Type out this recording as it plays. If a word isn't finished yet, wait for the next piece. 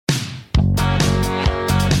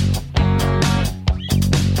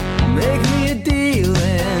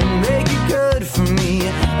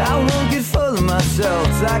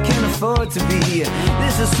for it to be.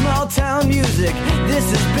 This is small town music,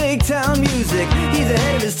 this is big town music. He's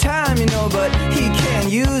ahead of his time, you know, but he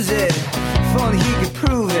can't use it. If only he could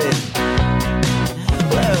prove it.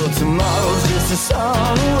 Well, tomorrow's just a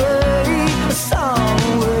song away, a song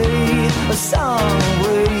away, a song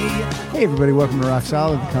away. Hey everybody, welcome to Rock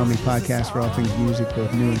Solid, the comedy podcast for all things music,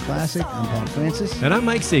 both new and classic. I'm Pat Francis. And I'm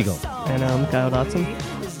Mike Siegel. And I'm Kyle Dotson.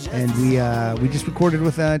 And we just recorded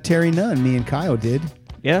with Terry Nunn, me and Kyle did.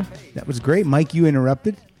 Yeah. That was great. Mike, you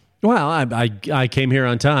interrupted. Well, I came here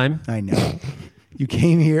on time. I know. You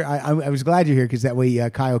came here. I was glad you're here because that way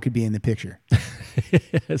Kyle could be in the picture.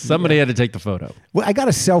 Somebody had to take the photo. Well, I got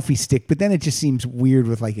a selfie stick, but then it just seems weird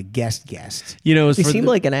with like a guest. You know, you seem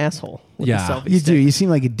like an asshole. With Yeah. the selfie You stick. do. You seem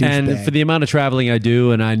like a douchebag. And for the amount of traveling I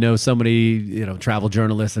do, and I know so many, travel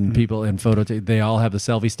journalists and people in they all have the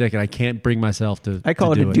selfie stick, and I can't bring myself to. I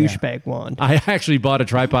call to it a do douchebag wand. I actually bought a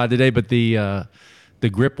tripod today, but the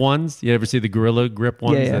grip ones. You ever see the Gorilla grip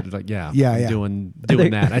ones? Yeah. That are like, Yeah, I'm yeah. doing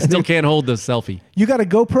that. I still can't hold the selfie. You got a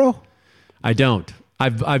GoPro? I don't.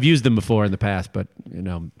 I've used them before in the past, but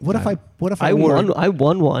What if I I wore-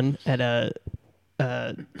 won one at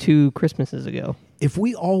 2 Christmases ago. If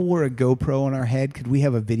we all wore a GoPro on our head, could we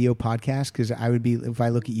have a video podcast? Because I would be, if I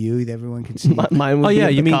look at you, everyone could see. Mine would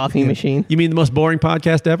be the coffee machine. You mean the most boring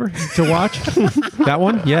podcast ever to watch? That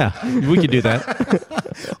one? Yeah, we could do that.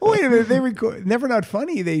 Oh, wait a minute. They record Never Not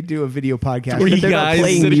Funny. They do a video podcast. Were you they're not guys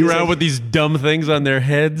playing sitting music. around with these dumb things on their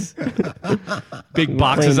heads? Big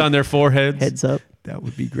boxes Playing on their foreheads? Heads up. That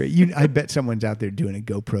would be great. I bet someone's out there doing a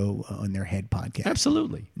GoPro on their head podcast.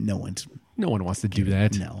 Absolutely. No one wants to do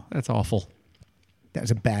that. No. That's awful. That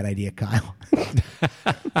was a bad idea, Kyle.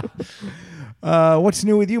 What's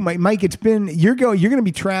new with you, Mike? Mike, you're going to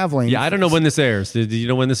be traveling. Yeah, I don't know when this airs. Do you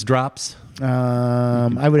know when this drops?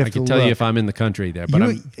 I would have I to can tell look. you if I'm in the country there,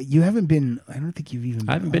 but you haven't been. I don't think you've even. Been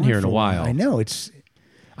I haven't been on here in for a while. I know it's.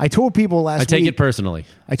 I told people last I take week. it personally.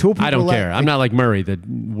 I told people I don't care. I'm not like Murray that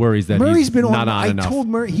worries that Murray's he's been not on I enough. told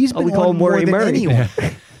Murray he's been we call on him more Murray than Murray. anyone.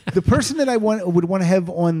 The person that I would want to have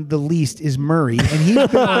on the least is Murray,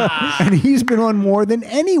 and he's been on more than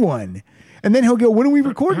anyone. And then he'll go, "When are we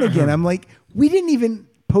recording again?" I'm like, "We didn't even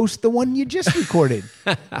post the one you just recorded.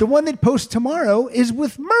 The one that posts tomorrow is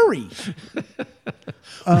with Murray."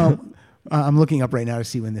 I'm looking up right now to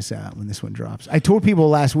see when this one drops. I told people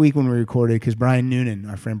last week when we recorded because Brian Noonan,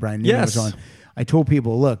 our friend Brian Noonan, was on. I told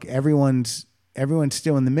people, look, everyone's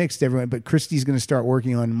still in the mix, but Christy's going to start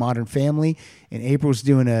working on Modern Family, and April's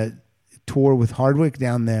doing a tour with Hardwick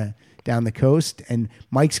down the coast, and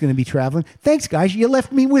Mike's going to be traveling. Thanks, guys. You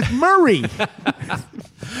left me with Murray.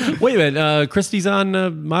 Wait a minute. Christy's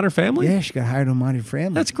on Modern Family? Yeah, she got hired on Modern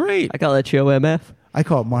Family. That's great. I call that show MF. I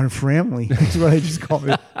call it Modern Family. That's what I just call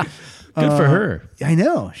it. Good for her. I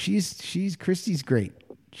know. Christy's great.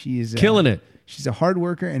 She is Killing it. She's a hard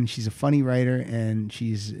worker and she's a funny writer and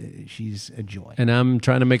she's a joy. And I'm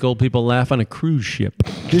trying to make old people laugh on a cruise ship.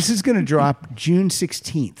 This is going to drop June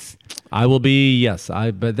 16th. I will be,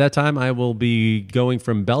 but that time I will be going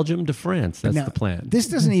from Belgium to France. That's Now, the plan. This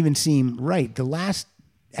doesn't even seem right. The last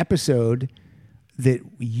episode that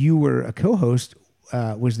you were a co-host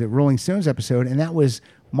was the Rolling Stones episode, and that was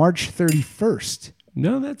March 31st.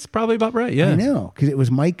 No, that's probably about right. Yeah. I know, because it was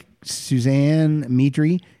Mike, Suzanne,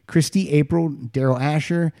 Mitri, Christy, April, Daryl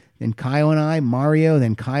Asher, then Kyle and I, Mario,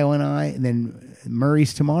 then Kyle and I, and then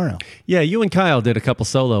Murray's tomorrow. Yeah, you and Kyle did a couple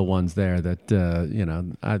solo ones there that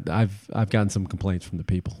I've gotten some complaints from the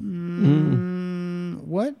people.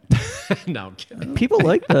 What? No, I'm kidding. People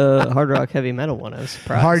like the hard rock heavy metal one. I was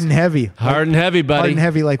surprised. Hard and heavy. Hard and heavy, buddy. Hard and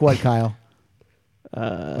heavy like what, Kyle?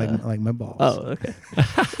 Like my balls. Oh, okay.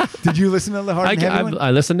 Did you listen to the hard and heavy one?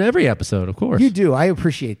 I listen to every episode, of course. You do. I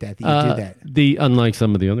appreciate that you do that. Unlike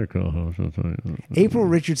some of the other co-hosts. April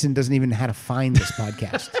Richardson doesn't even know how to find this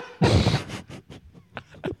podcast.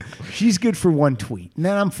 She's good for one tweet, and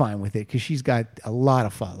then I'm fine with it because she's got a lot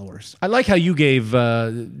of followers. I like how you gave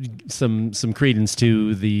some credence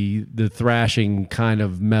to the thrashing kind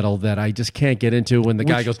of metal that I just can't get into when the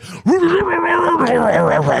guy goes,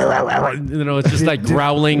 it's just like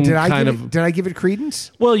growling Did I give it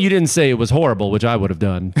credence? Well, you didn't say it was horrible, which I would have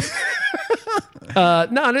done. No,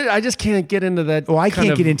 I just can't get into that. Oh, I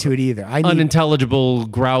can't get into it either. I need unintelligible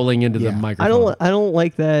growling into the microphone. I don't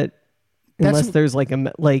like that unless there's like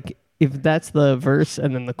if that's the verse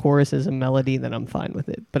and then the chorus is a melody, then I'm fine with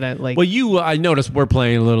it. But I noticed we're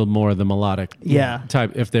playing a little more of the melodic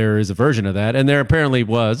type, if there is a version of that, and there apparently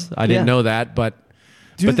was. I didn't know that, but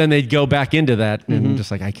then they'd go back into that and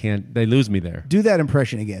just like I can't. They lose me there. Do that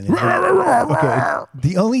impression again. Okay.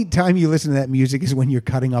 The only time you listen to that music is when you're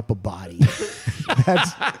cutting up a body.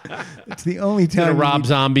 That's the only time. In a Rob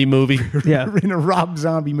Zombie movie. Yeah. In a Rob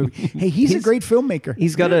Zombie movie. Hey, he's a great filmmaker.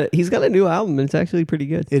 He's got a new album. It's actually pretty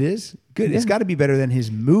good. It is good. Yeah. It's got to be better than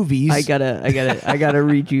his movies. I gotta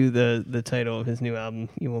read you the title of his new album.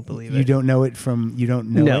 You won't believe it. You don't know it from. You don't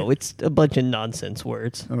know. No, it? It's a bunch of nonsense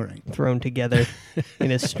words. All right. Thrown together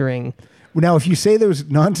in a string. Now, if you say those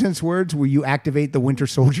nonsense words, will you activate the Winter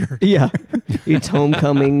Soldier? Yeah. It's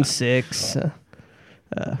Homecoming 6.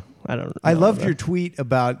 I don't know. I loved your tweet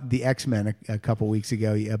about the X-Men a couple weeks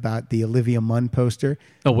ago about the Olivia Munn poster.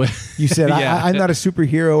 Oh, well, you said, yeah. I'm not a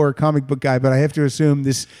superhero or a comic book guy, but I have to assume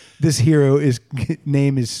this hero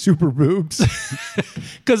name is Super Boobs.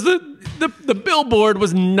 Because the billboard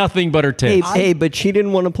was nothing but her tits. Hey, but she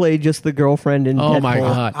didn't want to play just the girlfriend in Deadpool. Oh my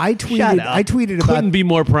God! I tweeted about couldn't be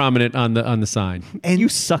more prominent on the sign. And you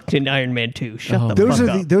sucked in Iron Man 2. Shut the fuck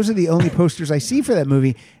up. Those are the only posters I see for that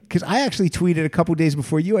movie. Because I actually tweeted a couple days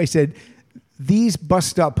before you. I said these bus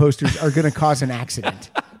stop posters are going to cause an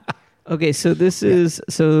accident. Okay, so this is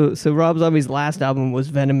so Rob Zombie's last album was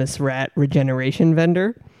Venomous Rat Regeneration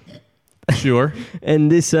Vendor. Sure.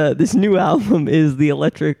 And this new album is the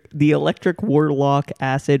Electric Warlock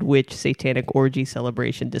Acid Witch Satanic Orgy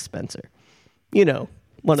Celebration Dispenser. You know,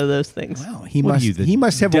 one of those things. Wow, he must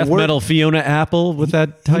have Death a word, Metal Fiona Apple with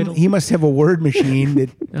that title. He must have a word machine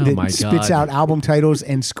that spits God. out album titles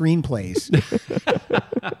and screenplays.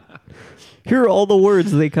 Here are all the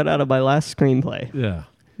words they cut out of my last screenplay. Yeah.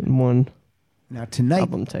 In one Now tonight,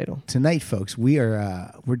 album title. Tonight, folks,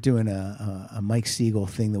 we're doing a Mike Siegel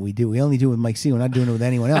thing that we do. We only do it with Mike Siegel. We're not doing it with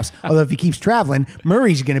anyone else. Although if he keeps traveling,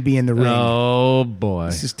 Murray's going to be in the ring. Oh boy.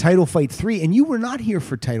 This is Title Fight 3, and you were not here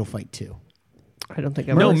for Title Fight 2. I don't think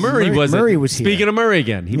No, Murray wasn't. Murray was here. Speaking of Murray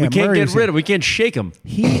again, we can't get rid of. We can't shake him.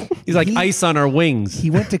 He's like ice on our wings. He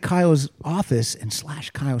went to Kyle's office and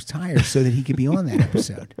slashed Kyle's tires so that he could be on that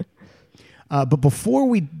episode. But before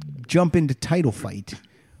we jump into Title Fight,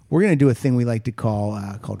 we're going to do a thing we like to call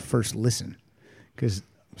called First Listen, because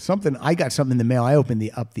I got something in the mail. I opened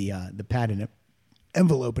the padded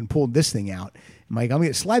envelope and pulled this thing out. Mike, I'm going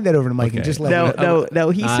to slide that over to Mike and just let him. No.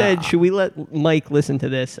 He said, should we let Mike listen to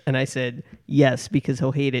this? And I said, yes, because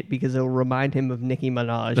he'll hate it, because it'll remind him of Nicki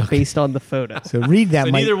Minaj based on the photo. So read that,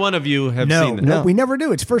 so Mike. neither one of you have seen that. No, we never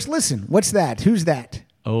do. It's First Listen. What's that? Who's that?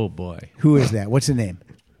 Oh, boy. Who is that? What's the name?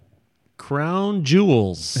 Crown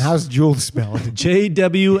Jewels. How's Jewels spelled? JWLZ.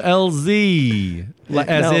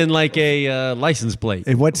 As in like a license plate.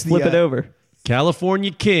 And what's the Flip it over.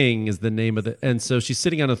 California King is the name of the, and so she's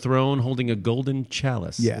sitting on a throne holding a golden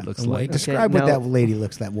chalice. Yeah, it looks like. Describe what that woman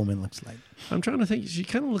looks like. I'm trying to think. She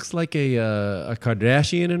kind of looks like a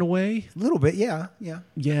Kardashian in a way. A little bit, yeah.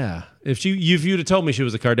 If you'd have told me she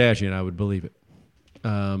was a Kardashian, I would believe it.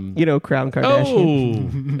 Crown Kardashian. Oh,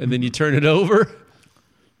 and then you turn it over.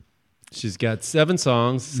 She's got 7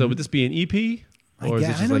 songs. So would this be an EP? Or is it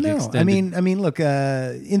just I don't know. extended? I mean, look,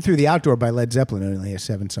 In Through the Outdoor by Led Zeppelin only has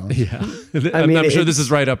 7 songs. Yeah. I'm sure this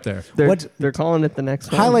is right up there. They're calling it the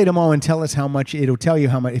next one. Highlight them all and tell us how much. It'll tell you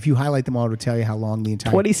how much. If you highlight them all, it'll tell you how long the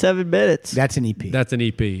entire. 27 minutes. That's an EP. That's an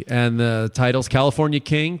EP. And the title's California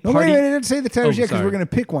King. No, wait, I didn't say the titles yet because we're going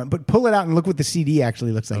to pick one. But pull it out and look what the CD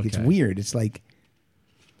actually looks like. Okay. It's weird. It's like,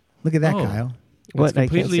 look at that, Kyle. It's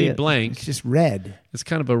completely blank. It's just red. It's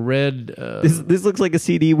kind of a red. This looks like a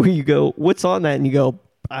CD where you go, what's on that? And you go,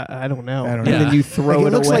 I don't know. And then you throw it away.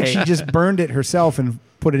 It looks like she just burned it herself and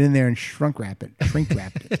put it in there and shrink wrapped it.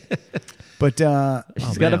 But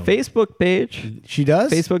she's got a Facebook page. She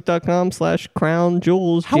does? Facebook.com/Crown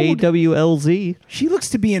Jewels JWLZ. She looks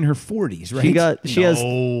to be in her 40s, right? She has. How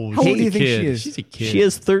old do you think she is? She's a kid. She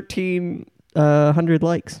has 1,300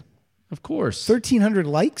 likes. Of course. 1,300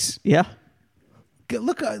 likes? Yeah.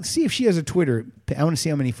 Look, see if she has a Twitter. I want to see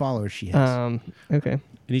how many followers she has. Okay. And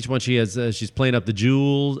each one she has, she's playing up the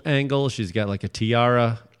jewel angle. She's got like a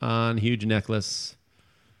tiara on, huge necklace.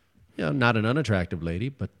 Not an unattractive lady,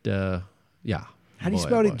 but yeah. How do you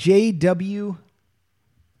spell it? JW?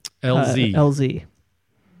 LZ. LZ.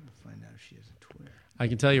 Find out if she has a Twitter. I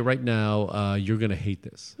can tell you right now, you're going to hate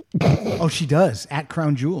this. Oh, she does. At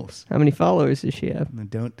Crown Jewels. How many followers does she have?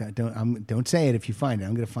 Don't say it if you find it.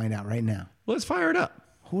 I'm going to find out right now. Well, let's fire it up.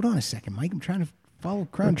 Hold on a second, Mike. I'm trying to follow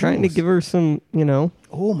Crown Jewels. Trying to give her some,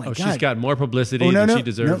 Oh my God. She's got more publicity than she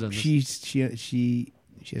deserves. No, she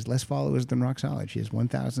has less followers than Rock Solid. She has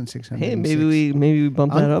 1,600. Hey, maybe we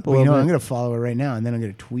bump that up a little bit. I'm going to follow her right now, and then I'm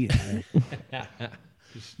going to tweet her.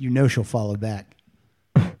 She'll follow back.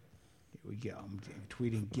 Here we go. I'm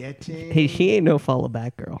tweeting getting. Hey, she ain't no follow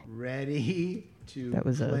back girl. Ready to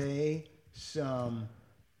play some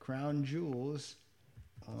Crown Jewels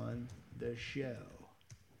on the show.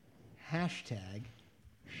 Hashtag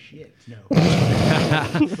Shit, no.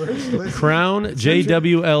 Crown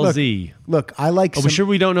JWLZ. Look, I like. Are we sure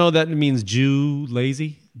we don't know that it means Jew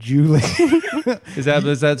lazy? Jew lazy. Is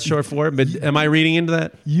that short for it? But am I reading into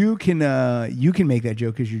that? You can make that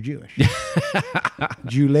joke because you're Jewish.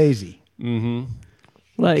 Jew lazy. Mm-hmm.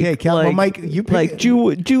 Okay, well, Mike, you pick like Jew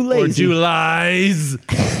lazy or Jew lies.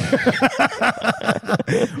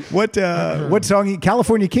 What song?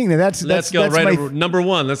 California King. Now that's Let's go right over number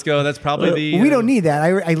one. Let's go. That's probably the. We don't need that.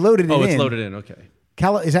 I loaded it in. Oh, it's loaded in. Okay.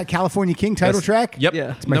 Is that California King title track? Yep.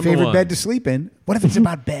 Yeah. It's my favorite bed to sleep in. What if it's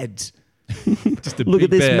about beds? Just a Look big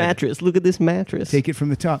at this bed. mattress. Look at this mattress. Take it from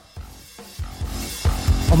the top.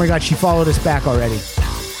 Oh my God, she followed us back already.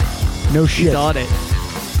 No shit. She's on it.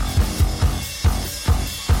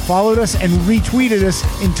 Followed us and retweeted us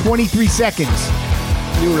in 23 seconds.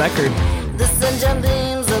 New record.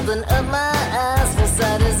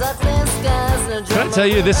 Can I tell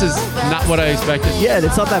you, this is not what I expected? Yeah,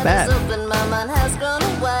 it's not that bad.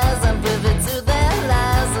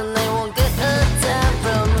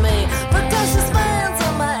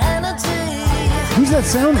 Who's that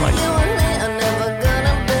sound like?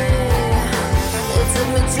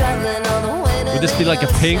 Would this be like a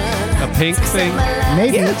pink thing?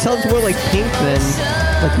 Maybe. Yeah, it sounds more like Pink than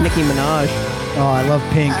like Nicki Minaj. Oh, I love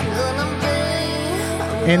Pink.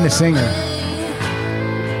 And the singer.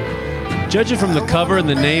 Judging from the cover and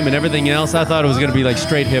the name and everything else, I thought it was going to be like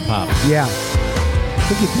straight hip hop. Yeah.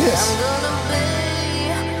 Look at this.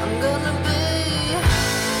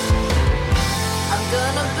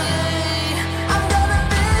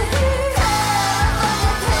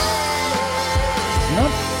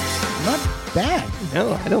 Not bad.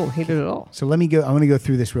 No, I don't hate it at all. So let me go. I want to go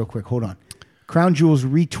through this real quick. Hold on. Crown Jewels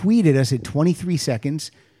retweeted us at 23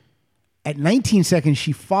 seconds. At 19 seconds,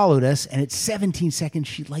 she followed us, and at 17 seconds,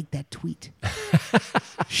 she liked that tweet.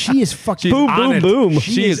 She is fucking She's on it. boom.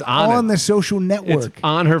 She is on it. the social network. It's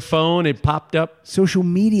on her phone. It popped up. Social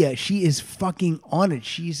media. She is fucking on it.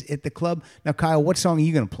 She's at the club. Now, Kyle, what song are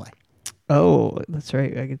you going to play? Oh, that's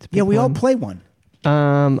right. I get to pick Yeah, we all one. play one.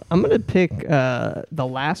 I'm gonna pick the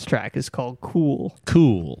last track is called Cool.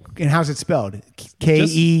 Cool. And how's it spelled? Kewl?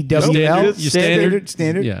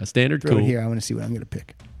 Standard? Yeah, standard. Throw Cool. it here. I want to see what I'm going to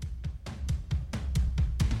pick.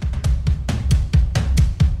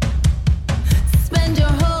 Spend your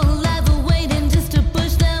whole life waiting just to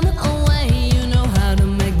push them away. You know how to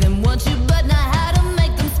make them want you, but not how to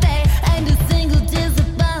make them stay. And a single tear's a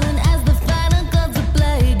falling as the final cards are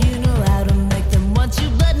played. You know how to make them want you,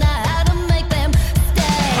 but not how to make them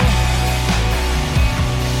stay.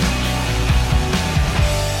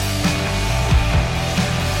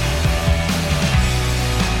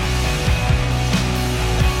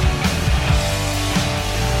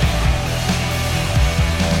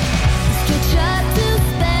 Stretch out to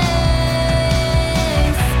space,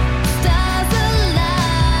 stars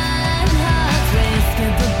align, hearts race,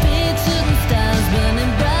 get the beat, shooting stars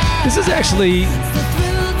burning bright. This is actually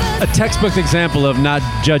a textbook example of not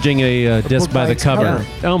judging a disc book by by the its cover. cover.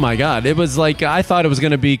 Oh my God. It was like, I thought it was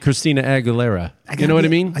going to be Christina Aguilera. You know what I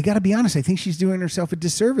mean? I got to be honest. I think she's doing herself a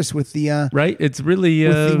disservice with the Right? It's really...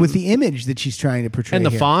 with the image that she's trying to portray and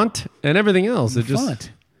the here. font and everything else. The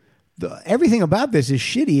font. Everything about this is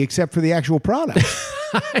shitty except for the actual product.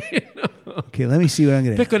 Okay, let me see what I'm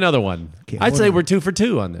going to Pick another one. Okay, I'd hold say on. we're 2 for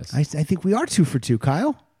 2 on this. I think we are 2 for 2,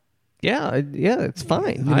 Kyle. Yeah, it's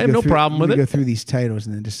fine. I have no problem with Let me it. go through these titles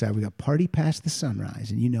and then decide. We got Party Past the Sunrise,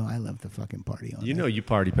 and you know I love the fucking party on You that. know you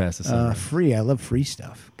party past the sun. Free. I love free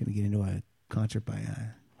stuff. Going to get into a concert by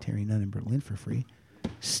Terry Nunn in Berlin for free.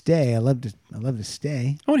 Stay. I love to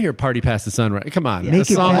stay. I want to hear Party Past the Sunrise. Come on. Make a it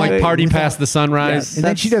song bad like Party without- Past the Sunrise. And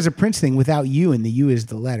then she does a Prince thing without you, and the U is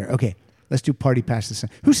the letter. Okay, let's do Party Past the Sun.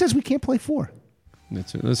 Who says we can't play 4?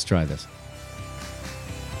 Let's try this.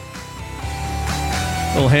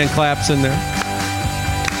 Little hand claps in there.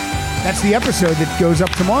 That's the episode that goes up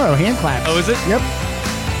tomorrow. Hand claps. Oh, is it? Yep.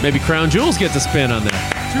 Maybe Crown Jewels gets a spin on that.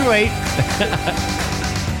 Too late.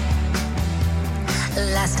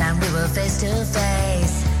 Last time we were face to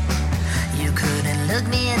face, you couldn't look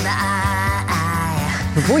me in the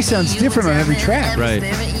eye. Her voice sounds different on every track. Right.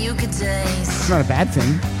 You could taste. It's not a bad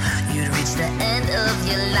thing. You'd reach the end of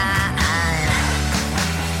your line.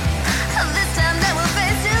 This time they were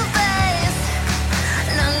face to face.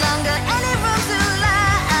 No longer any room to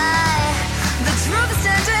lie. The truth is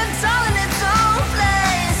standing tall in its own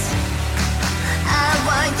place. I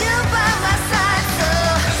want you by my side, so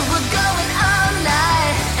we're going all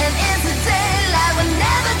night and into daylight. We're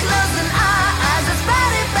never closing our eyes. It's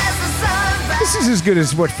party past the sunrise. This is as good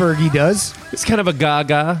as what Fergie does. It's kind of a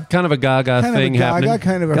Gaga thing happening.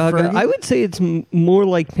 Kind of a Gaga. Fergie. I would say it's more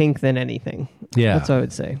like Pink than anything. Yeah. That's what I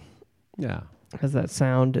would say. Yeah. Has that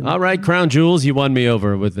sound? And All right, Crown Jewels, you won me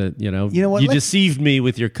over with it. You know what? You deceived me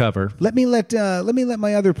with your cover. Let me let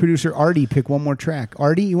my other producer Artie pick one more track.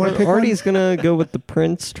 Artie, you want to pick Artie's gonna go with the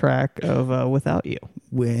Prince track of "Without You."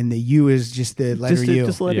 When the U is just the letter U.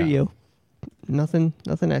 Just letter Yeah. U. Nothing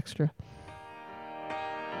extra.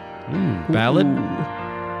 Ballad? Ooh.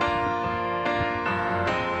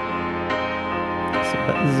 This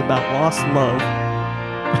is about lost love.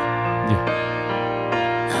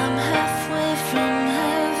 I'm halfway from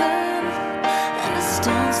heaven and a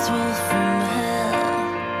stone's throw from hell.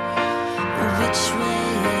 Which way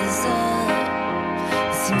is up?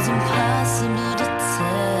 It seems impossible to tell.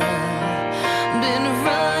 Been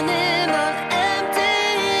running on empty,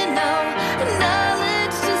 no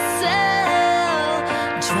knowledge to sell.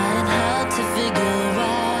 Trying hard to figure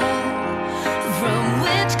out from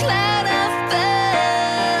which cloud I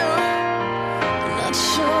fell. Not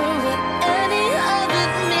sure what any of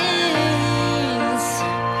it means.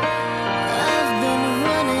 I've been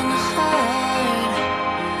running hard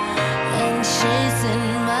and chasing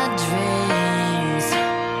my dreams.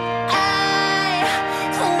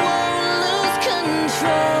 I won't lose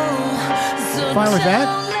control. So Fine with that.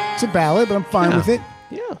 don't let It's a ballad, but I'm fine with it.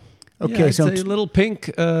 Yeah. Okay, Yeah, it's so a little pink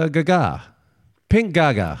Gaga. Pink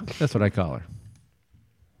Gaga. That's what I call her.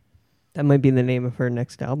 That might be the name of her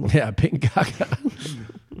next album. Yeah, Pink Gaga.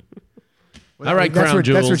 All right, that's Crown what,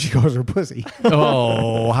 Jewels. That's what she calls her pussy.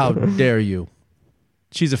 Oh, how dare you.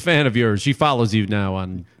 She's a fan of yours. She follows you now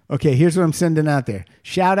on... Okay, here's what I'm sending out there.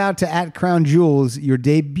 Shout out to @CrownJewels. Your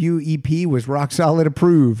debut EP was rock solid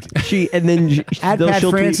approved. At Pat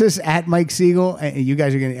Francis, @Mike Siegel. You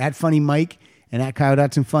guys are going to @Funny Mike and @Kyle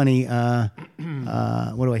Dotson Funny.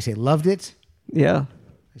 What do I say? Loved it? Yeah.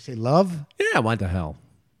 I say love? Yeah, what the hell?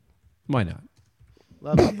 Why not?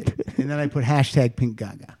 Loved it. And then I put #Pink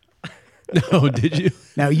Gaga. No, did you?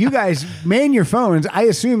 Now, you guys, man your phones. I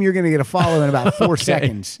assume you're going to get a follow in about 4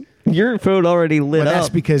 seconds. Your phone already lit But up. that's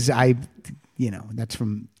because that's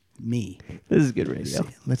from me. This is good radio.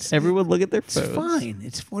 Let's Everyone look at their It's phones. fine.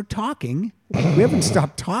 We're talking. We haven't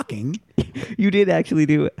stopped talking. You did actually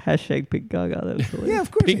do #Pink Gaga. That was hilarious. Yeah,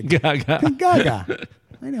 of course. Pink Gaga. Pink Gaga.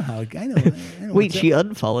 I know how. I know. Wait, what's she up.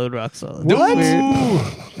 unfollowed Rock Solid. What?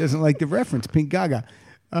 Weird. Doesn't like the reference. Pink Gaga.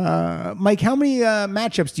 Mike, how many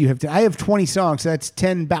matchups do you have? I have 20 songs. So that's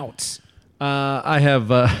 10 bouts. I have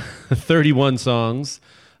 31 songs.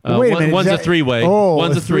 Wait a minute. One's Is a that- three-way. Oh,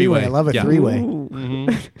 One's a three-way. I love a Yeah. three-way. Ooh.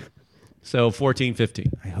 So 14,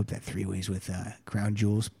 15. I hope that three-ways with Crown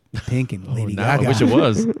Jewels, Pink, and Lady No, Gaga. I wish it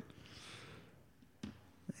was. I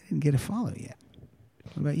didn't get a follow yet.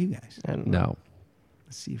 What about you guys? I don't know. No.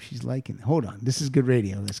 Let's see if she's liking it. Hold on. This is good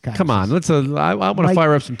radio. This Come on. Let's. I want to Mike-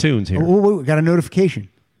 fire up some tunes here. Oh, got a notification.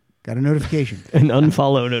 Got a notification. An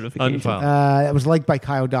unfollow notification. Unfollow. That was liked by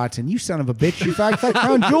Kyle Dotson. You son of a bitch. In fact, I thought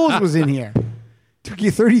Crown Jewels was in here. Took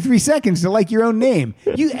you 33 seconds to like your own name.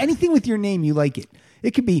 Anything with your name, you like it.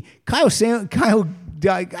 It could be Kyle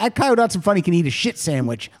Dotson Funny can eat a shit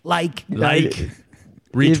sandwich. Like.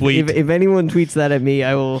 Retweet. If anyone tweets that at me,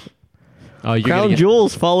 I will. Oh, you're Crown gonna get-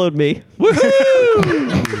 Jewels followed me.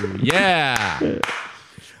 Woohoo! Yeah.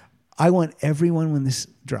 I want everyone when this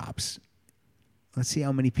drops. Let's see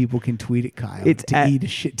how many people can tweet at Kyle It's to at- eat a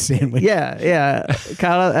shit sandwich. Yeah.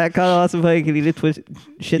 Kyle Dotson Funny can eat a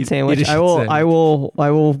shit sandwich. eat a shit I will. sandwich.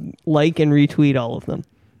 I will like and retweet all of them.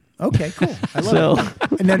 Okay, cool. I love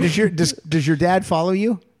it. And now, does your dad follow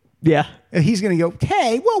you? Yeah. He's going to go,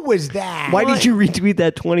 hey, what was that? Why did you retweet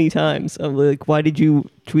that 20 times? I'm like, why did you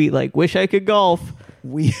tweet like, wish I could golf?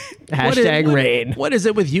 We? #rain. What is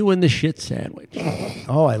it with you and the shit sandwich?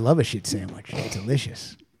 Oh, I love a shit sandwich. It's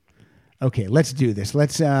delicious. Okay, let's do this.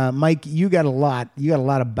 Let's, Mike. You got a lot. You got a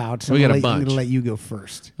lot of bouts. We got a I'm bunch. going to let you go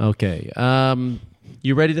first. Okay.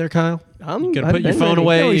 You ready there, Kyle? I'm- You gonna I've put your been phone ready.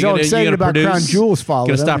 away? No, he's You all gonna- you excited gonna about produce? Crown Jewels followed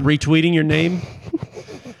Gonna him stop and- retweeting your name?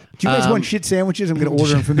 Do you guys want shit sandwiches? I'm going to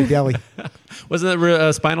order them from the deli. Wasn't that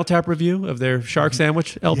a Spinal Tap review of their shark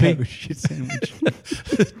sandwich LP? Yeah, shit sandwich.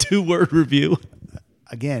 2-word review.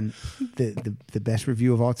 Again, the best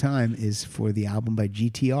review of all time is for the album by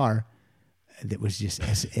GTR that was just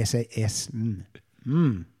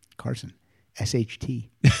Carson SHT.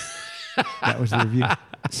 That was the review.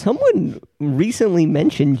 Someone recently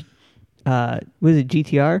mentioned, was it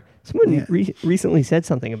GTR? Someone Yeah. recently said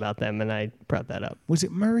something about them, and I brought that up. Was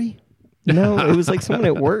it Murray? No, it was like someone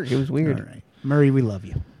at work. It was All weird. right, Murray, we love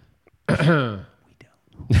you. I'm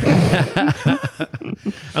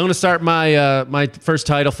going to start my my first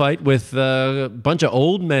title fight with a bunch of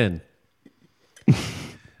old men.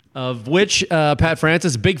 Of which Pat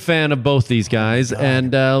Francis, big fan of both these guys.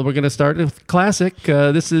 And we're going to start with classic.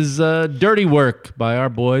 This is Dirty Work by our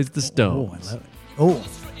boys, the Stones. Oh, I love it.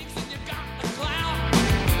 Oh.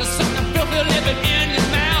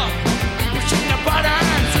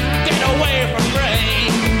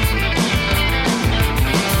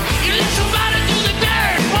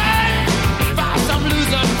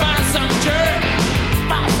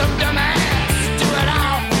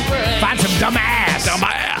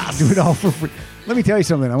 Do it all for free. Let me tell you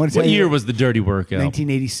something. I want to tell you. What year you, was the Dirty Work album?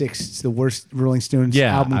 1986. It's the worst Rolling Stones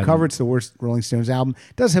album cover. It's the worst Rolling Stones album.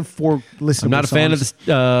 It does have 4 listenable I'm not a songs.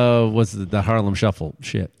 fan of the Harlem Shuffle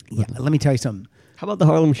shit. Yeah, let me tell you something. How about the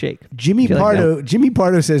Harlem Shake? Jimmy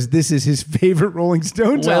Pardo says this is his favorite Rolling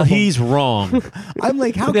Stones Well, album. he's wrong. I'm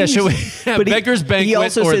like, how can should we you... have Beggar's Banquet He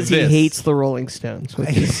also or says this? he hates the Rolling Stones.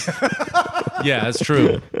 Which is, Yeah, that's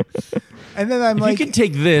true. And then I'm like, you can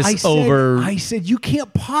take this over. I said, you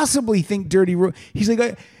can't possibly think Dirty Work. He's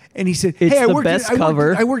like, and he said, It's hey, the best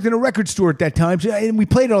cover. I worked in a record store at that time, and we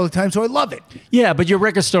played it all the time, so I love it. Yeah, but your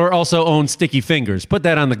record store also owns Sticky Fingers. Put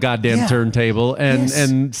that on the goddamn Yeah. turntable and Yes.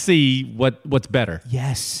 and see what's better.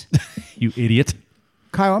 Yes. You idiot.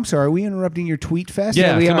 Kyle, I'm sorry. Are we interrupting your tweet fest?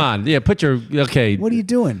 Yeah, we come are. on. Yeah, put your okay. What are you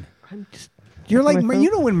doing? I'm just, You're like, my phone.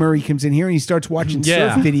 you know when Murray comes in here and he starts watching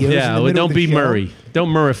Yeah, surf videos. yeah. in the Well, middle don't of the be show? Murray. Don't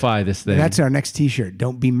Murrify this thing. That's our next T-shirt.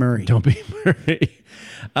 Don't be Murray. Don't be Murray.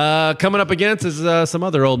 Coming up against is some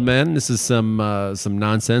other old men. This is some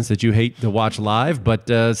nonsense that you hate to watch live, but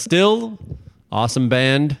still awesome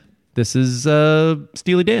band. This is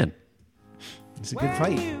Steely Dan. It's a good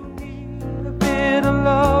fight. A bit of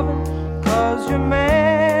love, 'cause your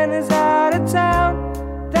man is out of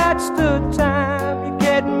town. That's the time you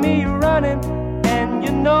get me running, and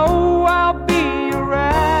you know I'll be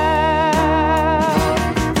around.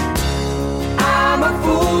 I'm a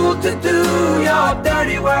fool to do your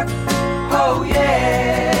dirty work, oh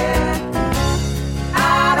yeah.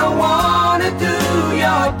 I don't wanna do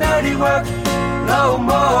your dirty work no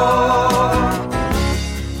more.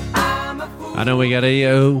 I know we got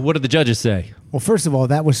a. What did the judges say? Well, first of all,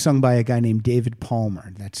 that was sung by a guy named David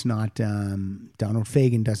Palmer. That's not Donald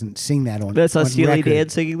Fagen doesn't sing that on. that's not on Steely record. Dan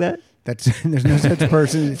singing that? That's there's no such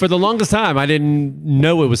person. For the longest time, I didn't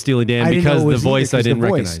know it was Steely Dan I didn't because know it the was voice either, I 'cause didn't the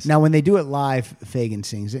voice. recognize. Now, when they do it live, Fagen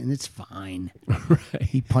sings it, and it's fine. Right.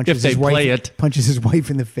 He punches If they his wife. play it. Punches his wife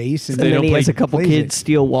in the face, and They And don't then he play- has a couple plays kids it.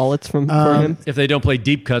 steal wallets for him. If they don't play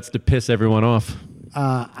deep cuts to piss everyone off.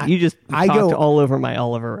 You just I talked go- all over my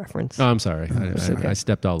Oliver reference. Oh, I'm sorry. okay. I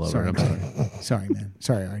stepped all over. Sorry, I'm sorry. Sorry, man.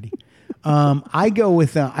 Sorry, Artie. I go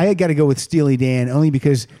with I got to go with Steely Dan only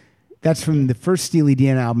because that's from the first Steely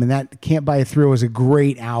Dan album, and that Can't Buy a Thrill is a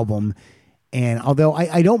great album. And although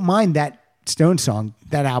I don't mind that Stone song,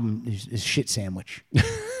 that album is shit sandwich.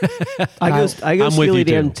 I go I'm with Steely you,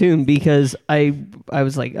 Dan too. tune because I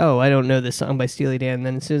was like, oh, I don't know this song by Steely Dan. And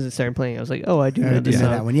then as soon as it started playing, I was like, oh, I do know this Yeah, song.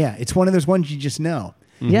 that one. Yeah, it's one of those ones you just know.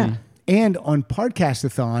 Yeah. And on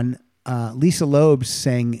Podcastathon, Lisa Loeb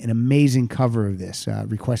sang an amazing cover of this,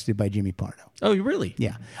 requested by Jimmy Pardo. Oh, you really?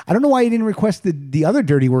 Yeah. I don't know why he didn't request the other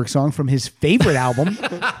Dirty Work song from his favorite album,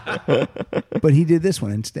 but he did this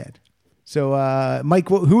one instead. So, Mike,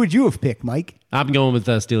 who would you have picked, Mike? I'm going with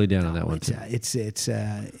Steely Dan on that one. Too. I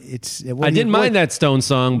I didn't mind that Stone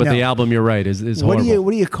song, but No. the album, you're right, is What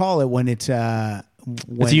horrible. do you call it when it's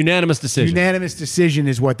It's a unanimous decision. Unanimous decision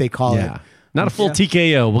is what they call Yeah. it. Not a full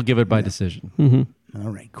TKO. We'll give it by decision. All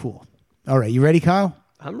right, cool. All right, you ready, Kyle?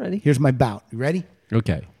 I'm ready. Here's my bout. You ready?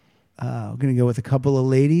 Okay. We're going to go with a couple of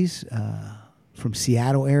ladies from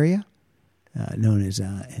Seattle area, known as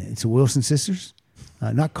it's the Wilson Sisters,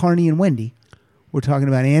 not Carney and Wendy. We're talking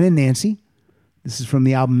about Ann and Nancy. This is from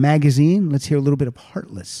the album Magazine. Let's hear a little bit of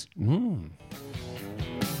Heartless.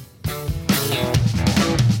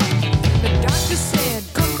 The doctor said,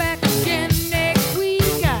 come back again next week.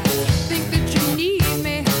 I think that you need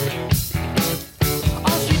me.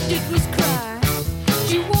 All she did was cry.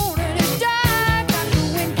 She wanted to die. Doctor,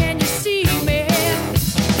 when can you see me?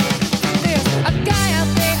 There's a guy out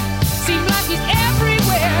there, seems like he's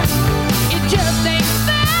everywhere. It just ain't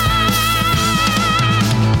fair.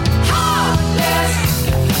 Heartless,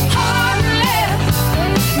 heartless,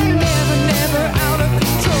 never, never out of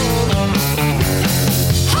control.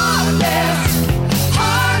 Heartless,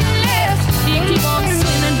 heartless, you keep on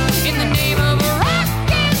sinning in the name of rock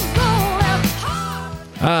and roll.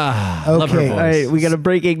 Love her Okay. voice. All right, we got a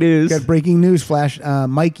breaking news. Got breaking news flash.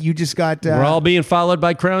 Mike, you just got. We're all being followed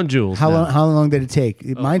by crown jewels. how now. long did it take?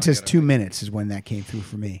 Mine says 2 minutes is when that came through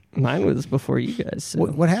for me. Mine was before you guys. So.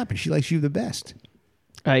 What happened? She likes you the best.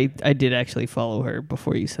 I did actually follow her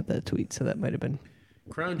before you sent that tweet, so that might have been.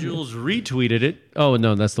 Crown Jewels retweeted it. Oh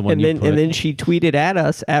no, that's the one. And you then put. and then she tweeted at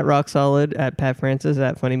us at Rock Solid, at Pat Francis,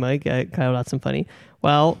 at Funny Mike, at Kyle Dotson Funny.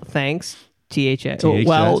 Well, thanks THX. Oh,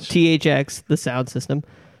 well, THX, the sound system.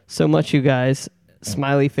 So much, you guys.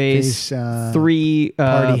 Smiley face, 3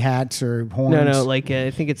 party hats or horns. No, like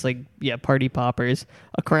I think it's like party poppers,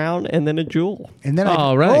 a crown, and then a jewel. And then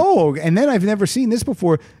and then I've never seen this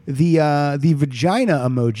before. The vagina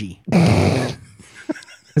emoji.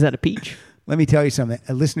 Is that a peach? Let me tell you something,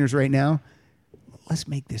 listeners. Right now, let's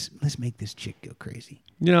make this chick go crazy.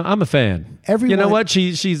 You know, I'm a fan. You know what?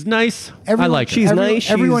 She's nice. I like her. She's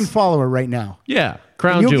nice. Everyone follow her right now. Yeah,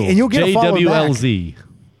 Crown Jewel. And you'll get a follow back. JWLZ.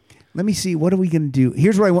 Let me see. What are we going to do?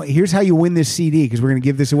 Here's what I want. Here's how you win this CD because we're going to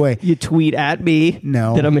give this away. You tweet at me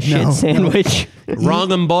that I'm a shit sandwich. Wrong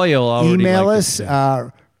and Boyle already. Email us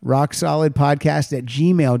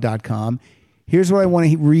rocksolidpodcast@gmail.com. Here's what I want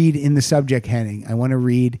to read in the subject heading. I want to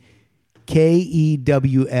read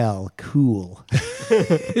KEWL, cool.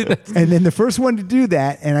 And then the first one to do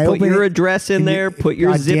that, and I put your address in there, put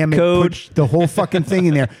your zip code, put the whole fucking thing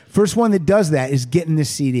in there. First one that does that is getting this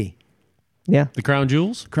CD. Yeah. The Crown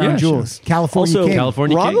Jewels? Crown Jewels. Sure. California also, King.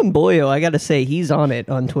 California King. Robin Boyo, I got to say, he's on it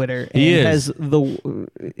on Twitter. And he is.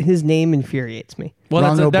 His name infuriates me. Well,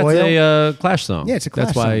 that's a Clash song. Yeah, it's a Clash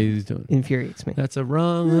That's why song. he's doing it. Infuriates me. That's a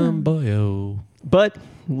Wrong Boyo. But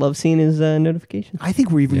love seeing his notifications. I think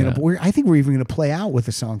we're even gonna play out with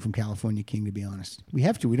a song from California King. To be honest, we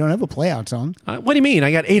have to. We don't have a play out song. What do you mean?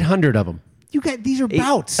 I got 800 of them. You got these are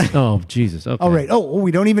bouts. Oh Jesus! Okay. All right. Oh,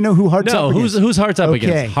 we don't even know who Heart's up against. Who's Heart's up Okay.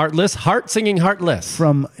 against? Heartless, Heart singing Heartless.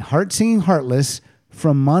 From Heart Singing Heartless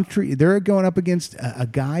from Montreal. They're going up against a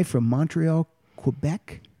guy from Montreal,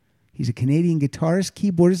 Quebec. He's a Canadian guitarist,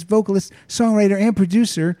 keyboardist, vocalist, songwriter, and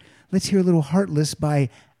producer. Let's hear a little Heartless by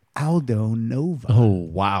Aldo Nova. Oh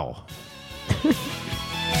wow!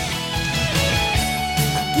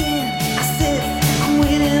 Again, I said, I'm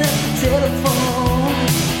waiting at the telephone.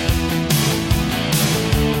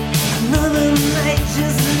 Another night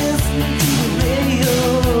just listening to the radio.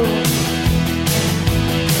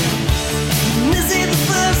 This ain't the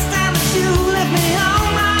first time that you left me on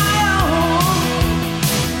my own.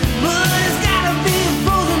 But it's gotta be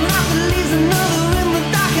frozen off that leaves another in the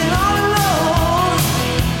dark and all alone.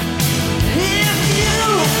 If you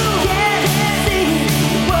can't see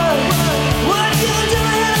what you're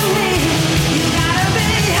doing to me, you gotta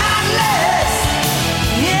be heartless.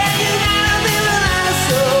 Yeah, you gotta be relentless.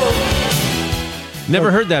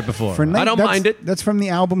 Never heard that before. I don't mind it. That's from the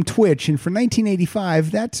album Twitch, and for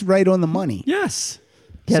 1985, that's right on the money. Yes.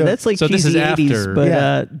 Yeah, So- that's like so this cheesy is 80s, after- but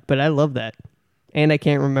Yeah. but I love that. And I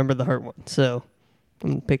can't remember the Heart one, so I'm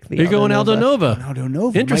going to pick the You're going Aldo Nova. Aldo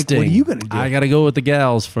Nova. Interesting. Mike, what are you gonna do? I got to go with the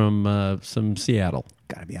gals from some Seattle.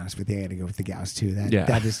 Gotta be honest with you, I gotta go with the gals too. Yeah.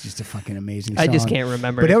 That is just a fucking amazing I song. just can't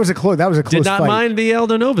remember But it. that was a close. That was a close Did not fight. mind the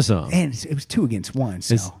Aldo Nova song. And it was 2-1.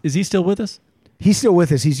 So Is he still with us? he's still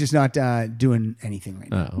with us. He's just not doing anything right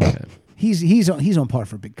now. Oh, okay. He's on par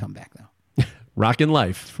for a big comeback though. Rockin'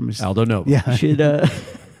 Life from his- Aldo Nova. Yeah, should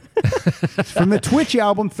from the Twitch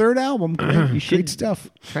album, third album. Great, should- great stuff.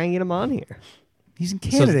 try and get him on here. He's in So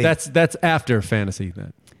Canada. that's after Fantasy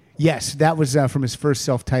then. Yes, that was from his first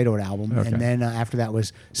self-titled album, Okay. and then after that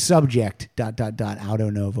was Subject ... Aldo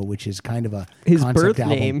Nova, which is kind of a His concept birth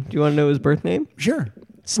album. name. Do you want to know his birth name? Sure.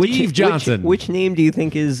 Steve Johnson. Which name do you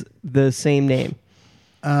think is the same name?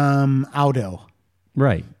 Aldo.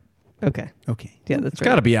 Right. Okay. Okay. Yeah, that's It's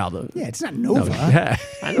got to be Aldo. Yeah, it's not Nova. Yeah.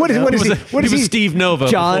 What is he? What he is was he? Steve Nova.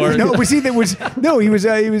 John- before. No, was he? That was no. He was.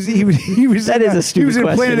 He was. That is a stupid He was in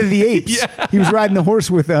question. Planet of the Apes. Yeah. He was riding the horse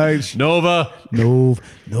with Nova.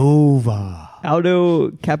 Nova.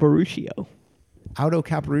 Aldo Caparuccio. Aldo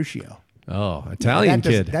Caparuccio. Oh, Italian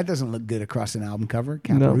kid. That doesn't look good across an album cover.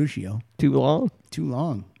 Caparuccio. Too long. Too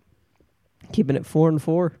long. Keeping it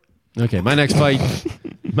 4-4. Okay, my next fight.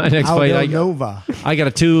 Aldo Nova. I got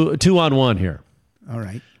a 2-on-1 here. All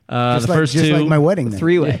right. The Just first like, two, just like my wedding. Then.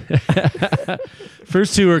 Three-way.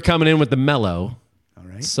 first two are coming in with the mellow. All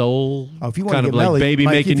right. Soul. Oh, if you wanna kind of get like mellow, baby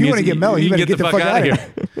Mike, making if you wanna music. get mellow, you can better get the fuck outta outta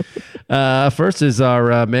here. First is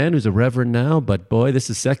our man who's a reverend now, but boy, this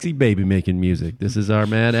is sexy baby making music. This is our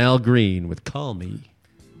man Al Green with "Call Me."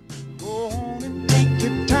 Go on and take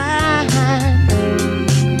your time,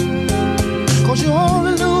 'cause you're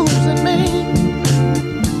only losing me.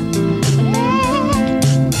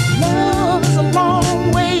 Love is a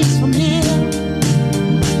long ways from here.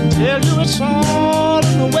 Tell you it's all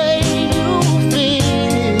in the way you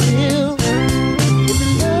feel. If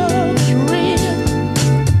your love is real,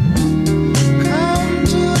 come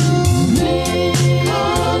to me.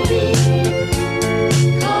 Call me,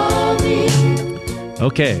 call me.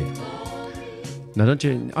 Okay. Now,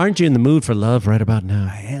 aren't you in the mood for love right about now?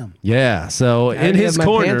 I am. Yeah. So I in already his have my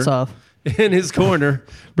corner, pants off. in his corner,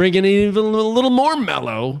 bringing it even a little more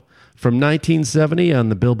mellow from 1970 on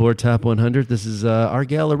the Billboard Top 100. This is our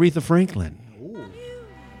gal Aretha Franklin.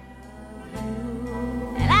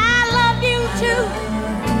 And I love you too.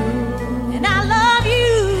 And I love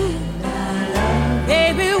you.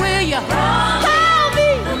 Baby, will you call me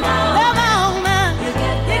the moment you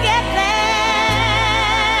get there?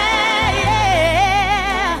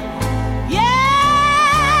 Yeah.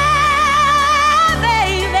 Yeah,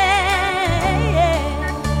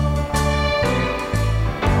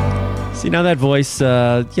 baby. See, now that voice,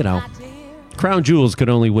 Crown Jewels could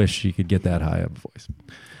only wish she could get that high of a voice.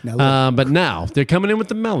 Now look. But now they're coming in with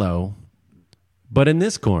the mellow. But in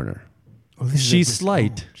this corner, she's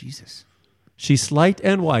slight. Oh, Jesus. She's slight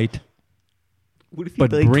and white, What if you But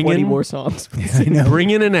played bring 20 in- more songs? I know.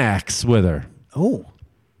 bringing an axe with her. Oh,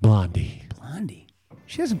 Blondie. Blondie.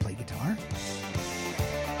 She doesn't play guitar.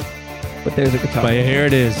 But there's a guitar. But here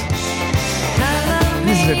it is.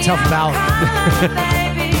 This is a tough ballad.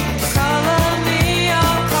 Baby, color me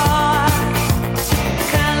your car.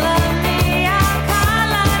 Color me your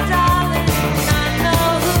color, darling. I know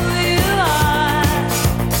who you are.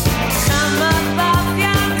 Come up off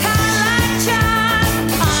your color chart.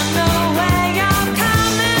 I know where you're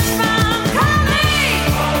coming from. Call me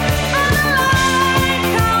on the line.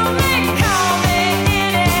 Call me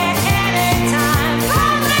anytime.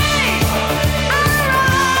 Call me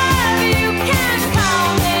arrive. You can call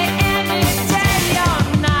me any day or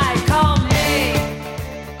night. Call me.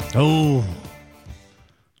 Oh,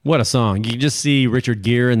 what a song. You can just see Richard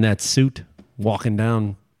Gere in that suit walking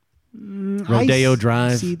down Rodeo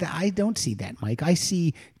Drive. See that? I don't see that, Mike. I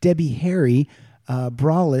see Debbie Harry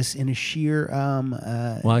braless in a sheer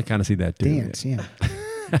Well, I kind of see that too. dance. Yeah.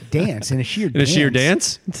 Dance in a sheer In a sheer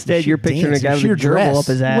dance? Instead, you're picturing dance, a guy with sheer a gerbil dress. up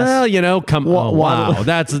his ass. Well, come on. waddle. Wow.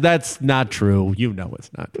 That's not true. You know it's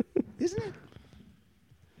not. Isn't it?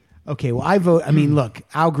 Okay, well, I vote. I mean, look,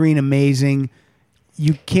 Al Green, amazing.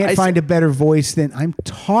 You can't find a better voice than I'm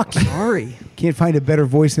talking. Sorry. Can't find a better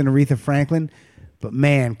voice than Aretha Franklin. But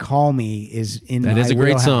man, "Call Me" is in That my is a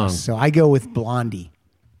great wheelhouse. song. So I go with Blondie.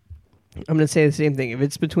 I'm going to say the same thing. If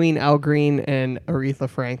it's between Al Green and Aretha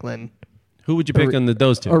Franklin, Who would you pick on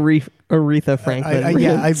those two? Aretha Franklin. I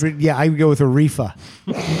would go with Aretha.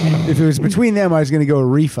 If it was between them, I was going to go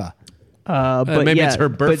Aretha. but maybe yeah, it's her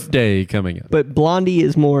birthday coming up. But Blondie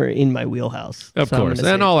is more in my wheelhouse. Of So I'm course.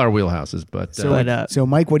 gonna And say- all our wheelhouses. But So,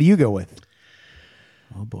 Mike, what do you go with?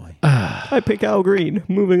 Oh boy. I pick Al Green.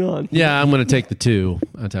 Moving on. yeah, I'm going to take the two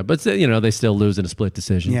on top. But, they still lose in a split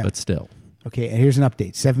decision. Yeah. But still. Okay, and here's an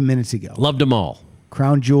update. 7 minutes ago, Loved them all.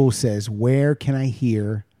 Crown Jewel says, "Where can I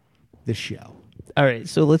hear the show?" All right,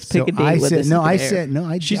 so let's pick a date. I when said this no. is I gonna air. said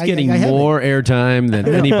no. She's I getting have it. more airtime than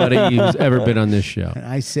anybody who's ever been on this show. And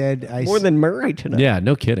I said more than Murray tonight. Yeah,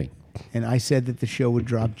 no kidding. and I said that the show would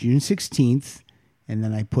drop June 16th, and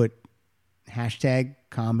then I put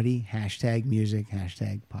 #comedy, #music,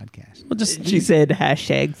 #podcast. Well, just She said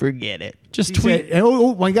hashtag forget it. just She tweet. said,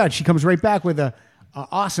 oh my God, she comes right back with a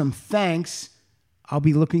awesome thanks. I'll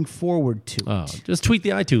be looking forward to it. Just tweet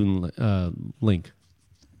the iTunes link.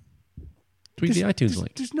 Tweet the iTunes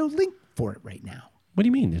link. There's no link for it right now. What do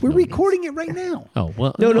you mean? There's We're no recording it right now. Oh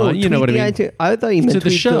well, No, you know tweet what I the mean. iTunes. I thought you meant To the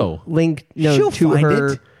tweet show. link. No, She'll to find her,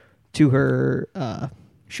 it. to her,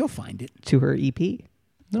 She'll find it. to her EP.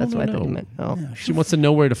 That's what I thought you meant. Oh, She wants to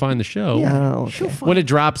know where to find the show. Yeah, Oh, okay. she'll find When it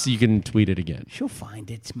drops, you can tweet it again. She'll find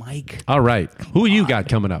it, Mike. All right. Who you got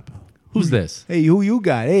coming up? Who's this? Hey, who you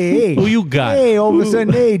got? Hey, Who you got? Hey, all of a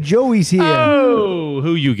sudden, hey, Joey's here. Oh,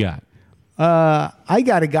 who you got? I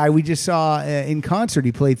got a guy we just saw in concert.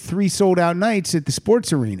 He played 3 sold-out nights at the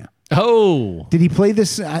Sports Arena. Oh, Did he play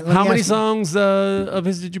this? how many songs of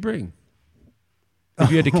his did you bring? If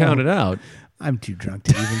you had to count it out. I'm too drunk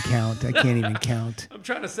to even count. I can't even count. I'm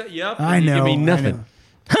trying to set you up. I know. You give me I nothing.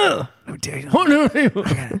 know. Let me tell you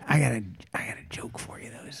something. I got a joke for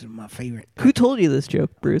you though. This is my favorite. who told you this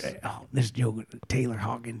joke, Bruce? Oh, this joke. Taylor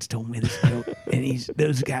Hawkins told me this joke, and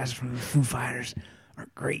those guys from the Foo Fighters are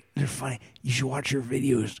great. They're funny. You should watch your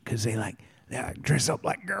videos because they dress up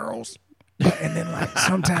like girls, and then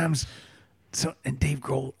sometimes. So and Dave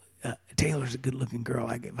Grohl, Taylor's a good-looking girl.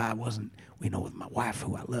 Like if I wasn't, with my wife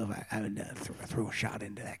who I love, I would throw a shot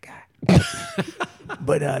into that guy.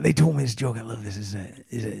 But they told me this joke. I love this. Is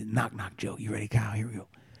a knock joke. You ready, Kyle? Here we go.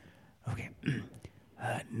 Okay,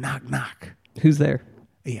 knock knock. Who's there?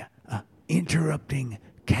 Yeah, interrupting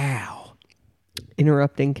cow.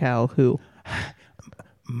 Interrupting cow. Who?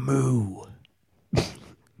 Moo. I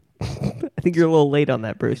think you're a little late on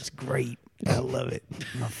that, Bruce. It's great. I love it.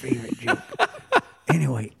 My favorite joke.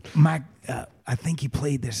 Anyway, Mike, I think you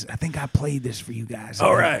played this. I think I played this for you guys.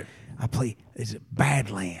 All right. I play. Is it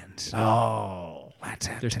Badlands? Oh. That's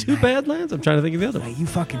out There's tonight. two Badlands? I'm trying to think of the other Hey, one. you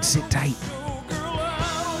fucking sit tight.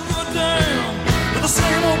 The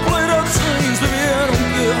same old played out scenes, baby, I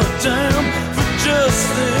don't give a damn for just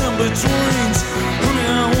the in-betweens. Honey, I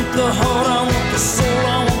want the heart, I want the soul,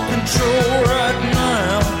 I want control right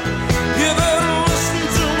now. You better listen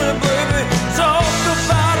to me, baby. Talk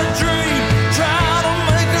about a dream, try to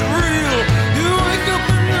make it real. You wake up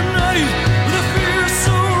in the night, the fear is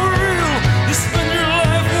so real. You spend your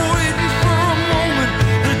life waiting for a moment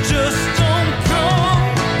that just don't come.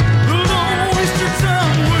 Don't waste your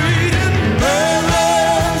time waiting.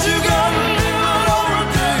 Badlands, you gotta live it over a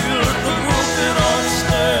day. Let the broken heart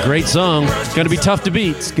stand. Great song. It's going to be tough to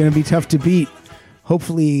beat. It's gonna be tough to beat.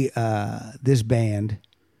 Hopefully, this band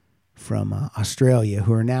from Australia,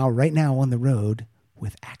 who are right now on the road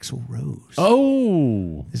with Axl Rose.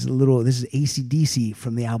 Oh. This is AC/DC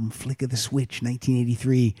from the album Flick of the Switch,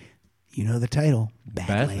 1983. You know the title,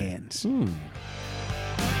 Badlands.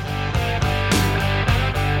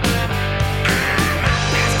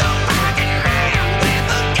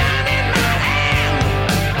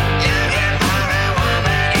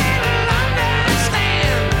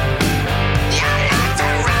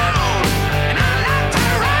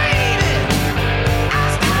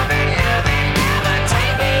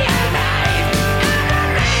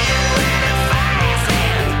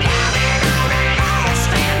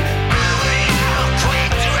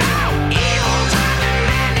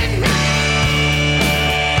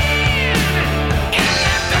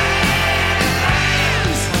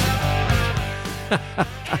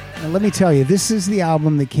 Now, let me tell you, this is the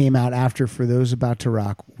album that came out after For Those About to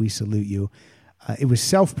Rock, We Salute You. It was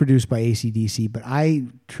self-produced by AC/DC, but I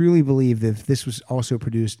truly believe that if this was also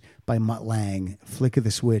produced by Mutt Lange, Flick of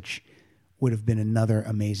the Switch would have been another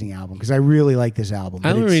amazing album, because I really like this album.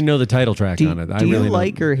 I don't really know the title track on it. Do you really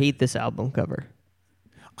like don't. or hate this album cover?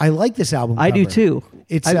 I like this album I do cover. too.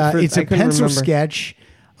 It's I a couldn't pencil remember. sketch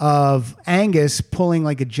of Angus pulling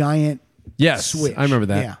like a giant Yes, switch. I remember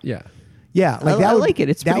that. Yeah. Yeah. Yeah, I like it.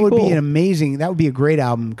 It's that pretty would cool. be an amazing. That would be a great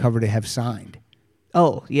album cover to have signed,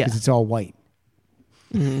 Oh, yeah. because it's all white.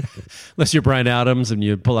 Unless you're Brian Adams and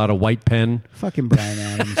you pull out a white pen Fucking Brian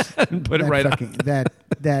Adams. and put it right on. fucking,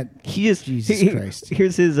 that He just Jesus Christ.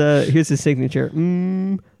 Here's his signature.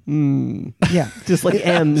 Yeah, Just like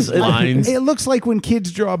M's. Lines. it looks like when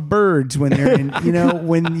kids draw birds when they're in.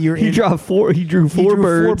 When you're He in. drew four. He drew he four drew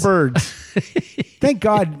birds. 4 birds. Thank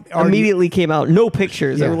God. Artie- Immediately came out. No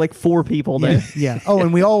pictures. There Yeah. were like 4 people there. Yeah. Oh,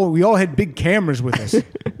 and we all had big cameras with us.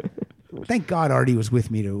 Thank God Artie was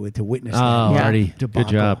with me to witness that. Oh, Yeah. Artie, Debacle.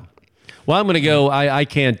 good job. Well, I'm going to go. I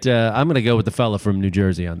can't. I'm going to go with the fella from New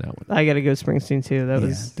Jersey on that one. I got to go Springsteen too. That Yeah,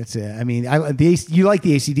 was. that's it. I mean, you like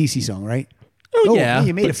the AC/DC song, right? Oh, yeah.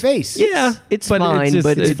 You made a But- face. Yeah, It's but fine, just-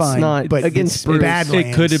 but it's it's fine, not but against it's Bruce. bad.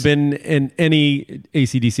 It could have been in any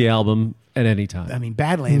AC/DC album at any time. I mean,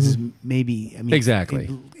 Badlands is maybe. I mean, Exactly.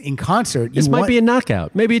 In concert, This might be a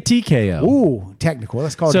knockout, maybe a TKO. Ooh, technical.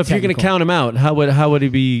 Let's call it. So a if you're going to technical. count him out, how would he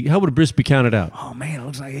be? How would Bruce be counted out? Oh man, it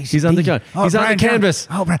looks like He's on the gun. He's on the canvas.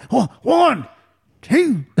 Oh, Brian. Oh, 1,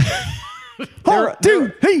 2,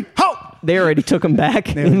 2, hey, ho! They already took him back.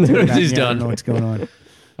 He's I don't done. know what's going on.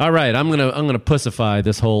 All right, I'm gonna pussify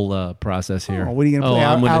this whole process here. Oh, what are you gonna play,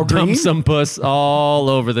 I'm gonna Al dump Green? some puss all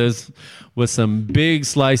over this with some big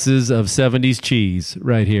slices of 70s cheese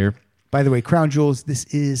right here. By the way, Crown Jewels, this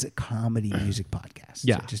is a comedy music podcast.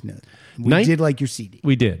 Yeah. So just know that. We did like your CD.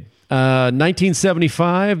 We did.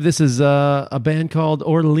 1975. This is a band called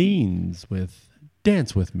Orleans with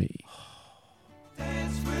 "Dance with Me."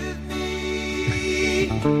 Dance with me.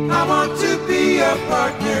 I want to be your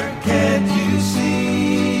partner. Can't you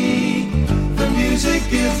see? The music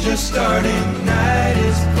is just starting. Night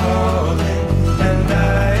is calling, and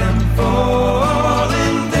I am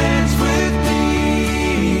falling. Dance with me.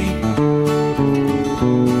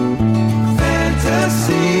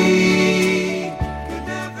 Fantasy.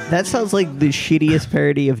 That sounds like the shittiest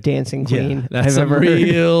parody of Dancing Queen That's I've some ever heard.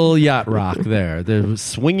 real yacht rock there. They're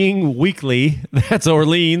swinging weekly. That's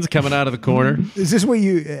Orleans coming out of the corner. Is this what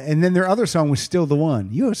you? And then their other song was "Still the One."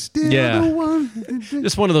 You're still Yeah. the one.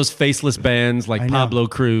 Just one of those faceless bands like I know. Pablo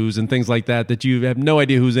Cruz and things like that you have no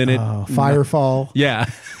idea who's in it. Oh, Firefall. Yeah.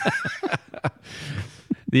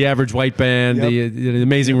 The Average White Band, Yep. the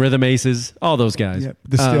Amazing Rhythm Aces, all those guys. Yep.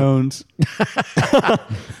 The Stones.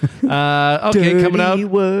 Okay, coming out. Dirty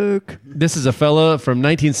work. This is a fella from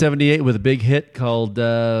 1978 with a big hit called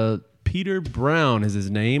Peter Brown is his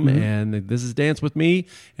name, and this is Dance With Me,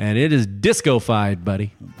 and it is disco-fied,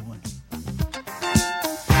 buddy.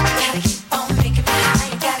 Gotta keep on making me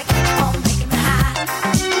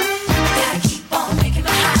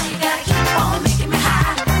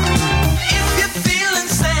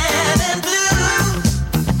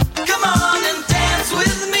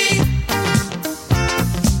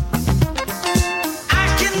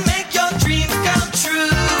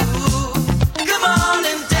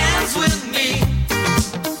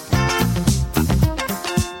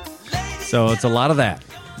So it's a lot of that.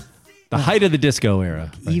 The height of the disco era.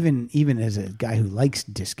 Even as a guy who likes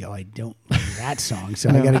disco, I don't like that song. So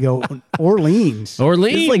I got to go Orleans.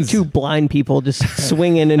 Orleans. It's like two blind people just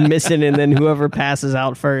swinging and missing, and then whoever passes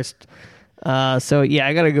out first. So yeah,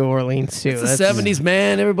 I got to go Orleans too. It's the 70s,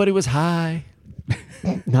 man. Everybody was high.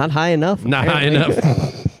 Not high enough. Not high enough.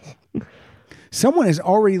 Someone has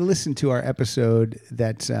already listened to our episode.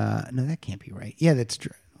 That's no, that can't be right. Yeah, that's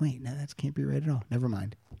true. Wait, no, that can't be right at all. Never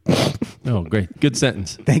mind. Oh, great. Good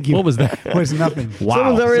sentence. Thank you. What was that? Was nothing. Wow.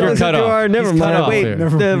 Someone's already You're listened cut to off. our. Never He's cut mind. off Wait, there.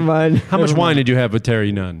 never mind. How much wine did you have with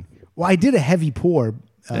Terry Nunn? Well, I did a heavy pour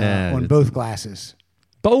Yeah, on it's- both glasses.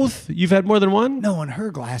 Both? You've had more than one? No, on her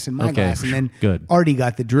glass and my Okay, glass, and then good. Artie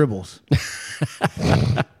got the dribbles.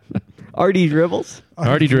 Artie dribbles.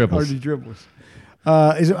 Artie dribbles. Artie dribbles.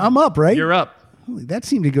 I'm up, right? You're up. Holy, that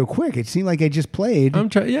seemed to go quick. It seemed like I just played. I'm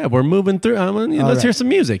trying. Yeah, we're moving through. Let's right. hear some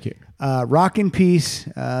music here. Rock in Peace,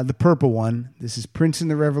 the purple one. This is Prince and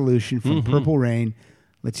the Revolution from Purple Rain.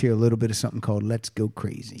 Let's hear a little bit of something called Let's Go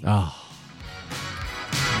Crazy. Oh.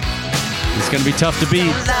 It's going to be tough to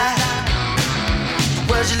beat.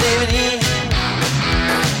 World you living in.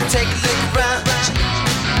 Take a look around.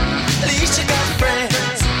 At least you got friends.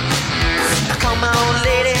 I call my old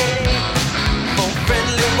lady for a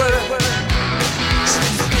friendly word. She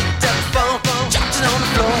picked up the phone, dropped it on the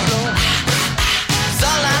floor. It's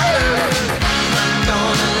all I heard. I'm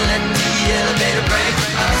gonna let the elevator break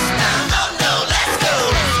us down. Oh no, let's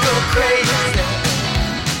go crazy.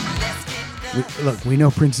 We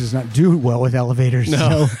know Prince does not do well with elevators.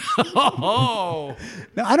 No. Oh.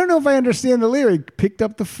 Now, I don't know if I understand the lyric. Picked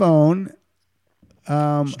up the phone.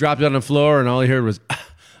 She dropped it on the floor, and all he heard was,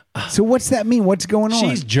 So what's that mean? What's going on?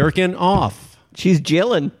 she's jerking off. She's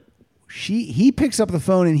jilling. He picks up the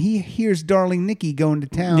phone and he hears Darling Nikki going to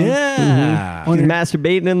town. Yeah. She's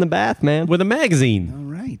masturbating in the bath, man. With a magazine. All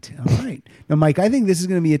right. Now, Mike, I think this is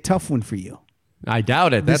going to be a tough one for you. I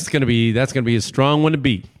doubt it. That's going to be a strong one to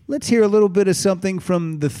beat. Let's hear a little bit of something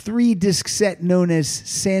from the 3-disc set known as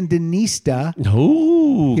Sandinista.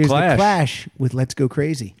 Ooh, Here's Clash. the Clash with Let's Go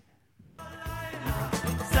Crazy.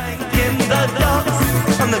 In the dark,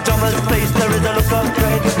 on the drummer's face there is a look of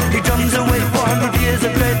dread. He drums away 400 years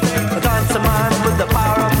of dread. A dancer man with the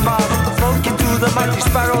power of Mars, smoking through the mighty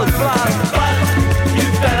sparrow's blast. But you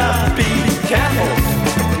better be careful.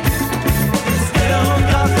 Still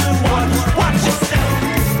got to watch yourself.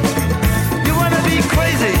 You wanna be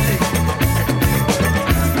crazy,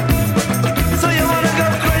 so you wanna go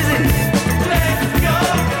crazy. Let's go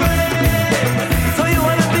crazy. So you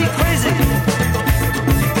wanna be crazy.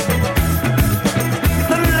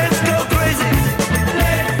 Let's go crazy.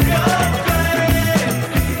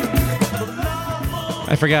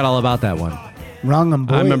 I forgot all about that one.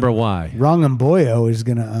 Rangamboyo. I remember why. Rangamboyo is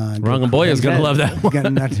going to... Rangamboyo is going to love that one. Gonna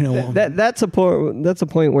not to know. That's a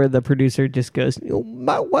point where the producer just goes,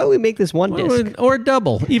 why don't we make this one disc? Or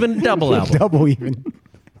double. Even double album. Double even.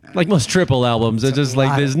 Like most triple albums. It's just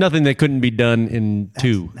like there's nothing that couldn't be done in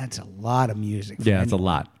two. That's a lot of music. Yeah, that's a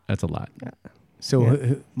lot. That's a lot.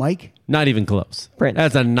 So, Mike? Not even close. Prince.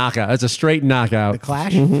 That's a knockout. That's a straight knockout. The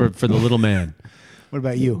Clash? For the little man. What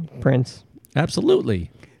about you? Prince. Absolutely.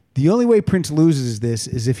 The only way Prince loses this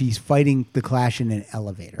is if he's fighting the Clash in an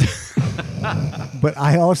elevator. But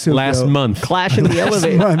I also Last month. Clash in the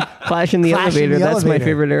elevator. month. Clash in the Clash in elevator. the That's my elevator.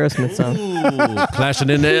 favorite Aerosmith song. Ooh, clashing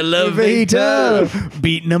in the elevator.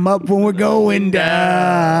 Beating them up when we're going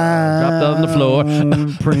down. Dropped on the floor.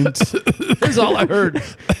 Prince. That's all I heard.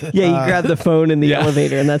 Yeah, he grabbed the phone in the yeah.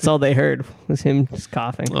 elevator, and that's all they heard was him just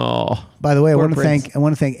coughing. Oh. By the way, I Poor want to Prince.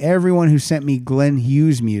 thank everyone who sent me Glenn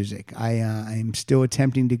Hughes music. I'm still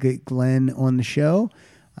attempting to get Glenn on the show.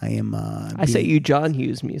 I am. I sent you John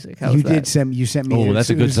Hughes music. How You was that? did send. You sent me. Oh, that's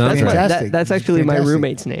a good it was soundtrack. fantastic. That's It was actually my fantastic.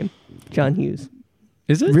 roommate's name, John Hughes.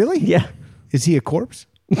 Is it? Really? Yeah, Is he a corpse?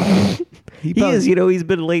 he is. You know, he's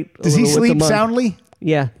been late. a Does he little with the sleep month. soundly?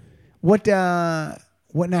 Yeah, What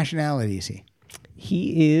nationality is he?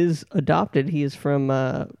 he is adopted. He is from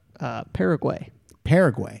Paraguay.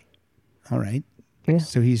 Paraguay. All right. Yeah.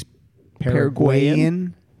 So he's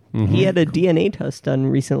Paraguayan. Paraguayan. He had a DNA test done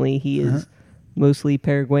recently. He is mostly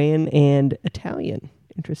Paraguayan and Italian.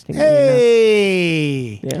 Interestingly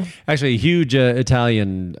Hey. enough. Yeah. Actually, a huge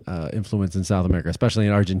Italian influence in South America, especially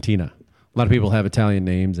in Argentina. A lot of people have Italian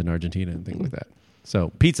names in Argentina and things like that.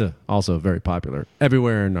 So pizza also very popular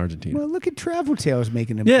everywhere in Argentina. Well, look at Travel Tales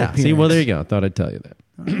making a Yeah. See, well, appearance. there you go. I thought I'd tell you that.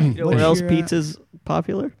 You know where What's else your, pizza's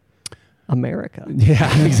popular? America.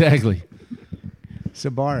 Yeah, exactly.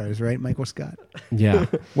 Sabaros, right? Michael Scott. Yeah.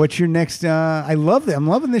 What's your next? I love that. I'm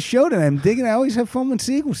loving this show tonight. I'm digging. I always have fun with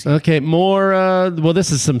sequels. Okay, more. Well,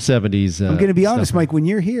 this is some 70s. I'm going to be honest, stuff. Mike. When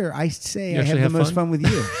you're here, I say I have the most fun with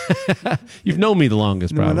you. You've known me the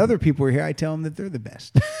longest, And probably. when other people are here, I tell them that they're the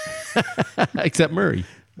best. Except Murray.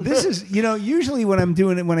 This is, usually when I'm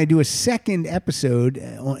doing it, when I do a second episode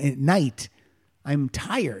at night, I'm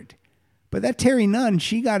tired. But that Terry Nunn,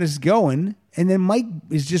 she got us going, and then Mike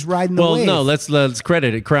is just riding the wave. Well, no, let's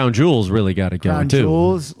credit it. Crown Jewels really got it going Crown too.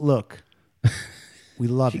 Jewels, look, we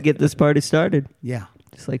love it. Get this party started. Yeah.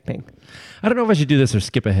 Just like Pink. I don't know if I should do this or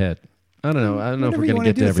skip ahead. I don't know. I don't know if we're going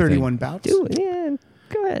to get to everything. 31 bouts. Do it. Yeah,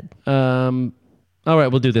 go ahead. All right,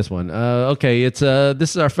 we'll do this one. Okay, it's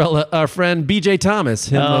this is our friend BJ Thomas.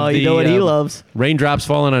 Him of you know what he loves? Raindrops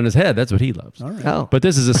falling on his head. That's what he loves. All right. Oh. But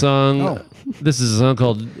this is a song. This is a song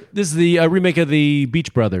called. This is the remake of the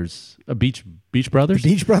Beach Brothers. Beach Brothers.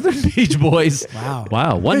 Beach Brothers? Beach Boys.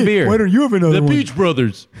 Wow. One Hey, beer. why don't you have another The one? Beach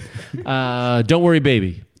Brothers. Don't worry,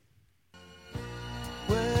 baby.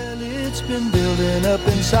 Well, it's been building up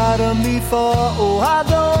inside of me for, I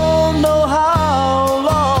don't know how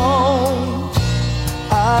long.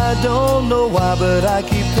 I don't know why, but I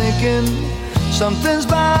keep thinking something's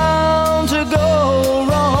bound to go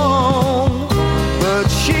wrong. But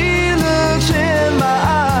she looks in my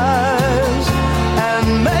eyes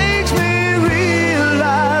and makes me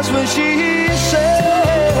realize when she said,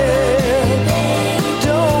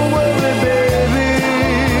 don't worry, baby,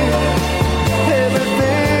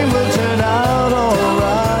 everything will turn out all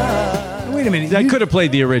right. Wait a minute. I could have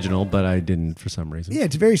played the original, but I didn't for some reason. Yeah,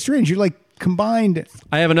 it's very strange. You're like combined.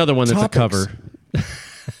 I have another one that's Topics. a cover.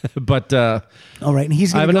 But All right, and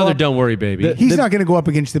he's. I have gonna go another up- Don't Worry, Baby. He's not going to go up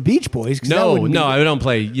against the Beach Boys. 'cause that No, wouldn't no, be- I don't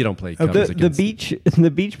play. You don't play covers The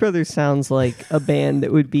against Beach Brothers sounds like a band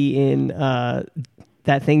that would be in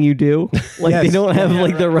That Thing You Do. Like Yes. they don't have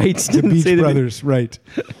like the rights to the Beach say Brothers, right?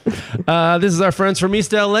 This is our friends from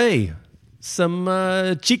East LA. Some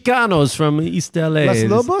Chicanos from East LA. Los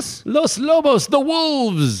Lobos? Los Lobos, the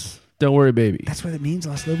Wolves. Don't worry, baby. That's what it means.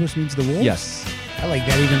 Los Lobos means the wolves. Yes. I like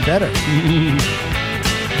that even better.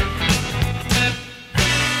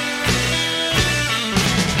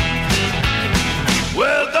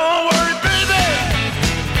 Well, don't worry, baby,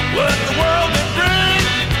 what the world may bring.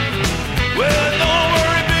 Well, don't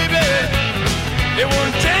worry, baby, it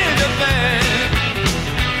won't change a thing.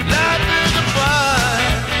 Life is a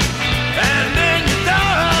fire, and then you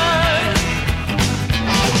die.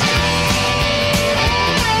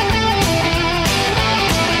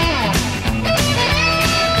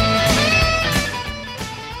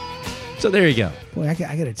 So there you go. Boy, I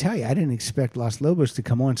got to tell you, I didn't expect Los Lobos to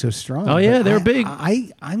come on so strong. Oh, yeah, but they were big.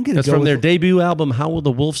 I'm going to That's go from with their debut album, How Will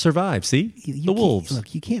the Wolf Survive? See? you The can't- Wolves.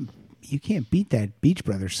 Look, you can't beat that Beach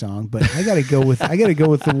Brothers song, but I got to go with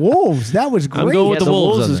the Wolves. That was great. I'm going with Yeah, the the Wolves.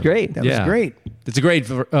 Wolves on was there. great. That was great. It's a great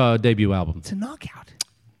debut album. It's a knockout.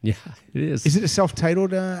 Yeah, it is. Is it a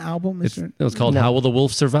self-titled album? It was called How Will the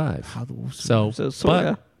Wolf Survive? How the Wolves So, So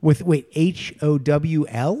sorta. with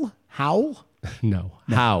HOWL? Howl? no.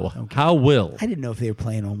 How? How will? I didn't know if they were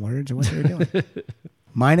playing on words or what they were doing.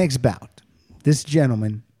 My next bout. This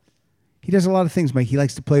gentleman, he does a lot of things, Mike. He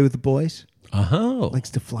likes to play with the boys. Oh.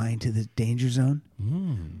 Likes to fly into the danger zone.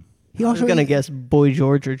 He I was also gonna guess Boy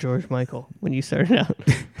George or George Michael when you started out.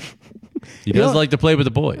 He does like to play with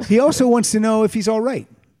the boys. He also wants to know if he's all right.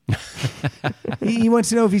 he wants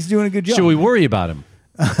to know if he's doing a good job. Should we worry about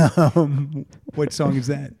him? What song is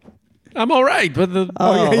that? I'm all right. But the,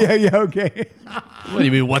 Oh, yeah, okay. What do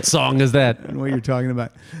you mean? What song is that? I don't know what you're talking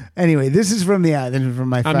about. Anyway, this is from this is from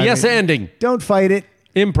my. I'm favorite- yes-anding. Don't fight it.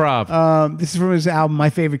 Improv. This is from his album, my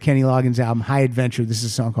favorite Kenny Loggins album, High Adventure. This is a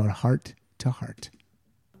song called Heart to Heart.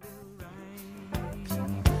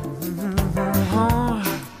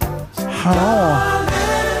 Oh.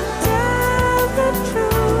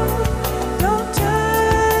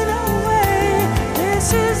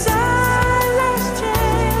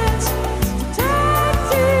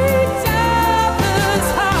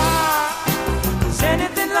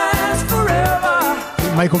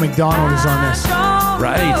 Michael McDonald is on this.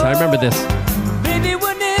 Right. I remember this. Baby,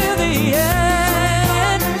 we're near the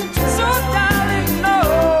end. So darling,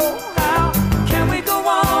 know how can we go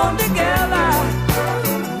on together?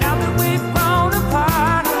 Now that we've grown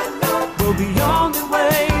apart, we'll be on the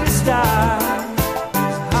way to start.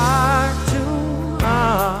 It's hard to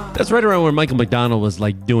heart. That's right around where Michael McDonald was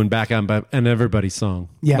like doing back on an Everybody song.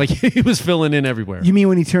 Yeah. Like he was filling in everywhere. You mean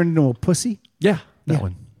when he turned into a pussy? Yeah. That Yeah.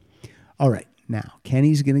 one. All right. Now,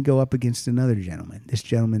 Kenny's going to go up against another gentleman. This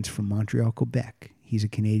gentleman's from Montreal, Quebec. He's a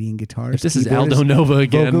Canadian guitarist. If this is keyboardist, Aldo Nova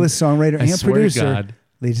again, vocalist, songwriter, I and swear to producer. God.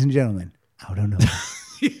 Ladies and gentlemen, I don't know.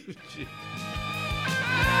 There's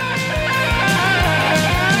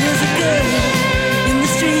a girl in the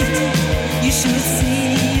street. You should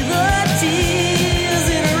see the tears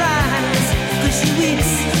in her eyes. 'Cause she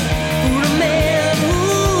weeps for a man who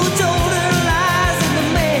told her lies. And the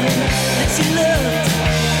man that she loved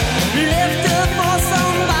left her for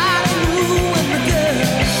somebody new. And the girl,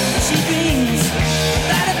 she dreams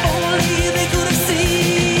that if only they could have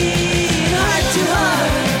seen heart to heart.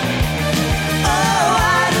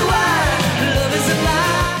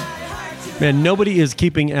 Man, nobody is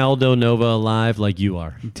keeping Aldo Nova alive like you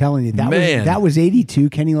are. I'm telling you, that was 82.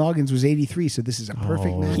 Kenny Loggins was 83, so this is a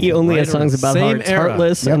perfect match. He only has songs about Same hearts, era.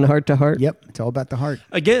 Heartless and Heart to Heart. Yep, it's all about the heart.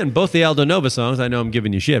 Again, both the Aldo Nova songs, I know I'm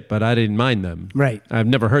giving you shit, but I didn't mind them. Right. I've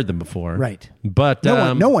never heard them before. Right. But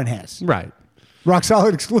No one has. Right. Rock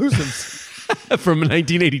Solid exclusives. From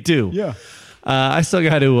 1982. Yeah. I still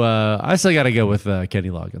got to go with Kenny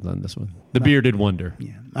Loggins on this one. The Bearded Wonder.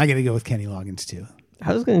 Yeah, I got to go with Kenny Loggins too.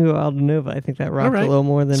 I was going to go Aldo Nova. I think that rocked a little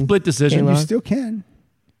more than split decision. You still can.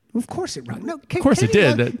 Of course it rocked. No, of course it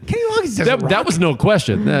did. Kenny Loggins doesn't rock. That was no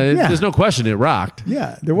question. There's no question it rocked.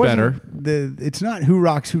 Yeah, there was better. It's not who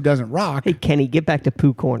rocks, who doesn't rock. Hey, Kenny, get back to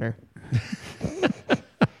Pooh Corner.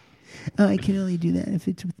 I can only do that if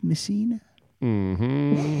it's with Messina.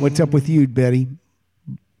 Mm-hmm. What's up with you, Betty?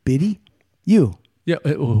 Biddy? You. Yeah.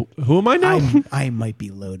 Who am I now? I might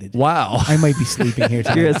be loaded. Wow. I might be sleeping here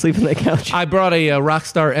tonight. You're asleep on the couch. I brought a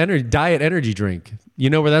Rockstar Diet Energy drink.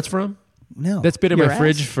 You know where that's from? No. That's been in Your my ass?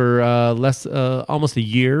 fridge for almost a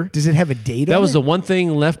year. Does it have a date on That was it? the one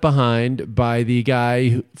thing left behind by the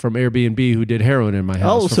guy from Airbnb who did heroin in my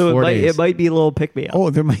house. Oh, for so 4 days. it might be a little pick me up.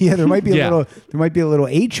 Oh, there might be a little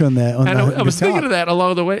H on the And I was thinking of that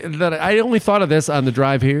along the way. That I only thought of this on the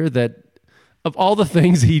drive here. That of all the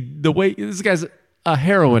things this guy's a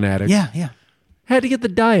heroin addict. Yeah. Had to get the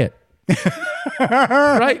diet.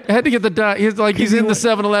 Right? Had to get the diet. He's in the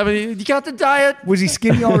 7-Eleven. You got the diet? Was he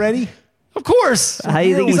skinny already? Of course. How do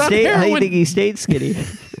you think He's on how do you heroin. think he stayed skinny?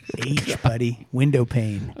 H, buddy. Window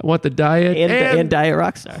pane. I want the diet and Diet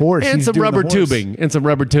Rockstar. Horse. and He's some doing rubber the horse. tubing and some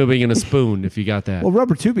rubber tubing and a spoon if you got that. Well,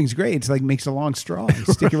 rubber tubing's great. It's like makes a long straw. You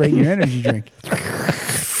stick it right in your energy drink.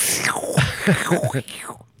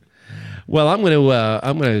 Well, I'm gonna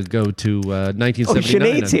go to 1979. Oh,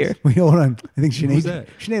 Sinead's here. Wait, hold on. I think Who's that?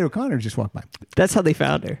 Sinead O'Connor just walked by. That's how they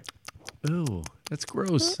found her. Oh, that's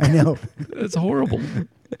gross. I know. That's horrible.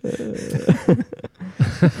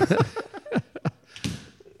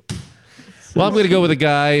 Well, I'm going to go with a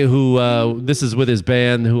guy who, this is with his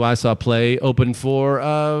band, who I saw play, open for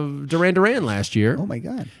Duran Duran last year. Oh, my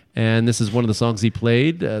God. And this is one of the songs he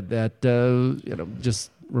played that,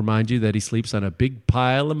 just remind you that he sleeps on a big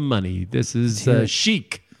pile of money. This is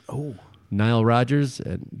Chic. Oh. Nile Rodgers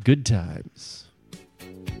and Good Times.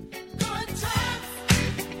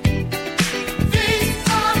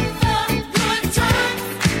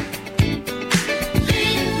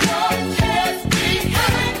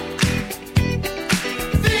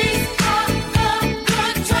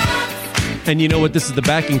 And you know what? This is the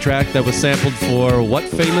backing track that was sampled for what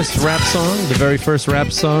famous rap song? The very first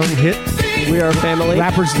rap song hit? We Are Family.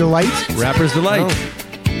 Rapper's Delight. Rapper's Delight.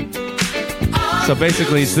 Oh. So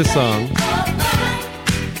basically, it's this song.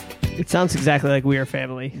 It sounds exactly like We Are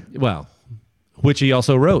Family. Well, which he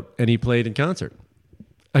also wrote and he played in concert.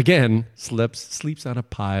 Again, sleeps on a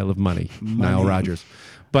pile of money. Nile Rodgers.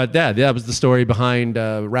 But that was the story behind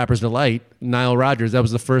Rapper's Delight. Nile Rodgers, that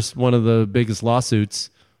was the first one of the biggest lawsuits.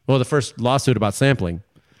 Well, the first lawsuit about sampling,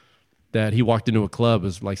 that he walked into a club, it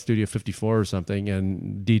was like Studio 54 or something,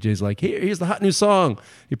 and DJ's like, here's the hot new song.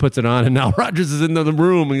 He puts it on, and Nile Rodgers is in the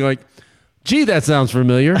room, and you're like, gee, that sounds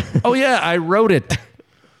familiar. Oh, yeah, I wrote it.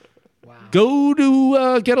 Wow. Go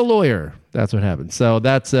to get a lawyer. That's what happened. So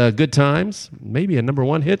that's Good Times, maybe a number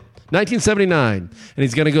one hit. 1979. And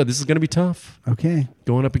he's going to go, this is going to be tough. Okay.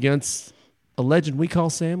 Going up against a legend we call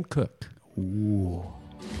Sam Cooke. Ooh.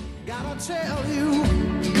 Gotta tell you,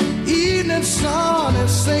 evening sun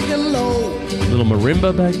is sinking low. Little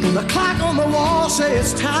marimba back then. The clock on the wall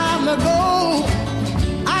says it's time to go.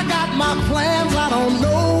 I got my plans, I don't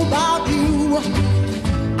know about you.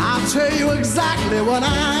 I'll tell you exactly what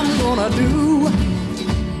I'm gonna do.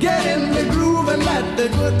 Get in the groove and let the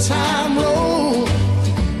good time roll.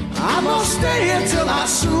 I'm gonna stay here till I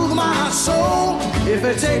soothe my soul. If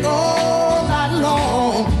it take all that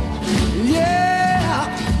long, yeah.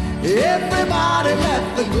 Everybody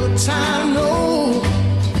let the good time roll.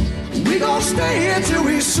 We gonna stay here till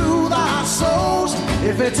we soothe our souls.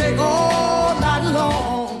 If it take all night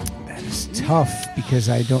long. That is tough because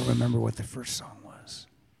I don't remember what the first song was.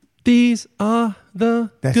 These are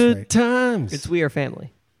the That's good right. times. It's We Are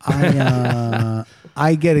Family.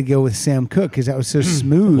 I got to go with Sam Cooke because that was so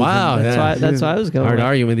smooth. Wow, And That's why I was going. Hard with.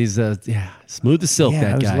 arguing with these. Smooth as silk. Yeah,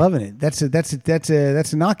 that I was guy. loving it. That's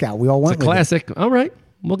a knockout. We all went It's a with classic. All right,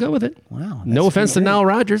 we'll go with it. Wow, No that's offense to great. Nile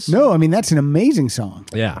Rodgers. No, I mean that's an amazing song.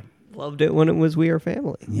 Yeah. Loved it when it was We Are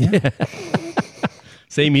Family. Yeah.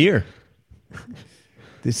 Same year.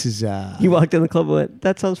 This is You walked in the club and went,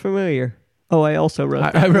 that sounds familiar. Oh, I also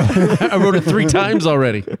wrote that. I wrote it 3 times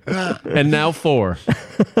already, and now 4.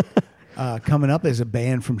 coming up as a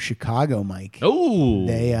band from Chicago, Mike. Oh,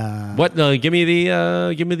 They what? Give me the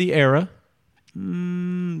era.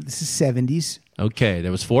 this is 70s. Okay,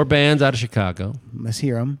 there was 4 bands out of Chicago. Let's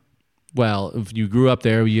hear them. Well, if you grew up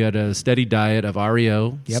there, you had a steady diet of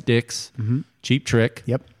REO, Yep. Styx, Cheap Trick,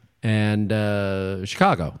 Yep. and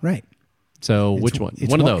Chicago. Right. So which one?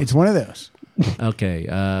 It's One of those. It's one of those. Okay,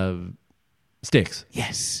 Styx.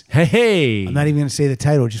 Yes. Hey, I'm not even going to say the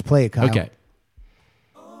title. Just play it, Kyle. okay.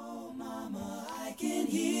 I can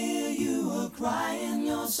hear you are crying,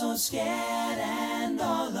 you're so scared and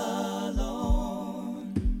all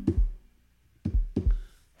alone.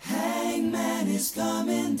 Hangman is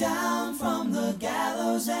coming down from the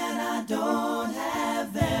gallows, and I don't have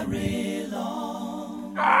very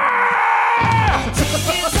long.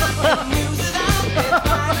 Taking some music out, they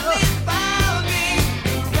finally found me.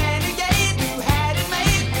 Renegade, you had it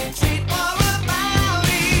made, treat more about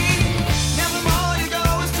me. Never more you go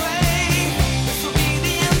astray. This will be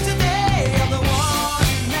the end today of the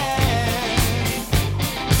one man.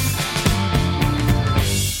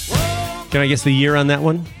 Can I guess the year on that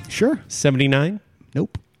one? Sure. 79.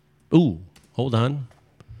 Nope. Ooh, hold on.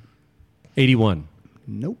 81.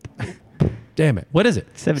 Nope. Damn it. What is it?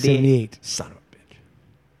 78. 78. Son of a bitch.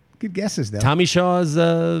 Good guesses, though. Tommy Shaw's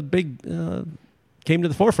big came to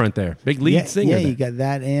the forefront there. Big lead singer. Yeah, there. you got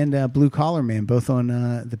that and Blue Collar Man, both on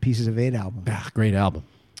the Pieces of 8 album. Great album.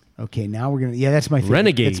 Okay, now we're gonna. Yeah, that's my favorite.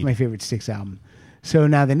 Renegade. That's my favorite Styx album. So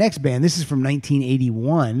now the next band. This is from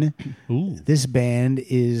 1981. Ooh. This band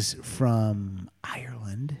is from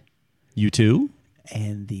Ireland, U2?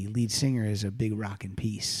 and the lead singer is a big rockin'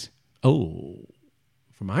 piece. Oh,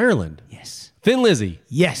 from Ireland. Yes. Thin Lizzy.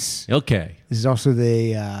 Yes. Okay. This is also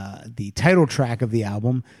the title track of the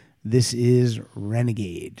album. This is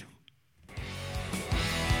Renegade.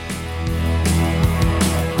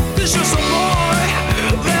 There's just a boy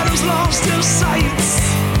that has lost his sight.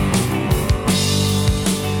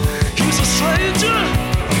 He's a stranger,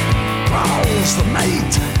 prowls the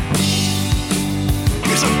night.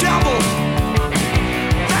 He's a devil,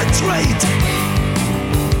 that's right.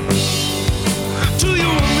 To you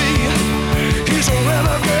and me, he's a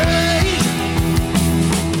renegade.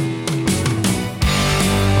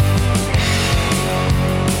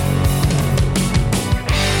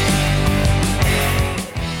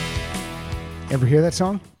 Ever hear that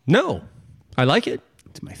song? No. I like it.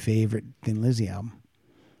 It's my favorite Thin Lizzy album.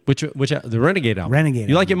 Which the Renegade album. Renegade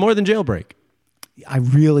You like it album. more than Jailbreak? I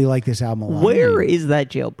really like this album a lot. Where is that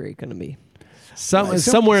jailbreak going to be?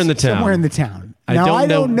 Somewhere in the town. Somewhere in the town. I Now, don't I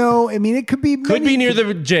know. don't know. I mean, it could be Could be near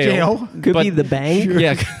the jail. Could but- be the bank.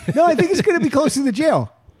 Yeah. No, I think it's going to be close to the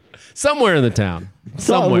jail. Somewhere in the town.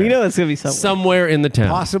 So Somewhere. we know it's going to be somewhere. Somewhere in the town.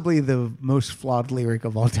 Possibly the most flawed lyric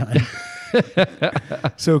of all time.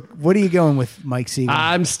 So, what are you going with, Mike Siegel?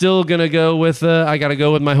 I'm still going to go with, I got to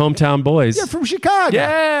go with my hometown boys. You're from Chicago.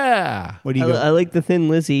 Yeah. What do you go? I like the Thin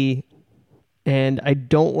Lizzy, and I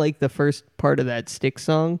don't like the first part of that Styx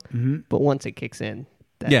song, but once it kicks in,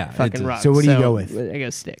 that Yeah, fucking it's- rocks. So what do you go with? I go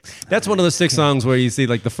Styx. That's one of those 6 songs where you see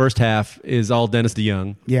like the first half is all Dennis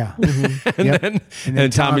DeYoung. Yeah. And, Yep. then, And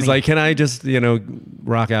and Tommy's Tommy. like, can I just,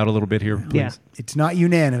 rock out a little bit here, please? Yeah. It's not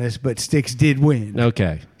unanimous, but Styx did win.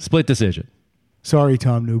 Okay. Split decision. Sorry,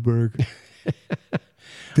 Tom Newberg.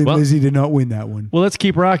 Thin Well- Lizzy did not win that one. Well, let's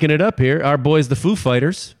keep rocking it up here. Our boys, the Foo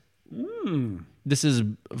Fighters. This is,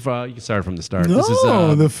 you can start from the start. No, This is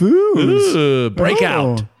the Foos.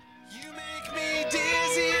 Breakout. Oh. You make me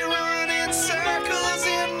dizzy, running circles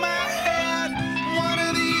in my head. One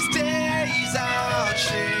of these days I'll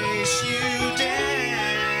chase you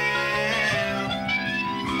down.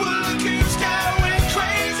 Well, look who's going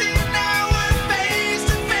crazy now. We're face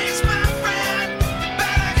to face, my friend.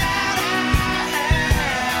 Better get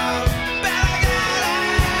out. Better get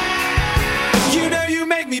out. You know you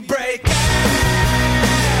make me break out.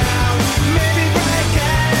 Maybe break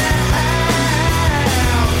out.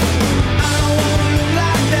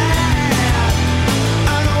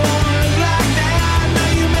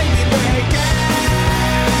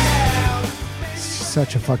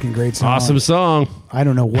 such a fucking great song. Awesome song. I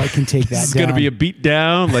don't know what can take that This is down. going to be a beat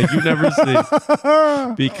down like you've never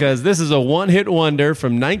seen. Because this is a one-hit wonder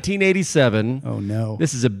from 1987. Oh, no.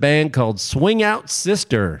 This is a band called Swing Out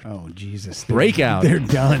Sister. Oh, Jesus. Breakout. They're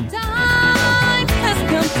done. Time has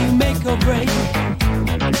come to make or break.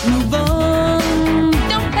 Move on,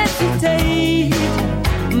 don't hesitate.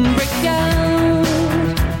 Break out,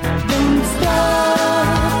 don't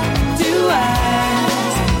stop to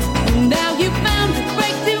ask. Now you found the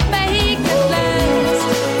break to make it last.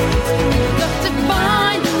 Got to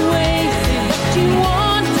find a way, say what you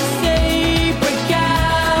want to say. Break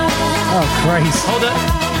out. Oh, Christ. Hold it.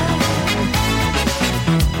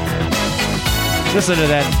 Listen to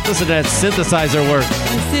that synthesizer work.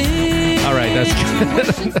 All right, that's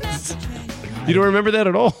good. You don't remember that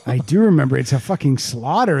at all? I do remember. It's a fucking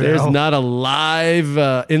slaughter. There's though. not a live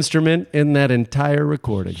instrument in that entire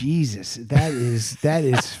recording. Jesus, that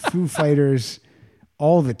is Foo Fighters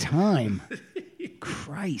all the time.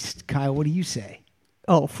 Christ, Kyle, what do you say?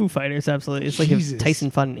 Oh, Foo Fighters, absolutely. It's like Jesus. if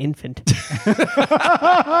Tyson fought an infant.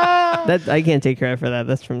 That I can't take credit for that.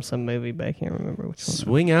 That's from some movie, but I can't remember which one.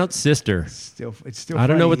 Swing Out Sister. It's still. I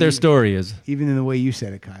don't know funny, what their even- story is. Even in the way you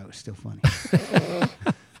said it, Kyle, it's still funny.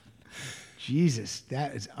 Jesus,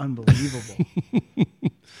 that is unbelievable.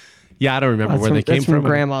 Yeah, I don't remember That's where they came that's from from.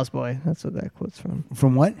 Grandma's Boy. That's what that quote's from.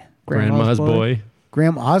 From what? Grandma's Boy.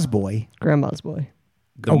 Graham Osboy. Grandma's Boy.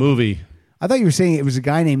 The movie. I thought you were saying it was a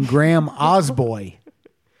guy named Graham Osboy.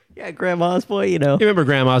 Yeah, Grandma's Boy, you know. You remember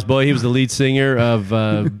Grandma's Boy? He was the lead singer of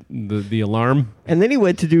the Alarm. And then he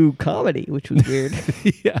went to do comedy, which was weird.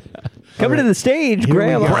 Yeah. Coming to the stage, Here we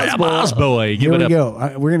go. Grandma's Boy. Grandma's Boy. Give Here it we up.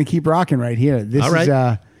 go. We're going to keep rocking right here. This All right.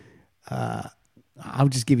 is, I'll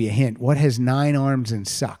just give you a hint. What has 9 arms and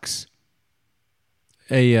sucks?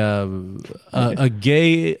 A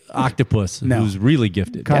gay octopus No. who's really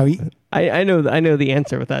gifted. Kyle, I know the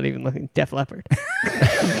answer without even looking. Def Leppard.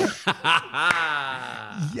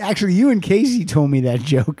 actually, you and Casey told me that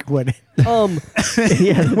joke. What? Yeah,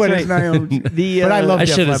 that's What right. is 9 arms? The But I love I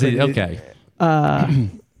Def should have seen. Leppard. Okay.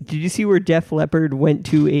 Did you see where Def Leppard went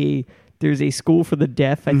to there's a school for the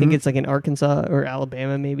deaf. I think it's like in Arkansas or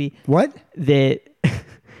Alabama maybe. What? That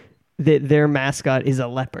their mascot is a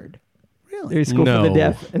leopard. Really? There's a school for No. the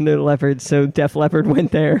deaf and they're leopards. So Def Leppard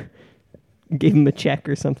went there, gave him a check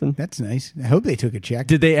or something. That's nice. I hope they took a check.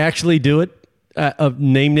 Did they actually do it?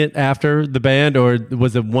 Named it after the band, or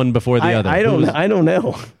was it one before the other? I don't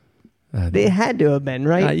know. Uh, They had to have been,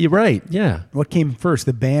 right? You're right. Yeah. What came first,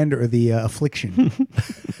 the band or the affliction?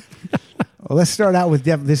 Well, let's start out with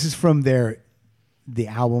Def. This is from the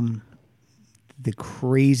album, the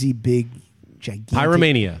crazy big, gigantic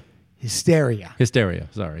Pyromania. Hysteria Hysteria.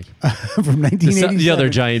 Sorry. from 1987. The other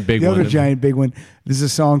giant big the one. other giant big one. This is a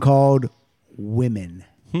song called "Women."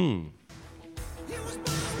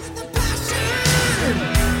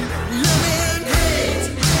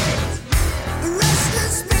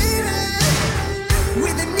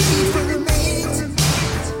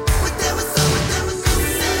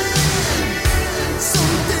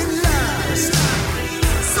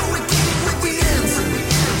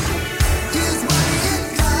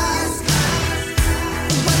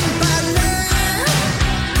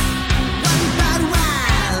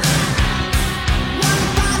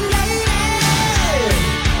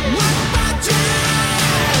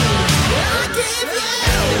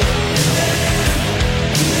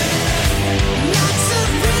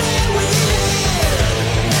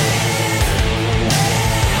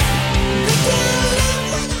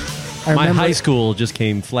 I My remember high school just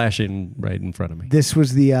came flashing right in front of me. This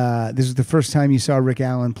was the first time you saw Rick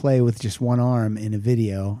Allen play with just one arm in a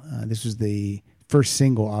video. This was the first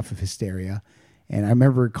single off of Hysteria, and I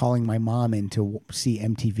remember calling my mom in to see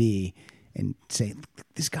MTV and say,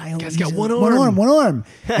 "This guy only Guy's got he's- one arm." one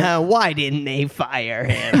arm." Why didn't they fire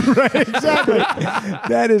him? Exactly.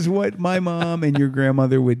 That is what my mom and your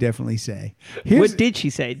grandmother would definitely say. What did she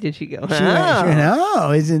say? Did she go? She went,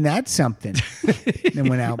 "Oh, isn't that something?" Then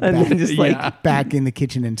went out And back, then just like back in the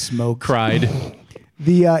kitchen and smoked. Cried.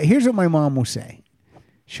 Here's what my mom will say.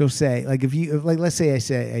 She'll say, like, let's say I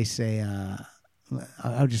say,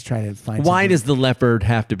 I'll just try to find. Why something. does the leopard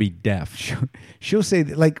have to be deaf? She'll say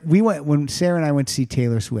that, like, when Sarah and I went to see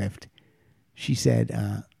Taylor Swift, she said,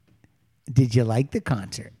 "Did you like the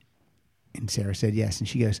concert?" And Sarah said yes, and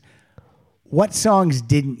she goes, "What songs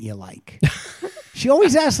didn't you like?" She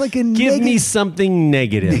always asks like a Give me something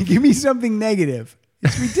negative. give me something negative.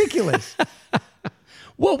 It's ridiculous.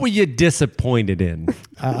 What were you disappointed in?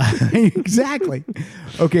 Exactly.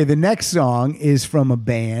 Okay, the next song is from a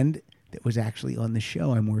band that was actually on the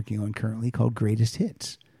show I'm working on currently called Greatest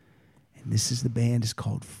Hits. And the band is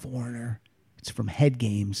called Foreigner. It's from Head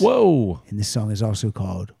Games. Whoa. And this song is also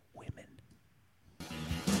called Women.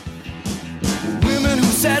 Women who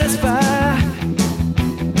satisfy,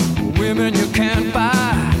 women you can't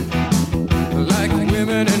buy, like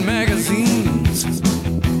women in magazines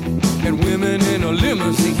and women in a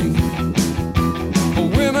limousine.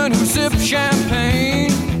 Women who sip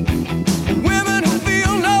champagne, women who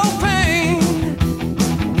feel no pain,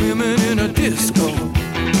 women in a disco,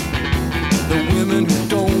 the women who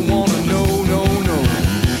don't want to know, no.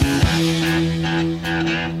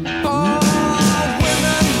 Oh,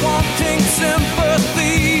 women wanting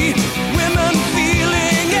sympathy, women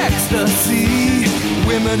feeling ecstasy,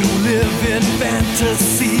 women who live in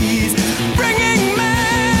fantasies, bringing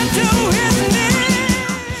man to his knees.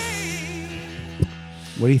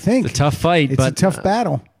 What do you think? It's a tough fight, It's but a tough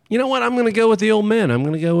battle. you know what? I'm going to go with the old men. I'm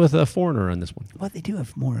going to go with a Foreigner on this one. Well, they do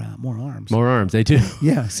have more arms. More arms, they do.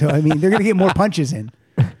 Yeah, so I mean, they're going to get more punches in.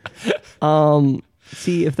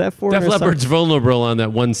 See, if that Foreigner Def Leppard's song, vulnerable on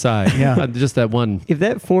that one side. Yeah. Just that one. if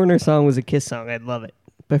that Foreigner song was a Kiss song, I'd love it.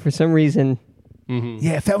 But for some reason,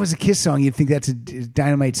 Yeah, if that was a Kiss song, you'd think that's a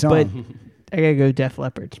Dynamite song. but I gotta go Def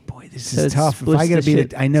Leppard. Boy, this So is it's tough. If splits I got to the be,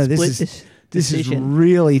 shit- I know this split is this this is decision.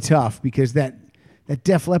 really tough because that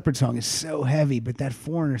Def Leppard song is so heavy, but that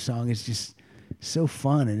Foreigner song is just so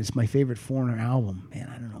fun, and it's my favorite Foreigner album. Man,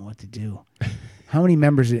 I don't know what to do. How many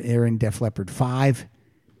members are in Def Leppard? 5,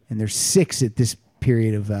 and there's 6 at this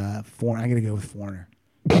period of Foreigner. I got to go with Foreigner.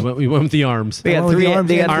 We went with the arms. They got Oh, the three. arms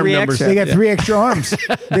They and got arm three numbers. extra. They got 3 extra arms.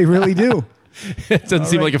 They really do. It doesn't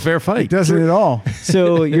seem like a fair It fight. doesn't at all.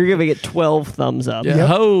 So you're gonna get 12 thumbs up. Yeah. Yep.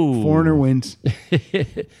 Ho. Foreigner wins.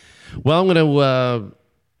 Well, I'm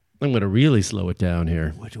gonna really slow it down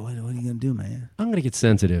here. What are you gonna do, man? I'm gonna get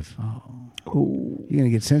sensitive. You're gonna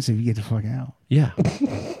get sensitive. You get the fuck out. Yeah.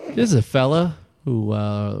 This is a fella who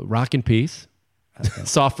rock in peace,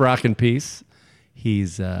 soft rock in peace. He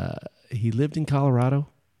lived in Colorado,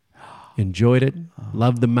 enjoyed it,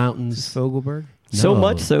 loved the mountains. Fogelberg So No.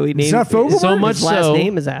 much so he named not Fogelberg? So much his last so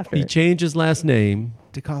name is after he it. changed his last name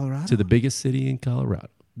to Colorado. to the biggest city in Colorado.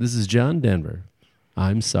 This is John Denver.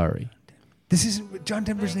 I'm sorry. This isn't John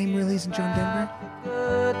Denver's name. Really isn't John Denver?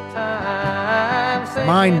 Good times,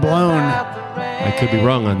 Mind blown. I could be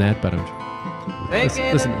wrong on that, but I'm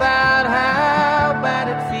thinking listen. about how bad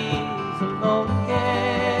it feels alone again.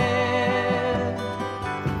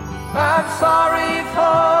 I'm sorry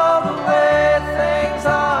for the way things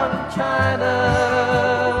are in China.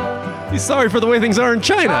 He's sorry for the way things are in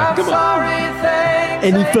China. I'm Come on. sorry things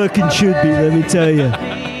And he ain't fucking the should be, way let me tell ya.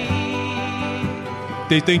 they be.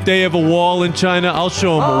 They think they have a wall in China. I'll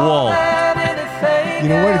show them a More wall. than anything You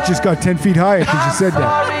know what? It just got 10 feet higher because you said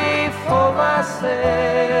that. sorry for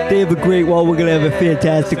myself. They have a great wall. We're gonna have a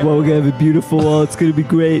fantastic wall. We're gonna have a beautiful wall. It's gonna be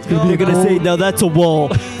great. They're gonna say, "No, that's a wall."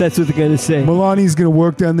 That's what they're gonna say. Melania's gonna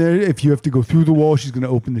work down there. If you have to go through the wall, she's gonna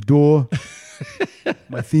open the door.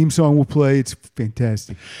 My theme song will play. It's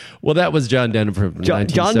fantastic. Well, that was John Denver from John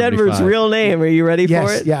 1975. Denver's real name. Are you ready for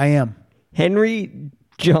Yes, it? yeah, I am. Henry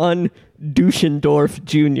John Duschendorf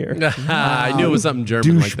Jr. I knew it was something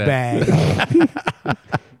German like that. Douchebag.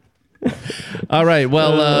 All right.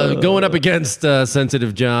 Well, going up against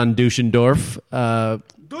sensitive John Duschendorf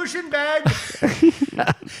Douchebag.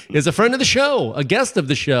 is a friend of the show, a guest of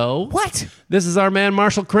the show. What? This is our man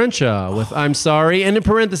Marshall Crenshaw with "I'm Sorry," and in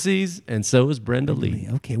parentheses, and so is Brenda Lee.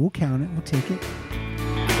 Okay, we'll count it. We'll take it.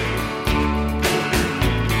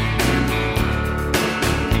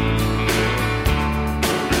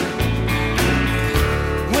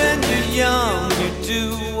 When you're young, you do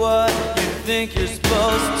what you think you're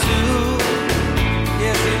supposed to.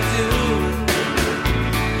 Yes, you do.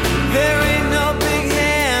 There ain't no big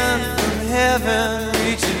hand from heaven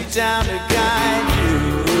reaching down to guide you.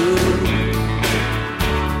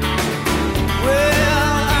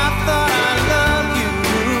 Well, I thought I loved you.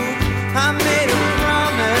 I made a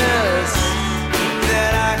promise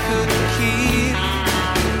that I couldn't keep.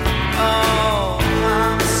 Oh,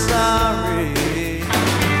 I'm sorry.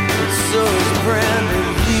 So is Brenda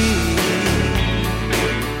Lee.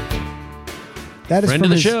 That is Friend from of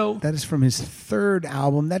the his, show. That is from his 3rd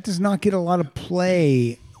album. That does not get a lot of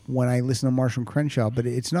play when I listen to Marshall Crenshaw, but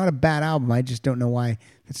it's not a bad album. I just don't know why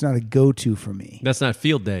it's not a go-to for me. That's not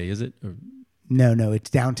Field Day, is it? Or- No, it's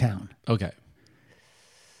Downtown. okay.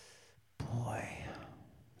 Boy.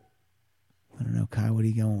 I don't know, Kai, what are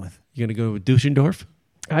you going with? You gonna go with Duschendorf?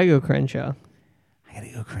 I go Crenshaw. I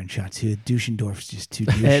gotta go Crenshaw too. Dushendorf's just too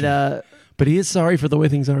douchey. And But he is sorry for the way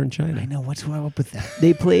things are in I China. know, what's wrong up with that?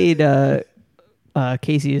 they played.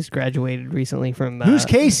 Casey has graduated recently from. Who's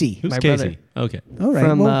Casey? Who's my Casey? Okay. All right.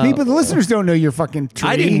 from, Well, the listeners don't know your fucking tree.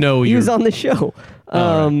 I didn't know He you. was on the show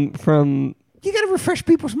All from You got to refresh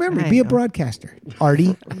people's memory. I Be a know. broadcaster.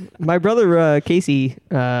 Artie. My brother Casey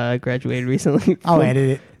graduated recently. I'll edit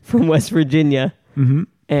it. From West Virginia,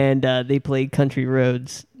 and they played Country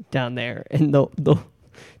Roads down there, and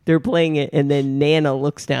they're playing it, and then Nana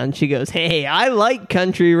looks down. She goes, "Hey, I like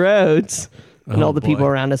Country Roads," and Oh, all the people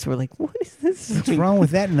boy. around us were like, "What is this?" What's wrong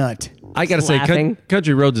with that nut? I got to say, laughing.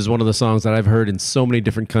 Country Roads is one of the songs that I've heard in so many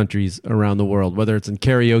different countries around the world, whether it's in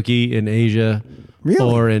karaoke in Asia Really?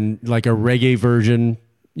 or in like a reggae version.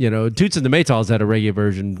 You know, Toots and the Maytals had a reggae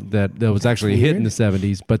version that was actually a hit in the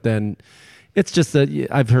 70s, but then it's just that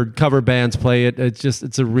I've heard cover bands play it.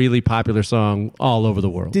 It's a really popular song all over the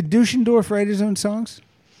world. Did Dushendorf write his own songs?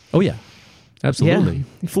 Oh, yeah. Absolutely. Yeah,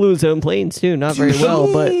 he flew his own planes too. Not very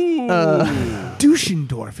well, but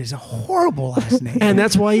Dushendorf is a horrible last name. And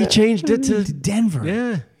that's why he changed it to to Denver.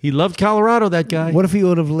 Yeah. He loved Colorado, that guy. What if he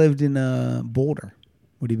would have lived in Boulder?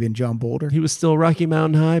 Would he have been John Boulder? He was still Rocky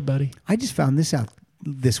Mountain High, buddy. I just found this out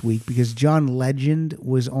this week because John Legend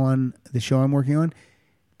was on the show I'm working on.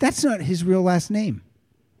 That's not his real last name.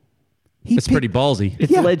 It's pretty ballsy.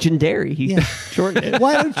 it's Yeah. legendary. He Yeah. shortened it.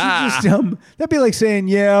 Why don't you just that'd be like saying,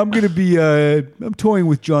 yeah, I'm gonna be I'm toying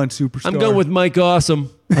with John Superstar. I'm going with Mike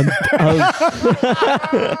Awesome.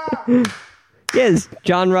 Yes,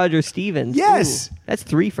 John Roger Stevens. Yes. Ooh, that's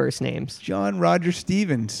 3 first names. John Roger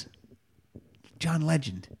Stevens. John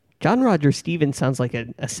Legend. John Roger Stevens sounds like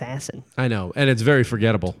an assassin. I know, and it's very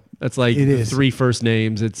forgettable. That's like It is. 3 first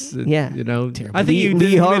names. It's Yeah. you know. Terrible. I think you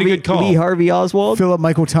Lee made Harvey, a good call. Lee Harvey Oswald. Philip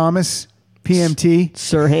Michael Thomas. PMT.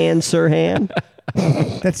 Sirhan.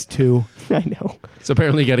 That's 2. I know. So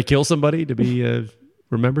apparently, you got to kill somebody to be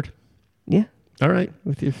remembered. Yeah, All right.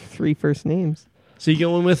 with your 3 first names. So you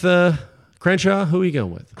going with Crenshaw? Who are you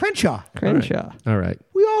going with? Crenshaw. Crenshaw. All right.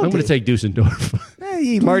 We all I'm going did. to take Dusseldorf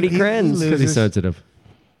Hey, Marty Krenz. because he's sensitive.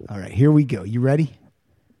 All right, here we go. You ready?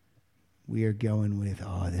 We are going with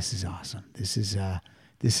this is awesome. This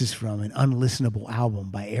is from an unlistenable album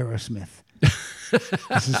by Aerosmith.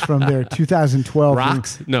 This is from their 2012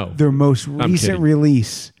 Rocks? No. their most I'm recent kidding.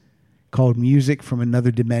 release called Music from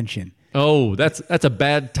Another Dimension. Oh, that's a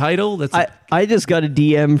bad title. That's I just got a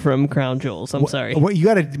DM from Crown Jewels. I'm sorry. What, you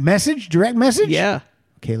got a message? Direct message? Yeah.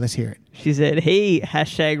 Okay, let's hear it. She said, "Hey,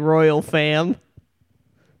 #Royal fam.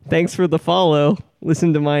 Thanks for the follow.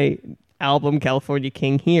 Listen to my album California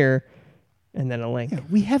King here." And then a link.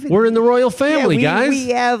 We have it. we're in the royal family, we, guys. We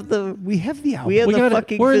have the We have the album. we have We the got it.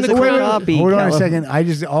 fucking We're in the physical crown. copy. Hold on a second. I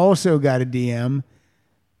just also got a DM.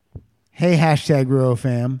 Hey, #Royal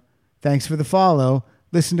fam. Thanks for the follow.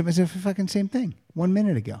 Listen to me. It's the fucking same thing 1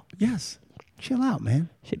 minute ago. yes. Chill out, man.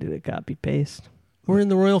 She did a copy paste. We're in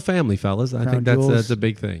the royal family, fellas. I Crown think that's Jewels. a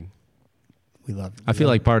big thing. We love. I feel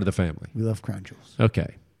like part of the family. we love Crown Jewels.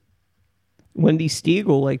 Okay. Wendy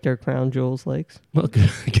Stiegel liked our Crown Jewels likes. Well, good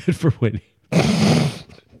for Whitney.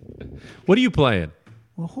 What are you playing?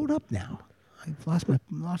 Well, hold up now. I've lost my.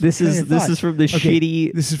 This train is of this thought. is from the Okay,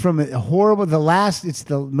 shitty. This is from a horrible. It's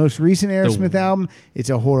the most recent Aerosmith album.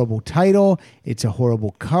 It's a horrible title. It's a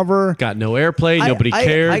horrible cover. Got no airplay. Nobody I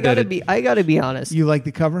cared. I gotta be honest. You like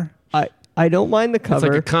the cover? I don't mind the cover.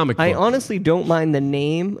 like a comic I book. honestly don't mind the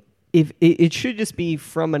name. If it should just be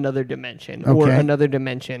From Another Dimension or Okay. Another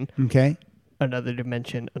Dimension, Okay. Another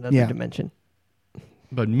Dimension, Another Yeah. Dimension.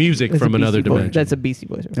 But music That's from a Beastie another Boy- dimension. That's a Beastie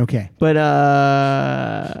Boys. Okay. But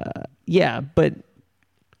yeah, but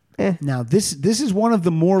Now this is one of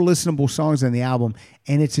the more listenable songs on the album,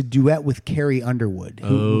 and it's a duet with Carrie Underwood. Oh.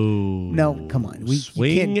 No, come on. You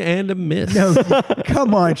Swing can't- and a miss. No,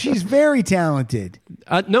 come on. She's very talented.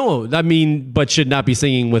 No, I mean, but should not be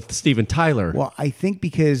singing with Steven Tyler. Well, I think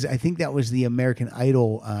that was the American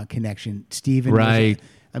Idol connection. Steven. Right.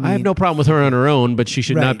 I I have no problem with her on her own, but she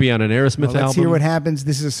should Right. not be on an Aerosmith Well, let's album. hear what happens.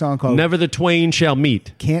 This is a song called Never the Twain shall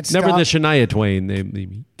meet. Can't Never Stop- the Shania Twain. They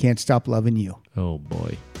meet. Can't Stop Loving You. Oh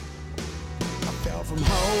boy. Fell from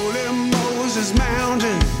Holy Moses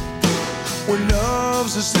Mountain, where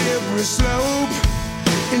love's a slippery slope,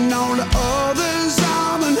 and all the others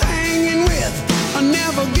I've been hanging with, I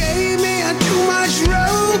never gave me too much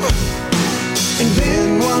rope. And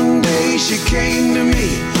then one day she came to me,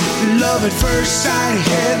 love at first sight,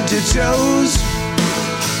 head to toes.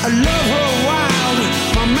 I love her wild,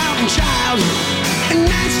 my mountain child, and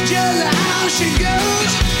that's just how she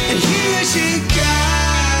goes. And here she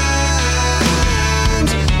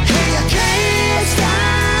comes. Hey, I can't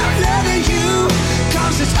stop loving you,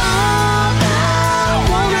 'cause it's all I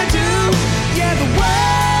wanna do. Yeah, the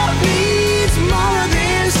world needs more of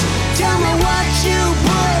this. Tell me what you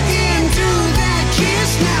put into that kiss.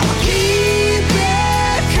 Now I keep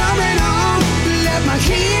it coming on. Let me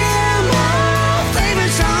hear my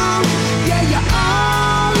favorite song. Yeah, you're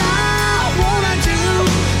all I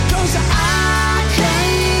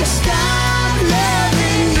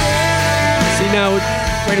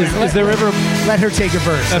Is there ever? Let her take a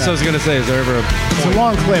verse. That's what I was going to say. Is there ever? It's a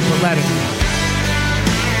long clip, but let her.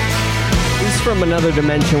 He's from another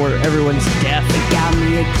dimension where everyone's deaf. He got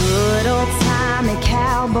me a good old timey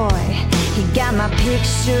cowboy. He got my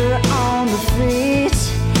picture on the fridge.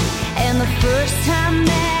 And the first time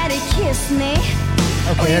that he kissed me,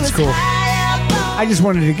 Okay, that's cool. I just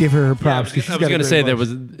wanted to give her props. I was going to say there was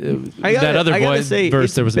that other voice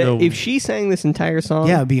verse. There was no. If she sang this entire song,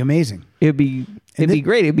 Yeah, it'd be amazing. it'd be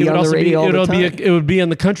great. It'd be It would on the also radio all the time. it would be on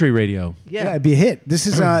the country radio. Yeah, it'd be a hit. This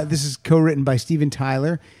is co-written by Steven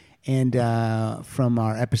Tyler, and from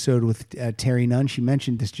our episode with Terry Nunn, she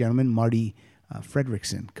mentioned this gentleman, Marty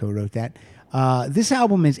Fredrickson, co-wrote that. This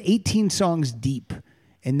album is 18 songs deep,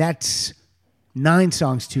 and that's 9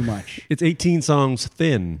 songs too much. It's 18 songs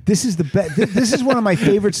thin. This is the best. This is one of my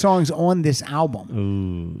favorite songs on this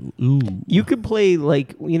album. You could play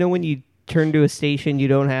when you turn to a station you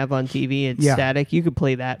don't have on TV, it's static. You could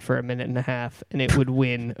play that for a minute and a half, and it would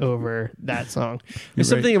win over that song. There's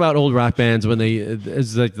something about old rock bands when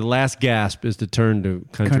it's like the last gasp is to turn to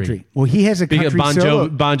country. Well, he has a country solo.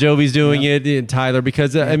 Bon Jovi's doing it, and Tyler,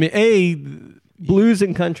 because I mean, blues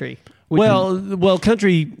and country. Well,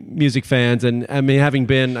 country music fans, and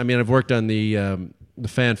I've worked on the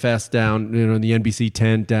Fan Fest down, in the NBC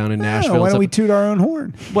tent down in Nashville. Why don't we toot our own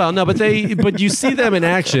horn? Well, no, but you see them in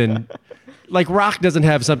action. Like rock doesn't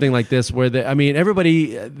have something like this where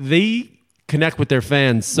everybody they connect with their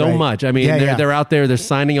fans so much. I mean, they're out there, they're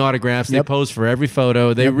signing autographs, they pose for every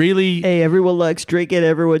photo. They really everyone likes drinking,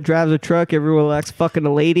 everyone drives a truck, everyone likes fucking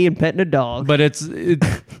a lady and petting a dog. But it's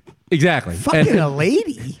exactly fucking a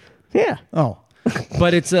lady. Yeah. Oh.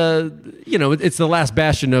 But it's it's the last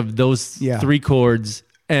bastion of those 3 chords,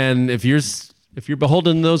 and if you're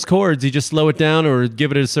beholden to those chords, you just slow it down or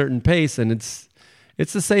give it a certain pace, and it's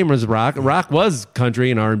the same as rock. Rock was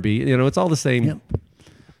country and R&B. It's all the same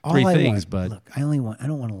three things. But look, I don't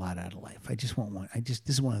want a lot out of life. I just want one. This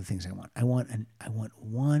is one of the things I want. I want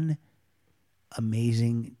one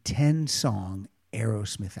amazing 10-song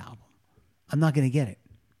Aerosmith album. I'm not going to get it.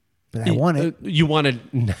 But I want it. You want it?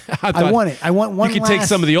 I want it. I want one. You could take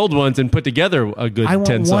some of the old ones and put together a good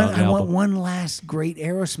 10-song album. I want one last great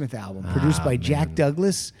Aerosmith album produced by Jack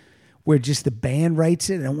Douglas, where just the band writes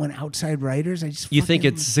it. I don't want outside writers. You think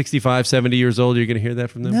it's 65, 70 years old? You're going to hear that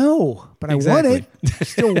from them? No, but exactly. I want it. I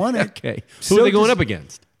still want it. Okay. Who are they going up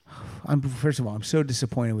against? First of all, I'm so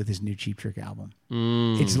disappointed with his new Cheap Trick album.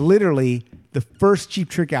 It's literally the first Cheap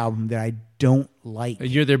Trick album that I don't like.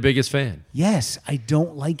 You're their biggest fan. Yes, I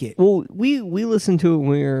don't like it. Well, we listened to it when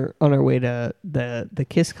we were on our way to the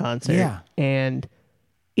Kiss concert. Yeah. And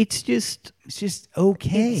it's just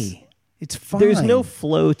okay. It's fine. There's no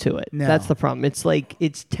flow to it. No. That's the problem. It's like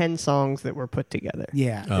it's 10 songs that were put together.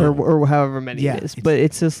 Yeah. Or however many it is. But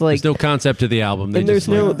it's just like there's no concept to the album. And there's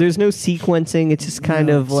no sequencing. It's just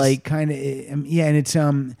kind of and it's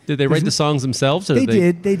Did they write the songs themselves? Or They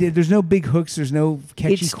did. There's no big hooks. There's no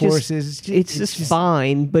catchy choruses. It's just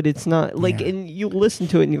fine, but it's not like. And you listen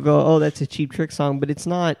to it and you go, "Oh, that's a Cheap Trick song," but it's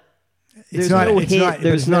not. There's no hit.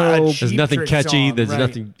 There's nothing catchy. Song, there's right.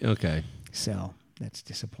 nothing. Okay. So that's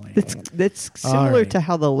disappointing. That's similar to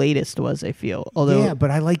how the latest was. I feel, although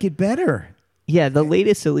but I like it better. Yeah, the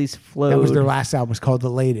latest at least flowed. That was their last album. It was called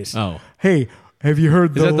The Latest. Oh, hey, have you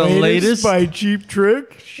heard the latest by Cheap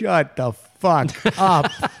Trick? Shut the fuck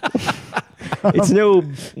up. It's no,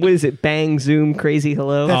 what is it? Bang, Zoom, Crazy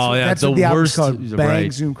Hello. That's what the album's called. Bang,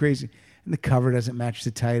 right. Zoom, Crazy. And the cover doesn't match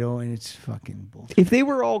the title, and it's fucking bullshit. If they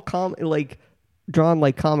were all drawn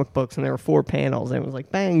like comic books, and there were 4 panels, and it was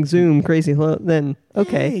like Bang, Zoom, Crazy Hello, then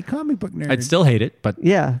okay, Hey, comic book nerd. I'd still hate it, but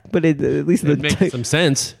yeah, but at least it makes some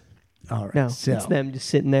sense. All right, no, so it's them just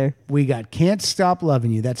sitting there. we got Can't Stop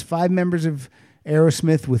Loving You. That's 5 members of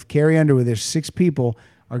Aerosmith with Carrie Underwood. There's 6 people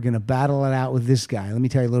are going to battle it out with this guy. Let me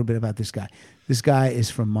tell you a little bit about this guy. This guy is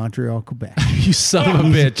from Montreal, Quebec. You son of a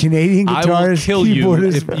He's bitch. a Canadian guitarist, I will kill you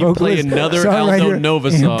keyboardist, if you play vocalist, another songwriter, Aldo Nova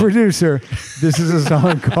and song. producer. This is a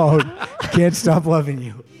song called Can't Stop Loving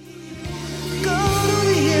You. Go to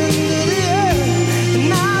the end of the earth,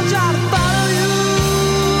 and I'll try to follow you.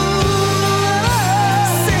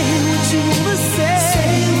 Say what you wanna say,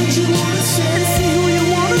 and see who you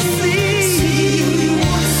wanna see.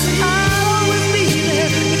 I'll always be there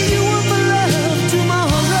if you want my love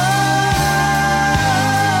tomorrow.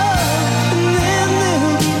 And then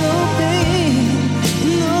there'll be no pain,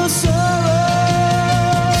 no sorrow.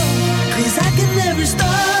 'Cause I can never stop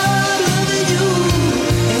loving you,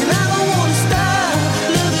 and I don't wanna stop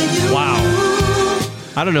loving you. Wow.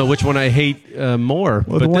 I don't know which one I hate more,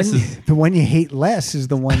 Well, but this is the one you hate less is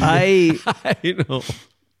the one. I know.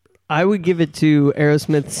 I would give it to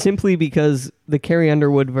Aerosmith simply because the Carrie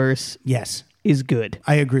Underwood verse Yes, is good.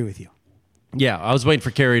 I agree with you. Yeah, I was waiting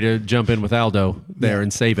for Carrie to jump in with Aldo there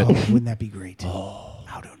and save it. Oh, wouldn't that be great?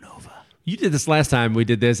 Aldo Nova. You did this last time we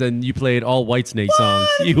did this, and you played all Whitesnake songs.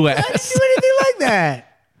 You I didn't asked. do anything like that.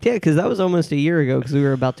 Yeah, because that was almost a year ago because we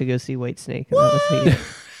were about to go see Whitesnake. And that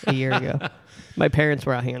was a year ago. My parents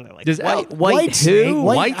were out here and they're like, Does White Snake? who?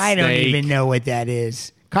 White, I don't Snake. even know what that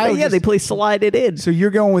is. Oh, Kyle, yeah, they play Slide It In. So you're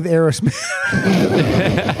going with Aerosmith.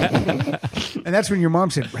 And that's when your mom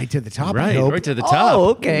said, right to the top. I Right, hope. right to the top. Oh,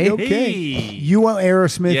 okay. Okay. Hey. You want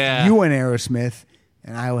Aerosmith. Yeah. You want Aerosmith.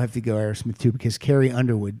 And I will have to go Aerosmith too because Carrie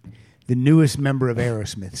Underwood, the newest member of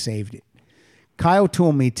Aerosmith, saved it. Kyle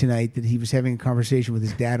told me tonight that he was having a conversation with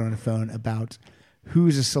his dad on the phone about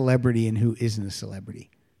who's a celebrity and who isn't a celebrity.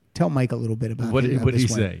 Tell Mike a little bit about What how did he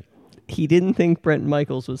this went. say? He didn't think Brent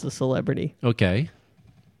Michaels was a celebrity. Okay.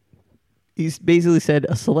 He's basically said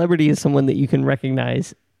a celebrity is someone that you can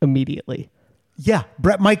recognize immediately. Yeah,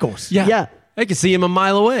 Brett Michaels. Yeah. I can see him a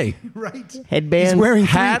mile away. Right. Headband. He's wearing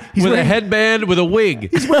Hat he's with wearing, a headband with a wig.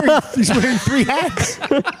 He's wearing 3 hats.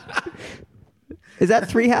 Is that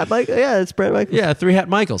 3 Hat Michael? Yeah, it's Brent Michaels. Yeah, 3 Hat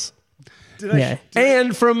Michaels. Yeah.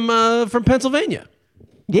 And from Pennsylvania.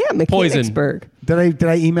 Yeah, Poison. Mechanicsburg. Did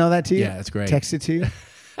I email that to you? Yeah, that's great. Text it to you.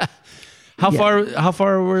 How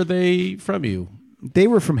far were they from you? They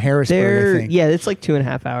were from Harrisburg, I think. Yeah, it's like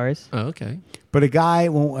 2.5 hours. Oh, okay. But a guy,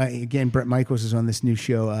 again, Brett Michaels is on this new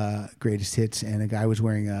show, Greatest Hits, and a guy was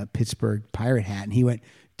wearing a Pittsburgh Pirate hat, and he went,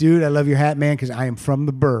 "Dude, I love your hat, man, because I am from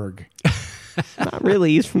the Burg." Not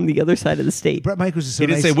really. He's from the other side of the state. Brett Michaels is so He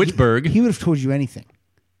didn't nice. say which Burg. He would have told you anything.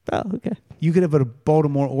 Oh, okay. You could have put a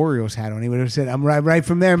Baltimore Orioles hat on. He would have said, "I'm right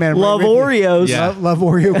from there, man. I'm Love right with you." Oreos. Yeah. Love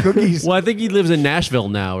Oreo cookies. Well, I think he lives in Nashville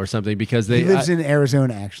now or something because they. He lives in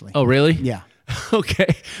Arizona, actually. Oh, really? Yeah.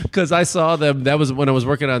 Okay, because I saw them. That was when I was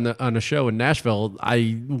working on a show in Nashville.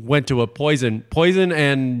 I went to a Poison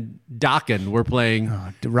and Dokken were playing.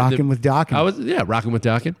 Rocking with Dokken. I was rocking with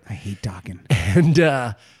Dokken, I hate Dokken. and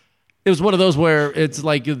it was one of those where it's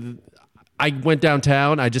like I went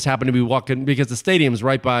downtown. I just happened to be walking because the stadium's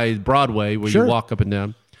right by Broadway where Sure. you walk up and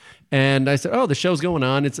down. And I said, "Oh, the show's going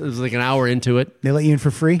on." It was like an hour into it, They let you in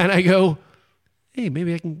for free? and I go, "Hey,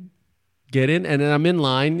 maybe I can." Get in, and then I'm in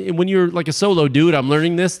line. And when you're like a solo dude, I'm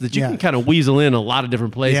learning this that you Yeah. can kind of weasel in a lot of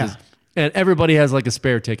different places, Yeah. and everybody has like a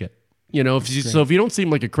spare ticket. You know, if you don't seem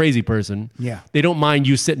like a crazy person, Yeah. they don't mind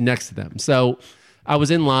you sitting next to them. So I was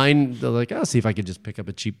in line. They're like, "I'll see if I could just pick up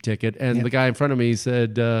a cheap ticket." And Yeah. the guy in front of me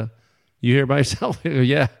said, "You here by yourself?" I go,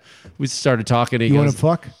 "Yeah." We started talking. And he You want goes, to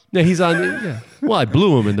fuck? No, he's on. Yeah. Well, I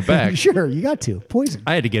blew him in the back. Sure, you got to. Poison.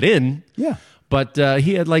 I had to get in. Yeah. But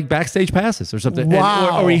he had like backstage passes or something. And-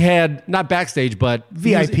 Wow. or he had not backstage, but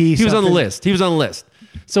VIP He was on the something. list. He was on the list.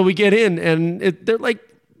 So we get in, and they're like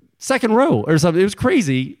second row or something. It was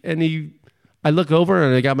crazy. And I look over,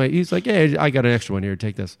 and he's like, "Hey, I got an extra one here.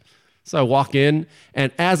 Take this." So I walk in,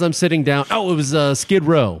 and as I'm sitting down, it was Skid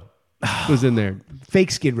Row was in there.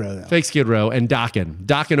 Fake Skid Row, though. Fake Skid Row and Dokken.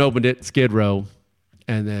 Dokken opened it, Skid Row,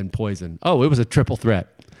 and then Poison. Oh, it was a triple threat.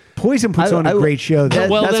 Poison puts on a great show, though.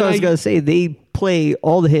 Well, that's then what I was I- going to say. They play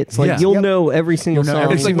all the hits. Like Yeah. you'll Yep. know every single You'll know song.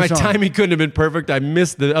 every It's like my single song. timing couldn't have been perfect. I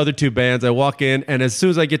missed the other two bands. I walk in, and as soon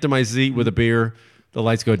as I get to my seat with a beer, the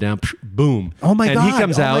lights go down. Boom. Oh, my and God. he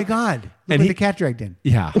comes out. Oh, my God. Look And what he- the cat dragged in.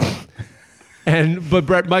 Yeah. But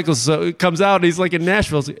Brett Michaels comes out, and he's like in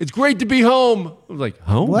Nashville. He's like, "It's great to be home." I was like,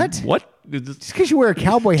 "Home? What? What? Just because you wear a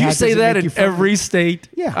cowboy Do hat you say doesn't that make in you fucking- every state?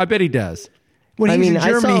 Yeah. I bet he does. When I he's mean, in I saw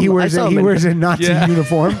Germany, him- he I wears saw a him in- Nazi Yeah.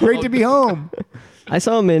 uniform. Great to be home. I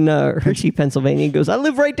saw him in Hershey, Pennsylvania. He goes, "I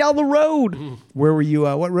live right down the road." Where were you?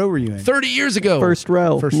 What row were you in? 30 years ago. First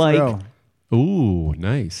row. First Mike. row. Ooh,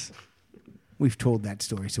 nice. We've told that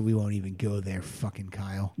story, so we won't even go there, fucking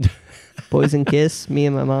Kyle. Poison Kiss. Me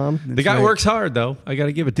and my mom. The guy right. works hard, though. I got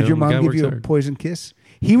to give it to Did your him. The guy mom give works you a hard. poison kiss?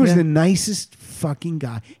 He was Yeah. the nicest fucking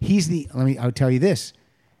guy. I'll tell you this.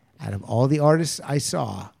 Out of all the artists I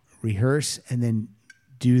saw rehearse and then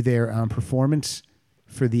do their performance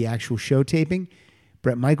for the actual show taping,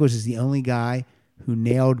 Brett Michaels is the only guy who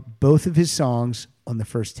nailed both of his songs on the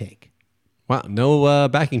first take. Wow, no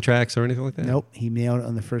backing tracks or anything like that? Nope, he nailed it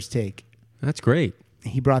on the first take. That's great.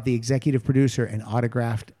 He brought the executive producer an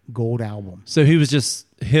autographed gold album. So he was just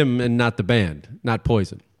him and not the band, not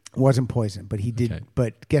Poison. Wasn't Poison, but he did. Okay.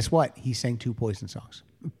 But guess what? He sang 2 Poison songs.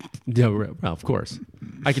 Yeah, well, of course.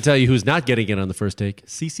 I can tell you who's not getting it on the first take.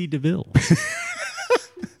 CeCe DeVille.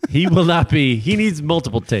 He will not be. He needs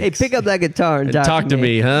multiple Hey, takes. pick up that guitar and Talk to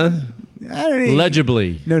me, huh? I don't know.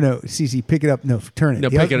 Legibly. No, Cece, pick it up. No, turn it. No,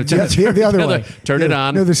 The pick oth- it up. The other way. Turn it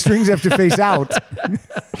on. No, the strings have to face out.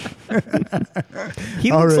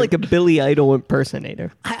 He All looks right. like a Billy Idol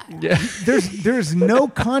impersonator. There's no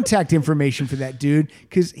contact information for that dude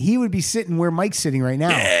because he would be sitting where Mike's sitting right now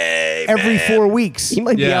every 4 weeks. He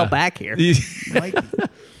might be Yeah. out back here. Mike,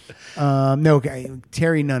 no, okay,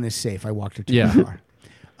 Terry Nunn is safe. I walked her to Yeah. the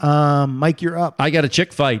car. Mike, you're up. I got a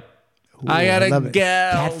chick fight. I got I love a it.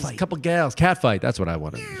 gal, Cat fight. couple gals, cat fight. That's what I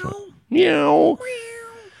wanted. Meow.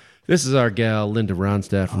 This is our gal Linda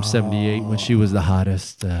Ronstadt from '78 when she was the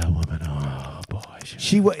hottest woman. Oh boy,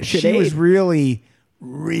 She was really,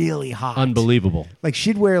 really hot. unbelievable. Like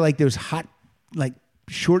she'd wear like those hot, like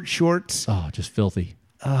short shorts. Oh, just filthy.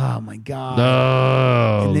 Oh my god!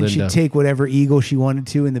 Oh, and then Linda. she'd take whatever eagle she wanted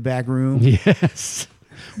to in the back room. Yes.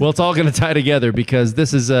 Well, it's all going to tie together because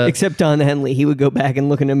this is Except Don Henley, he would go back and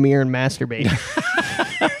look in a mirror and masturbate.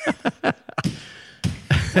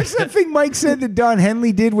 What's that thing Mike said that Don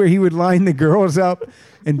Henley did where he would line the girls up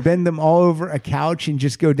and bend them all over a couch and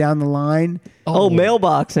just go down the line?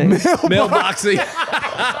 Mailboxing. mailboxing.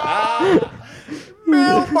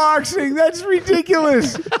 Mailboxing, that's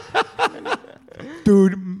ridiculous.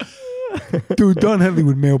 Dude, Don Henley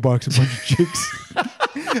would mailbox a bunch of chicks.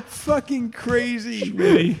 Fucking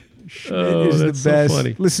crazy. Schmidt is the that's so best.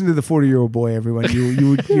 funny. Listen to the 40-year-old boy, everyone.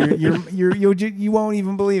 You won't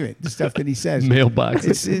even believe it. The stuff that he says.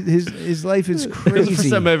 Mailboxing. His life is It was the crazy. first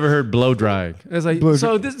time I ever heard blow drying. I was like,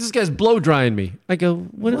 so this guy's blow drying me. I go,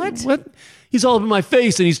 what? He's all up in my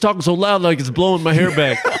face and he's talking so loud like it's blowing my hair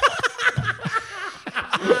back.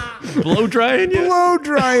 Blow drying you? Blow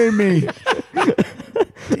drying me.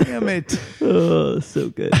 Damn it. Oh, so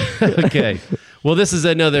good. Okay. Well, this is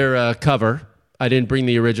another cover. I didn't bring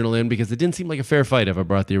the original in because it didn't seem like a fair fight if I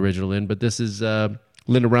brought the original in. But this is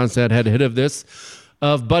Linda Ronstadt had a hit of this,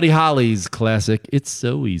 of Buddy Holly's classic, It's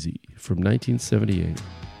So Easy, from 1978.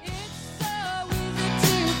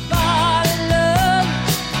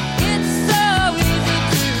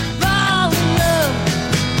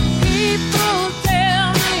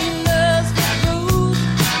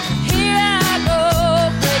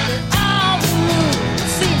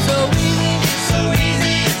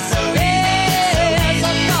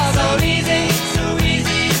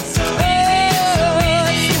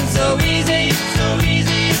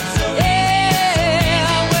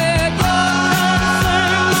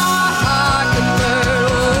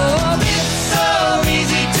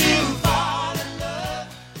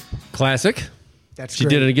 Classic. She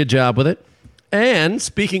did a good job with it. And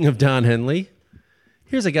speaking of Don Henley,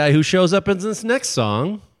 here's a guy who shows up in this next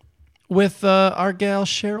song with our gal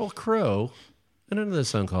Sheryl Crow and another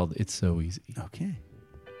song called It's So Easy. Okay.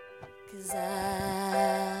 Cause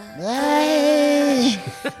I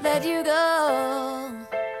let you go.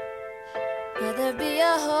 Let there be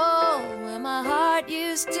a hole where my heart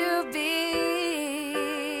used to be.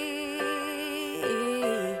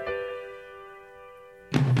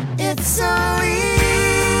 It's so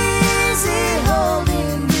easy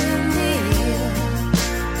holding you near.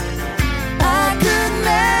 I could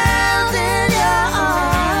melt in your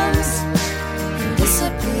arms and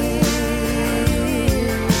disappear.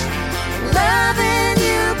 Loving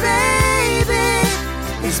you, baby,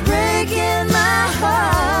 is breaking my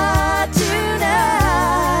heart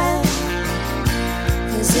tonight.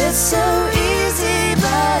 'Cause it's so easy,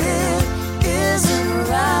 but it isn't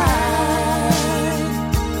right.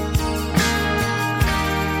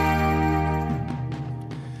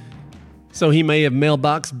 So he may have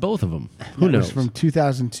mailboxed both of them. Who That knows? was from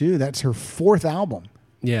 2002. That's her fourth album.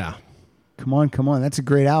 Yeah. Come on. That's a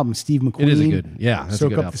great album. Steve McQueen. It is a good- yeah, that's a Soak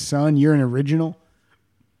good Up album. the Sun. You're an original.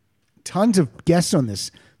 Tons of guests on this.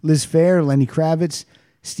 Liz Phair, Lenny Kravitz,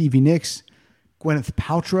 Stevie Nicks, Gwyneth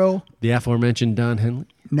Paltrow, The aforementioned Don Henley.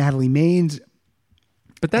 Natalie Maines,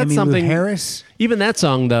 But that's Emmylou something. Harris. Even that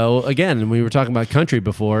song, though, again, we were talking about country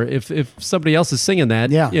before. If somebody else is singing that,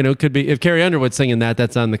 Yeah. it could be. If Carrie Underwood's singing that,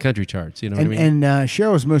 that's on the country charts. You know what I mean? And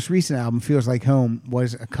Cheryl's most recent album, Feels Like Home,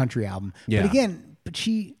 was a country album. Yeah. But again,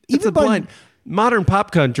 she It's even a blind. Modern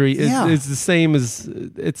pop country is, Yeah. is the same as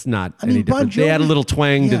it's not I mean, any different. Bon They add a Jovi- little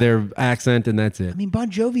twang to yeah. their accent, and that's it. I mean,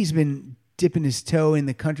 Bon Jovi's been dipping his toe in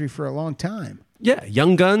the country for a long time. Yeah,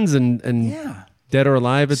 Young Guns and Yeah. Dead or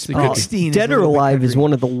Alive. It's a good. Springsteen is Dead a or little bit Alive is country.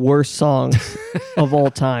 one of the worst songs of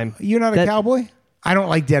all time. You're not a That- cowboy? I don't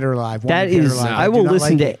like Dead or Alive. That Dead or is, Alive. I do will not listen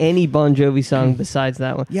like to it. any Bon Jovi song besides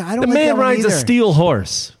that one. Yeah, I The don't like that man one rides a either. steel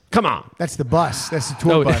horse. Come on. That's the bus. That's the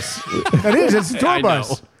tour Oh. bus. That is. That's the tour I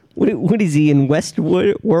bus. know. What is he in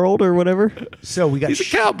Westwood World or whatever? So we got He's a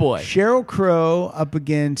cowboy. Sheryl Crow up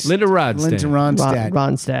against Linda Ronstadt. Linda Ronstadt.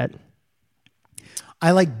 Ronstadt.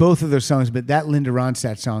 I like both of those songs, but that Linda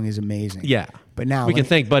Ronstadt song is amazing. Yeah. But now We can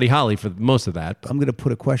thank Buddy Holly for most of that. I'm going to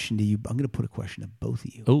put a question to you. I'm going to put a question to both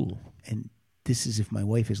of you. Oh, And this is if my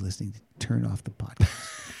wife is listening, turn off the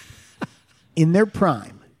podcast. In their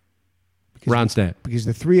prime, Ronstadt. because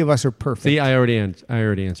the three of us are perfect. See, I already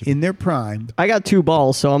answered. In their prime, I got 2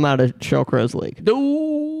 balls, so I'm out of Sheryl Crow's league.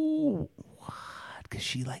 No. because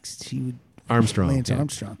she would Armstrong. Lance yeah.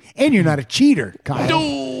 Armstrong. And you're not a cheater, Kyle.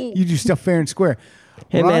 No. You do stuff fair and square.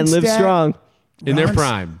 Hey, man, live Ronstadt- strong. In their Ronst-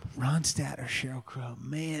 prime. Ronstadt or Sheryl Crow.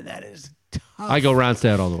 Man, that is tough. I go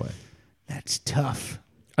Ronstadt all the way. That's tough.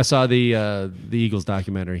 I saw the Eagles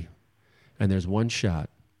documentary, and there's one shot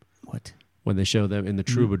What? when they show them in the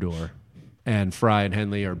Troubadour, and Fry and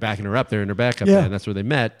Henley are backing her up there in her backup Yeah. band. That's where they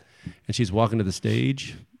met, and she's walking to the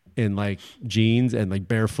stage in like jeans and like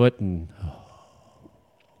barefoot, and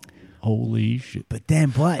holy shit! But then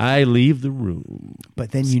what? I leave the room.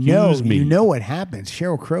 But then Excuse me. you know what happens.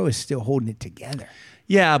 Sheryl Crow is still holding it together.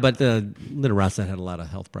 Yeah, but Linda Ronstadt had a lot of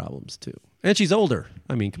health problems too, and she's older.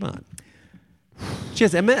 I mean, come on. She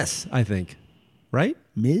has MS, I think, right?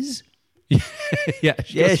 Ms. Yeah,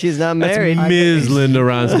 Yeah, she's not married. That's Ms. Linda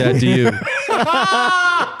Ronstadt to you.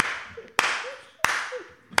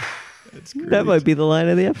 That might be the line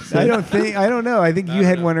of the episode. I don't know. I think you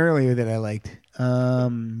had one earlier that I liked.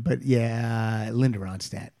 But yeah, Linda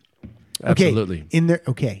Ronstadt. Okay, Absolutely. in the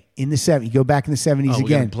 70s, you go back in the 70s Oh, we're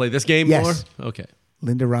again. gonna play this game Yes. more? Okay.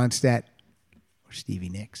 Linda Ronstadt or Stevie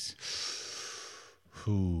Nicks.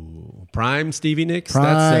 Ooh. Prime Stevie Nicks?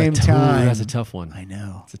 Prime time. That's a tough one. I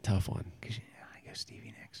know. It's a tough one. I go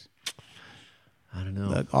Stevie Nicks. I don't know.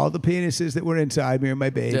 Look, all the penises that were inside me are my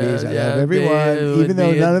babies. I Yeah, love everyone. baby, Even though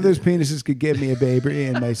baby. none of those penises could give me a baby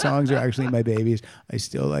and my songs are actually my babies, I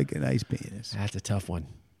still like a nice penis. That's a tough one.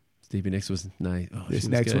 Stevie Nicks was nice. Oh, This she was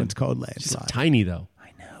next good. one's called She's so Landslide. tiny, though.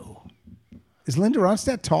 I know. Is Linda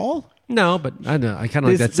Ronstadt tall? No, but I know. I kind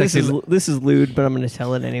of like that this sexy. is lewd, but I'm going to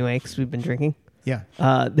tell it anyway because we've been drinking. Yeah.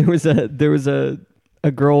 There was a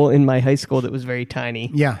girl in my high school that was very tiny.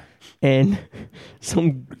 Yeah. And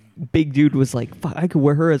some big dude was like, "Fuck, I could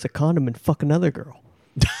wear her as a condom and fuck another girl."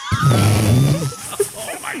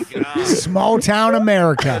 Small town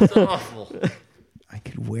America. That's awful. I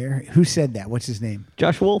could wear. Who said that? What's his name?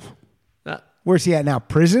 Josh Wolf? Where's he at now?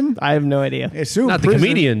 Prison? I have no idea. I assume Not the prison.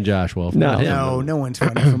 comedian Josh Wolf. No. not him. No one's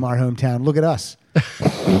funny from our hometown. Look at us.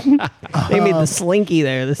 They made the Slinky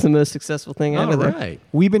there. This is the most successful thing All ever there. right.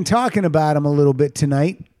 We've been talking about him a little bit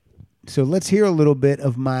tonight. So let's hear a little bit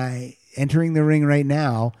of my entering the ring right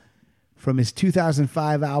now from his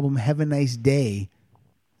 2005 album, Have a Nice Day.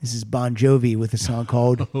 This is Bon Jovi with a song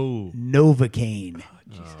called Novocaine.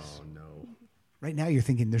 Oh, no. Right now you're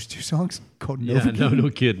thinking there's 2 songs called Yeah, Novocaine. no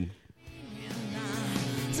kidding.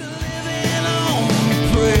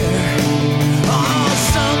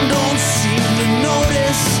 Some don't seem to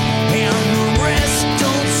notice, and the rest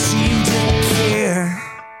don't seem to care.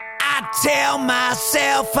 I tell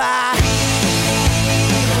myself but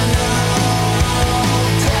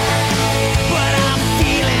I'm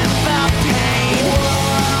feeling the pain.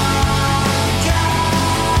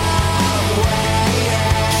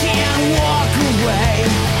 Can't walk away.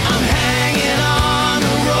 I'm hanging on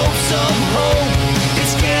the ropes of hope.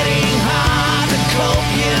 It's getting hard to cope,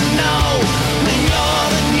 you know. When you're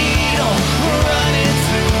the needle running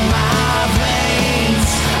through my veins,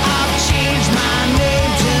 I've changed my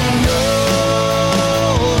name to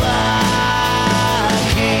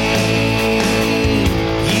Novocaine.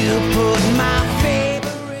 You put my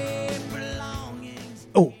favorite belongings.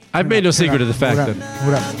 Oh, I've made no secret of the fact that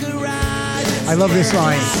What up? I love this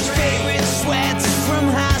line. Favorite sweats from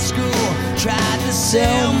high school. Tried to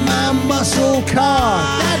sell my Muscle car.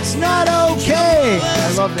 That's not okay.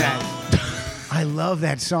 I love that. I love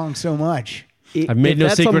that song so much. I've made If no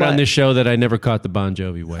that's secret a on My- this show that I never caught the Bon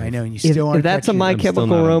Jovi wave. I know, and you If, still aren't. if that's a catching My it. I'm still Chemical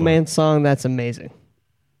not on board. Romance song, that's amazing.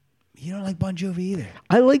 You don't like Bon Jovi either.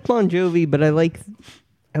 I like Bon Jovi, but I like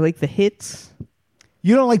the hits.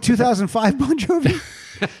 You don't like 2005 Bon Jovi?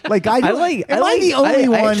 Like I do. I like. Am I like the only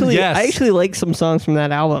one? Actually, Yes. I actually like some songs from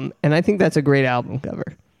that album, and I think that's a great album cover.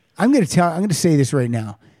 I'm going to say this right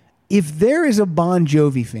now. If there is a Bon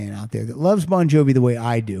Jovi fan out there that loves Bon Jovi the way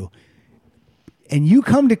I do, and you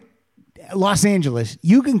come to Los Angeles,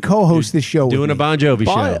 you can co-host this show Doing with a me. Bon Jovi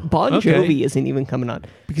show. Bon Okay. Jovi isn't even coming on.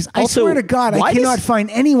 Because I Also, swear to God, I why cannot does-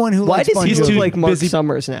 find anyone who Why likes does Bon he Jovi. look too like Mark busy-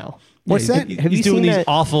 Summers now? What's that? Have He's you doing seen these that?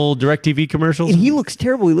 awful DirecTV commercials. And he looks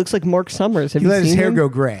terrible. He looks like Mark Summers. Have He you let his seen hair him? go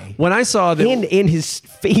gray. When I saw that, and his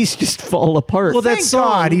face just fall apart. Well, that Thank song-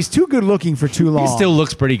 God, he's too good looking for too long. he still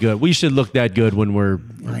looks pretty good. We should look that good when we're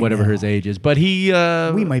whatever know. his age is. But he,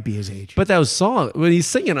 we might be his age. But that was song when he's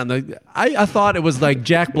singing on the. I thought it was like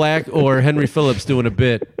Jack Black or Henry Phillips doing a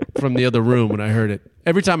bit from the other room when I heard it.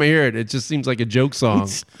 Every time I hear it, it just seems like a joke song,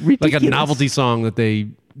 It's like a ridiculous. novelty song that they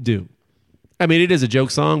do. I mean, it is a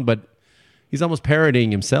joke song, but he's almost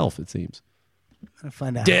parodying himself, it seems. I'm gonna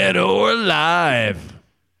find out. Dead or alive.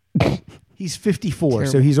 He's 54,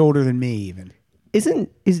 so Terrible. he's older than me even.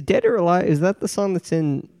 Is Dead or Alive? Is that the song that's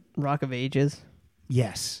in Rock of Ages?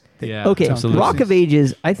 Yes. Yeah, Okay, absolutely. Rock of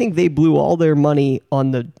Ages. I think they blew all their money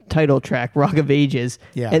on the title track, Rock of Ages,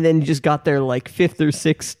 Yeah. and then just got their like fifth or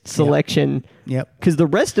sixth selection. Yep. Because the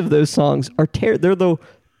rest of those songs are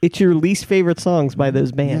it's your least favorite songs by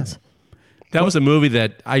those bands. That was a movie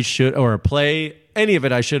that I should, or a play, any of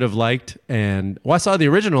it I should have liked. And I saw the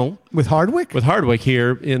original With Hardwick? with Hardwick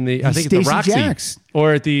here in the, I And think it's the Stacey Roxy. Jacks.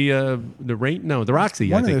 Or at the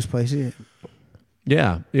Roxy, One I of think. those places.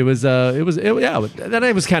 Yeah, it was. Yeah. Then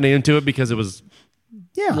I was kind of into it because it was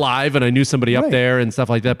Yeah. live, and I knew somebody up Right. there and stuff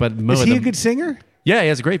like that. But Is he a good singer? Yeah, he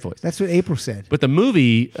has a great voice. That's what April said. But the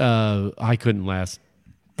movie, I couldn't last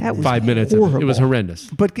That was 5 minutes. Of it. It was horrible. horrendous.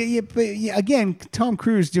 But again, Tom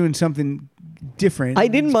Cruise doing something different. I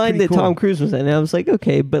didn't It's mind pretty that cool. Tom Cruise was in it. I was like,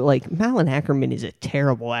 okay, but like Malin Ackerman is a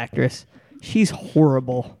terrible actress. She's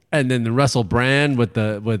horrible. And then the Russell Brand with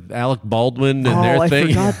Alec Baldwin and their I thing.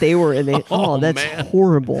 forgot they were in it. Oh, Oh, that's man.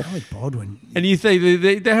 horrible. Alec Baldwin. And you think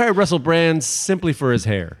they hired Russell Brand simply for his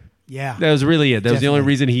hair. Yeah. That was really it. That was the only Definitely.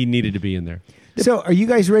 reason he needed to be in there. So, are you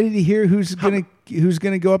guys ready to hear who's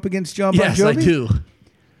gonna go up against John Bon Jovi? Yes, I do.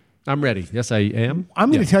 I'm ready. Yes, I am.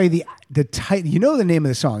 I'm going to Yeah. tell you the title. You know the name of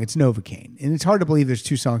the song. It's Novocaine, and it's hard to believe there's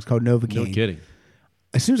two songs called Novocaine. No kidding.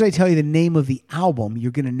 As soon as I tell you the name of the album,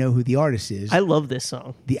 you're going to know who the artist is. I love this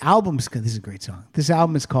song. The album's this is a great song. This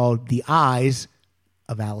album is called "The Eyes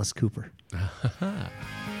of Alice Cooper." Then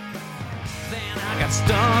I got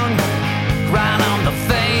stung right on the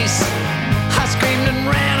face. I screamed and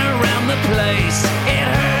ran around the place. It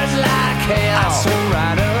hurt like hell. I swore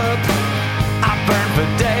right up. I burned for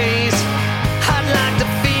days. I'd like to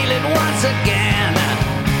feel it once again.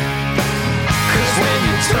 'Cause when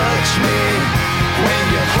you touch me, when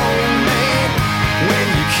you hold me, when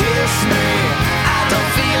you kiss me, I don't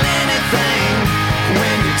feel anything.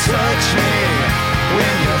 When you touch me,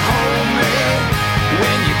 when you hold me,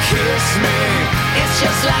 when you kiss me, it's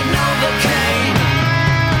just like Novocaine.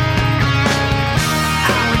 I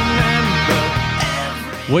remember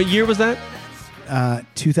every What year was that?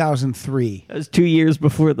 2003. That was 2 years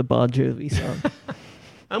before the Bon Jovi song.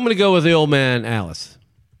 I'm going to go with the old man Alice.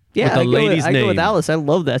 Yeah, With the lady's I go with name. Alice. I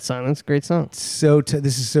love that song. That's a great song.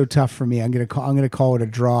 This is so tough for me. I'm gonna call it a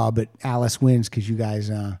draw, but Alice wins because you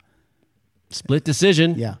guys Split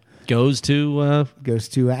decision. Yeah. Goes to goes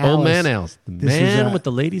to Alice. old man Alice. The This is, man with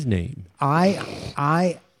the lady's name.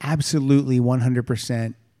 I absolutely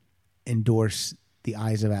 100% endorse the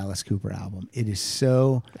Eyes of Alice Cooper album. It is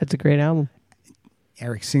so. That's a great album.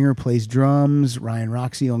 Eric Singer plays drums. Ryan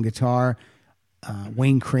Roxy on guitar.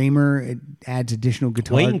 Wayne Kramer it adds additional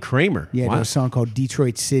guitar. Wayne Kramer. Yeah, Wow. there's a song called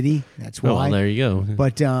Detroit City. That's why. Oh, well, there you go.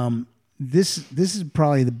 But this is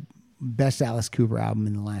probably the best Alice Cooper album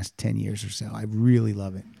in the last 10 years or so. I really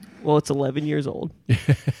love it. Well, it's 11 years old.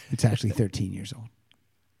 It's actually 13 years old.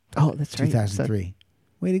 Oh, that's right. 2003.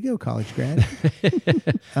 Way to go, college grad. Okay,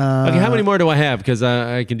 how many more do I have? Because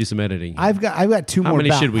I can do some editing. I've got two How more many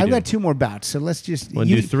bouts. should we I've do? got two more bouts. So let's just Wanna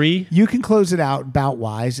do three? You can close it out bout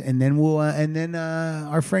wise, and then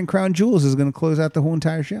our friend Crown Jules is going to close out the whole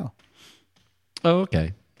entire show. Oh,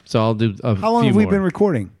 okay. So I'll do a How long few have we more. been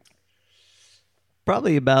recording?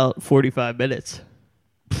 Probably about 45 minutes.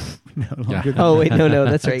 No, longer than Oh, that. wait. No.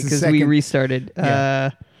 That's right. It's the Because we second- restarted.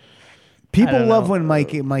 Yeah. I People don't love know. when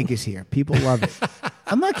Mike is here. People love it.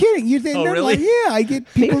 I'm not kidding. You think? Oh, no, really? like, yeah, I get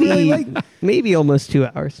people really like. Maybe almost 2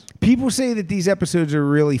 hours. People say that these episodes are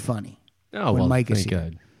really funny. Oh, when well, Mike is thank here.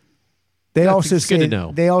 God. They That's- also it's good say to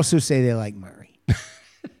know. they also say they like Murray.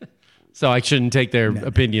 So I shouldn't take their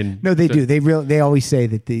opinion. No, they So- do. They always say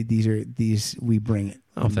that these we bring it.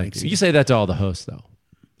 Oh, when thank Mike's you. You here. say that to all the hosts, though.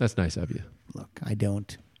 That's nice of you. Look, I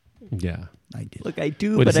don't. Yeah. I do. Look, I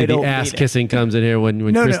do, What but is I it? don't The ass mean it. kissing comes in here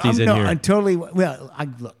when Christy's in here. I'm totally. Well,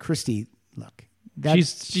 look, Christy. Look, that,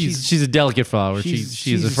 She's a delicate flower.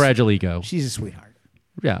 She's a fragile ego. She's a sweetheart.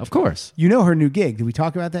 Yeah, of course. You know her new gig. Did we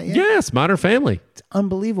talk about that yet? Yes, Modern Family. It's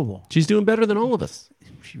unbelievable. She's doing better than all of us.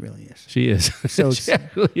 She really is. She is. So She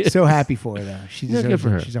really is. so happy for her though. She Yeah, deserves good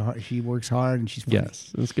for it. her. She works hard and she's funny.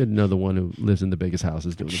 Yes, it's good to know the one who lives in the biggest house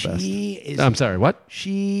is doing the best. She is. I'm sorry. What?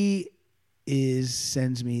 She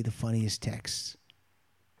sends me the funniest texts.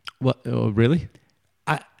 What? Oh, really?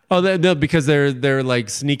 No, because they're like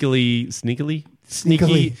sneaky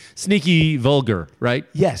vulgar, right?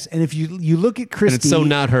 Yes, and if you look at Christy, And it's so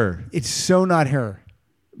not her. It's so not her.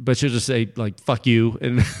 but she'll just say like "fuck you"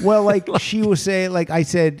 and Well, like she will say, like I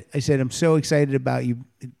said, I'm so excited about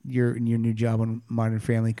your new job on Modern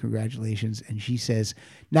Family. Congratulations. And she says,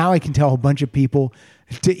 now I can tell a bunch of people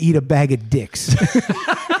to eat a bag of dicks.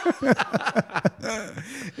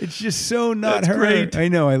 It's just so not That's her. great. I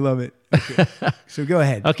know. I love it. Okay. So go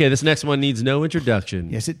ahead. Okay, this next one needs no introduction.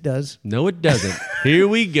 Yes, it does. No, it doesn't. Here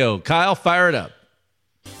we go. Kyle, fire it up.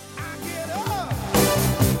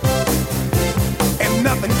 And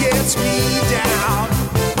nothing gets me down.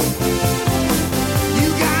 You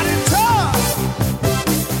got it tough.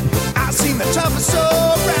 I've seen the toughest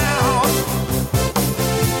around.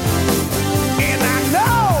 And I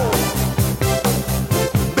know,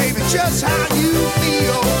 baby, just how you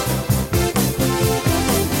feel.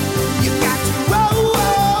 You got to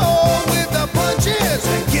roll with the punches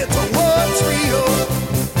and get to what's real.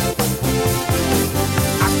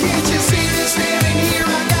 Can't you see me standing here? I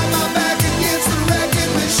got my back against the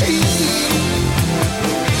wrecking machine.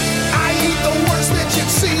 I ain't the worst that you've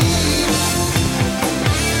seen.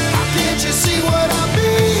 Can't you see what I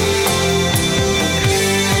mean?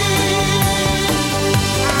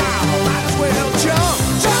 Might as well jump.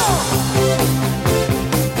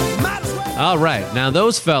 Might as well. All right. Now,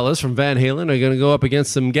 those fellas from Van Halen are going to go up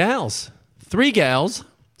against some gals. 3 gals,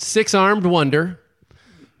 6-armed wonder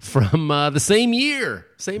from the same year,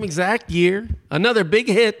 same exact year. Another big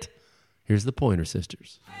hit. Here's the Pointer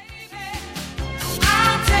Sisters.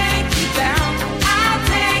 I'll take you down. I'll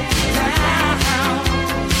take you down.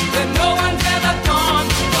 That no one's ever gone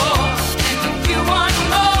before. And if you want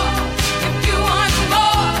more, if you want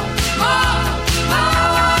more,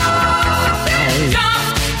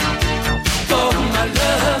 jump for my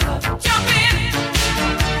love. Jump in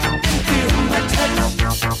and feel my touch.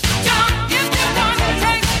 Jump if you want to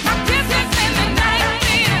take my kisses in the night.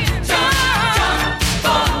 Jump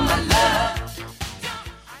for my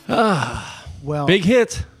love. Well, Big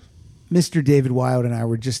hit. Mr. David Wild and I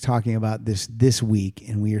were just talking about this week,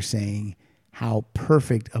 and we are saying how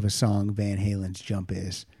perfect of a song Van Halen's Jump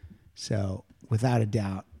is. So, without a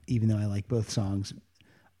doubt, even though I like both songs,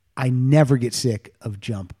 I never get sick of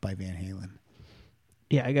Jump by Van Halen.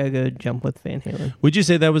 Yeah, I gotta go jump with Van Halen. Would you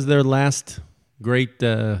say that was their last great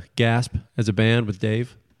gasp as a band with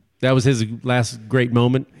Dave? That was his last great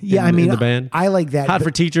moment Yeah, in I mean, the band? I like that. Hot but-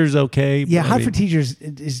 for Teachers, okay. Yeah, I Hot mean, for Teachers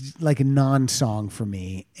is like a non-song for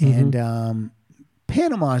me. And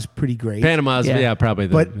Panama is pretty great. Panama's, yeah, probably.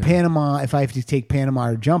 But Panama, if I have to take Panama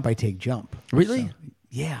or Jump, I take Jump. Really? So,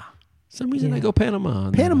 yeah. Some reason I go Panama.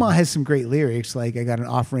 on that Panama one. has some great lyrics, like I got an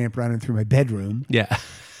off-ramp running through my bedroom. Yeah.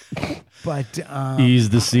 But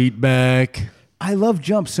Ease the seat back. I love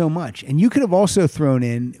Jump so much. And you could have also thrown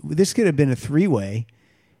in, this could have been a 3-way,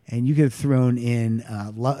 and you could have thrown in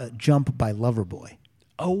Jump by Loverboy.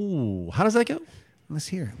 Oh, how does that go? Let's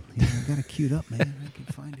hear it. I got it queued up, man. I can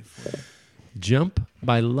find it for you. Jump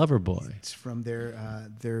by Loverboy. It's from their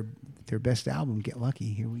best album, Get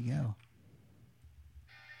Lucky. Here we go.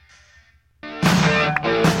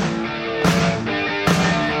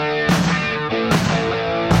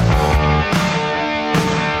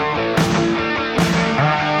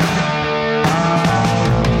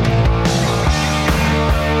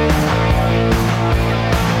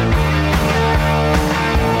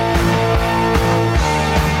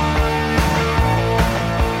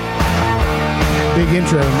 Big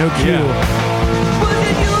intro, no cue. Was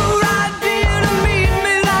it your idea to meet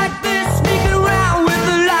me like this? Sneaking around with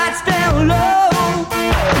the lights down low.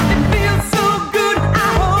 It feels so good, I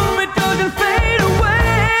hope it doesn't fade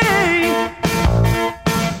away.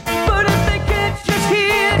 But if they can't just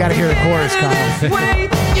hear, Gotta hear the chorus, Kyle. this way,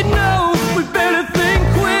 you know we better think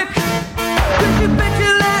quick. 'Cause you bet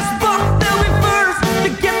your last buck they'll be first to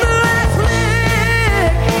get the last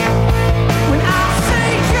lick. When I say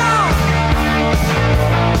jump,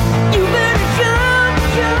 you better jump,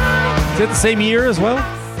 jump. Is that the same year as well?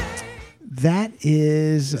 That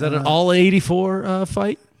is. Is that an all 84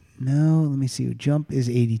 fight? No, let me see. Jump is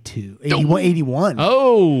 82. 81.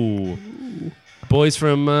 Oh. Boys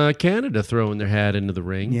from Canada throwing their hat into the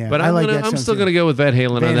ring. Yeah, but I like that I'm song still too. going to go with Van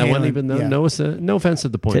Halen Van on that one, Halen, even though yeah. no offense to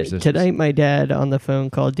the Pointer Sisters. Tonight, my dad on the phone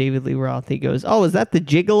called David Lee Roth. He goes, "Oh, is that the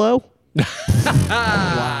Gigolo?"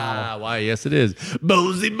 Wow. Why, yes, it is.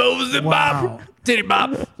 Mosey, Wow. bop. Titty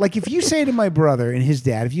bop. Like if you say to my brother and his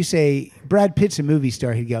dad, if you say Brad Pitt's a movie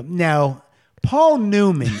star, he'd go, "No, Paul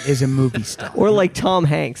Newman is a movie star." Or like Tom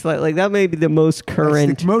Hanks. Like that may be the most That's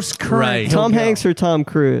current. the most current. Right. he'll Tom go. Hanks or Tom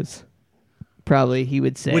Cruise? Probably he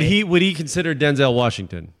would say. Would he consider Denzel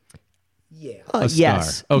Washington? Yeah. a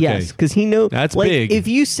yes, star? Okay. yes, because he knows That's like, big. If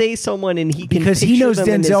you say someone and he can Because he picture knows them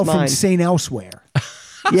in his Denzel from mind. St. Elsewhere.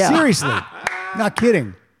 Yeah. Seriously. Not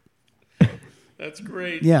kidding. That's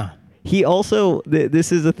great. Yeah. He also,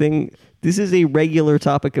 this is a thing, this is a regular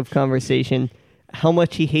topic of conversation, how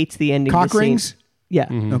much he hates the ending Cock to rings? Saint, yeah.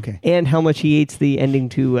 Okay. And how much he hates the ending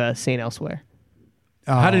to Saint Elsewhere.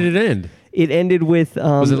 How did it end? It ended with...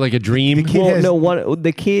 Was it like a dream?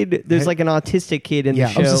 The kid, there's like an autistic kid in the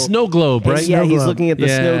show. Oh, it's a snow globe, right? Yeah, Snow he's globe. looking at the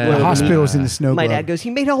snow globe. The hospital's in the snow My globe. dad goes, he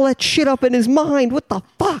made all that shit up in his mind. What the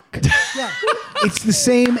fuck? It's the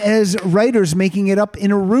same as writers making it up in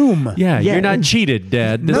a room. Yeah, you're not cheated,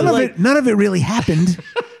 Dad. None of it really happened.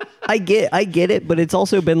 I get it, but it's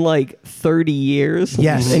also been like 30 years.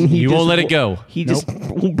 Yes. And You won't let it go. He just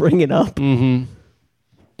won't bring it up. Don't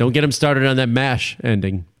get him started on that MASH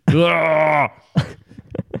ending. Ugh.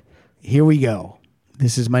 Here we go.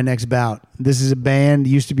 This is my next bout. This is a band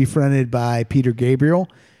used to be fronted by Peter Gabriel.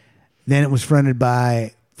 Then it was fronted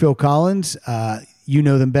by Phil Collins. You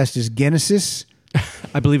know them best as Genesis.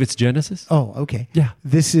 I believe it's Genesis. Oh, okay. Yeah.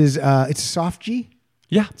 This is it's a soft G.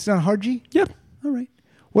 Yeah. It's not a hard G. Yeah. All right.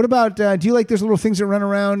 What about? Do you like those little things that run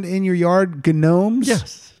around in your yard? Gnomes.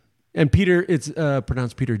 Yes. And Peter, it's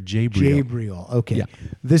pronounced Peter Gabriel. Gabriel. Okay. Yeah.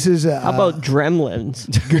 This is. How about Dremlins?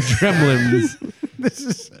 Gremlins. This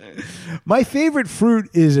is my favorite fruit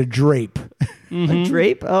is a drape. A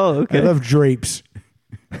drape? Oh, okay. I love drapes.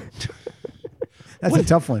 That's a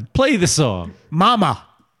tough one. Play the song. Mama.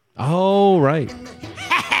 Oh, right.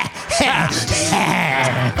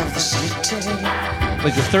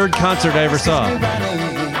 Like the third concert I ever saw.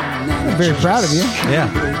 I'm very proud of you. Yeah.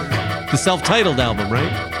 The self-titled album,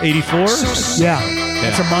 right? 84? Yeah.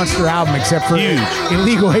 It's a monster album, except for Huge.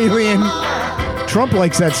 Illegal Alien. Trump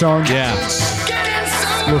likes that song. Yeah.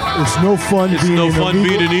 Look, it's no fun It's being no an fun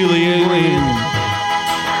illegal being an alien.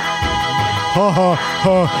 Ha ha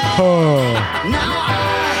ha ha.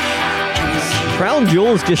 Crown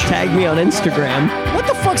Jewels just tagged me on Instagram. What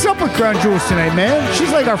the fuck's up with Crown Jewels tonight, man?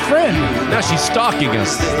 She's like our friend. Now she's stalking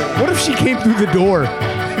us. What if she came through the door?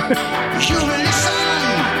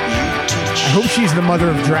 I hope she's the mother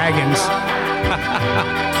of dragons.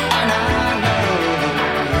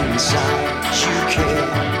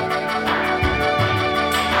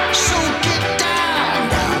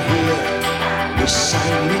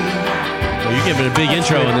 Well, you're giving a big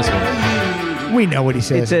intro on this one. We know what he It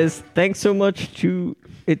says. says, thanks so much to,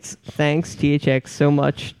 it's thanks THX so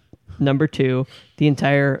much, number 2, the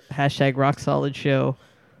entire hashtag Rock Solid show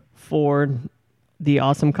for the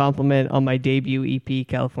awesome compliment on my debut EP,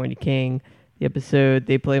 California King. The episode,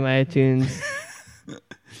 they play my iTunes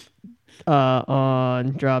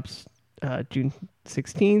on drops June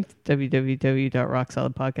 16th,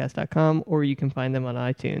 www.rocksolidpodcast.com, or you can find them on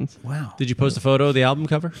iTunes. Wow. Did you post a photo of the album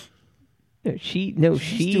cover? She's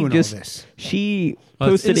She doing all just this. she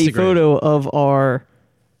Oh, it's posted a Instagram. photo of our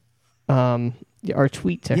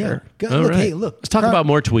tweet to Yeah. her. Go, All look, right. hey, look. Let's talk about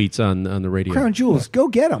more tweets on the radio. Crown Jewels. Go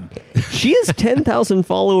get them. She has 10,000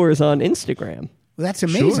 followers on Instagram. Well, that's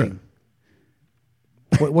amazing.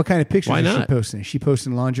 What kind of pictures Why is she not? posting? Is she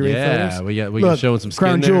posting lingerie Yeah, photos? we got Look, showing some skin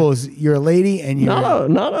Crown there. Jewels, you're a lady and you're...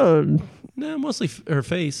 Not a No, mostly her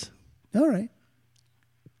face. All right.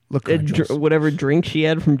 Look, Crown Jewels. whatever drink she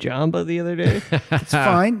had from Jamba the other day. It's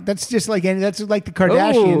fine. That's just like any... That's like the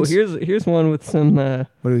Kardashians. Oh, here's one with some. What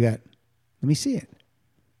do we got? Let me see it.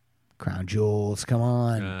 Crown Jewels, come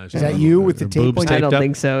on. Gosh, Is that you with the her tape boobs on I your... taped don't up?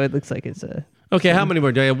 think so. It looks like it's a. Okay, how many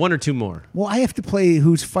more? Do I have one or two more? Well, I have to play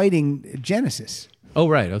who's fighting Genesis. Oh,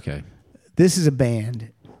 right. Okay. This is a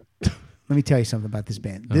band. Let me tell you something about this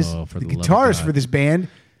band. This, Oh, for the the love of guitarist God. for this band...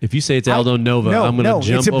 If you say it's Aldo Nova, no, I'm going to no,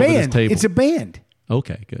 jump it's a over band. this table. It's a band.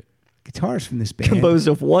 Okay, good. Guitarist from this band. Composed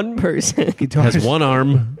of one person. Guitarist. Has one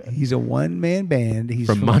arm He's a one-man band. He's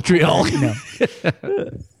from Montreal. No.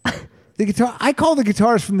 The guitar. I call the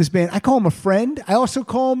guitarist from this band. I call him a friend. I also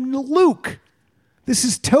call him Luke. This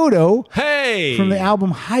is Toto Hey! from the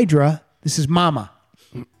album Hydra. This is Mama.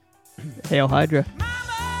 Hail Hydra.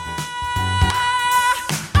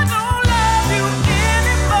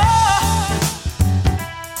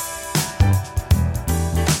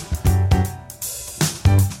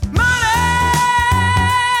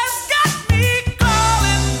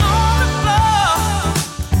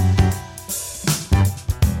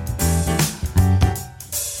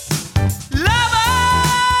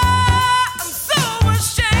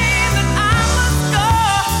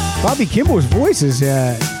 Bobby Kimball's voice is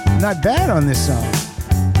not bad on this song.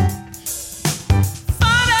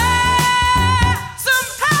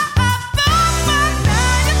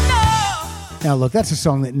 Now, look, that's a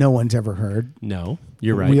song that no one's ever heard. No,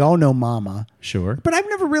 you're right. We all know Mama. Sure. But I've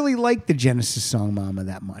never really liked the Genesis song Mama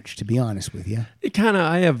that much, to be honest with you. It kind of,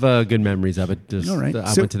 I have good memories of it. Just, All right.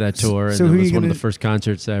 I So- went to that tour, and so it who are was you one of gonna- the first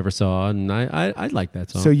concerts I ever saw, and I like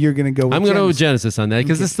that song. So you're going to go with I'm going to go with Genesis. Genesis on that,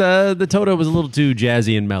 because the Toto was a little too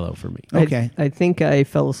jazzy and mellow for me. Okay. I think I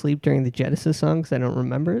fell asleep during the Genesis song because I don't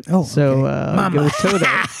remember it. Oh, so okay. I'll go with Toto.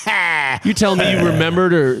 You tell me you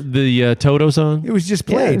remembered the Toto song? It was just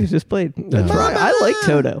Yeah, played. it was just played. That's right. I like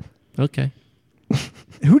Toto. Okay.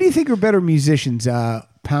 Who do you think are better musicians,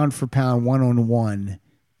 pound for pound, one-on-one,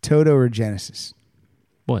 Toto or Genesis?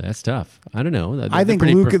 Boy, that's tough. I don't know. I think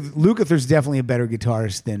pretty Lukather's definitely a better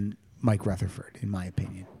guitarist than Mike Rutherford, in my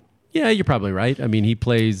opinion. Yeah, you're probably right. I mean,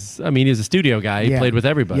 he's a studio guy. He played with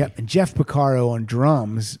everybody. Yep. And Jeff Porcaro on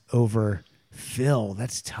drums over Phil.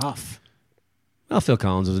 That's tough. Well, Phil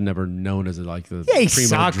Collins was never known as like the Yeah, he primo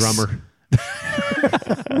sucks. drummer.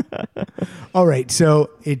 All right, so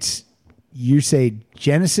it's you say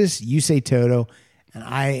Genesis, you say Toto, and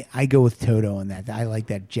I go with Toto on that. I like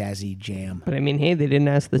that jazzy jam. But I mean, hey, they didn't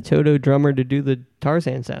ask the Toto drummer to do the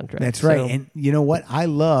Tarzan soundtrack. That's right. so- And you know what? I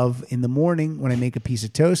love in the morning when I make a piece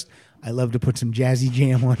of toast, I love to put some jazzy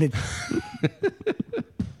jam on it.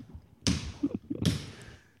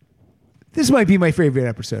 This might be my favorite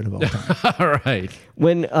episode of all time. All right.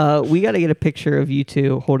 when we got to get a picture of you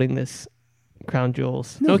two holding this crown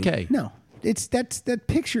jewels. No, Okay. No. That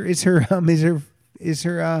picture is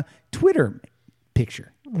her Twitter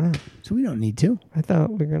picture. So we don't need to. I thought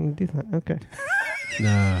we were going to do that.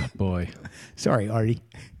 Okay. Boy. Sorry, Artie.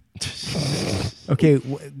 Okay,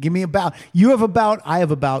 give me a bout. You have a bout, I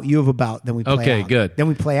have a bout, you have a bout, then we play Okay, out. good. Then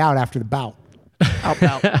we play out after the bout.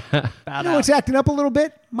 Bow You know what's acting up a little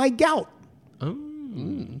bit? My gout. Oh.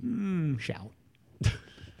 Shout. Put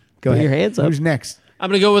Go ahead. your hands up. Who's next? I'm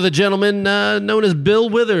going to go with a gentleman known as Bill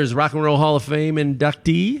Withers, Rock and Roll Hall of Fame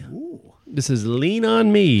inductee. This is Lean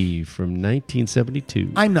on Me from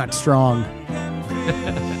 1972. I'm not strong.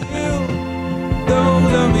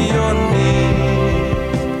 Those of your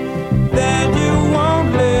needs that you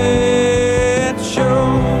won't let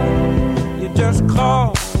show. You just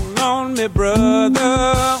call on me,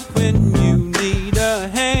 brother, when you need a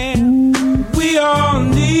hand. We all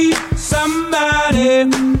need somebody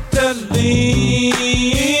to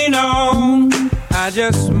lean on. I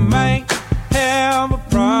just might have a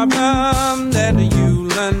problem that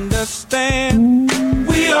you'll understand.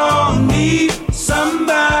 We all need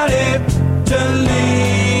somebody to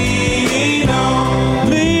lean on.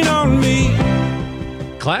 Lean on me.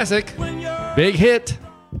 Classic. Big hit.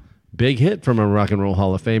 Big hit from a Rock and Roll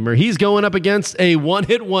Hall of Famer. He's going up against a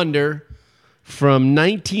one-hit wonder from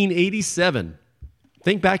 1987.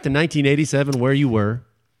 Think back to 1987, where you were.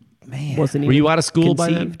 Man. Wasn't Were even you out of school by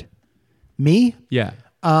then? conceived. Me? Yeah.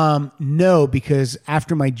 No, because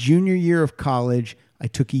after my junior year of college, I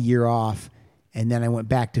took a year off, and then I went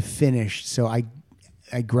back to finish. So I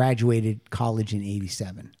graduated college in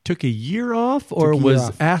 87. Took a year off or Took a year was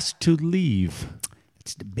off. asked to leave?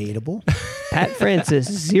 It's debatable. Pat Francis,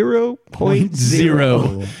 0.0.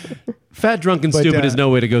 Zero. Fat, drunk, and But, stupid is no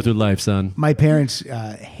way to go through life, son. My parents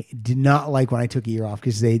did not like when I took a year off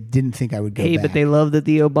because they didn't think I would go Hey, back. but they love that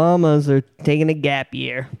the Obamas are taking a gap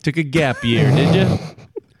year. Took a gap year, did you?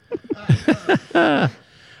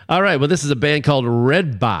 All right. Well, this is a band called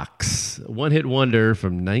Redbox, one-hit wonder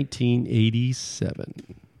from 1987.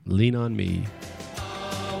 Lean on Me.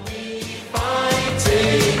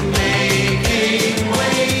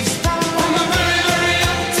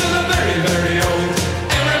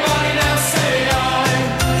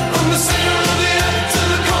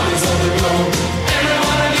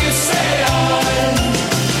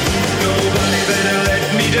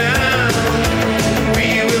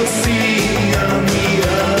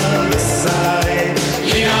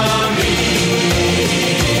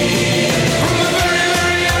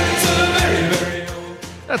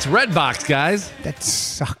 That's Redbox, guys. That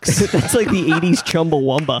sucks. That's like the 80s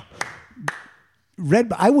Chumbawamba.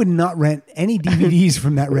 I would not rent any DVDs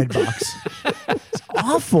from that red box. It's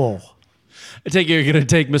awful. I take it you're going to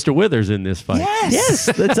take Mr. Withers in this fight. Yes. Yes,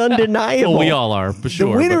 that's undeniable. Well, we all are, for The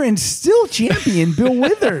sure. winner but- and still champion, Bill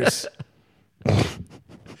Withers.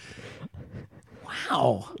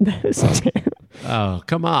 Wow. That is terrible. Oh,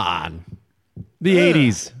 come on. The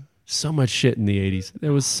 80s. So much shit in the 80s.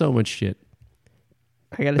 There was so much shit.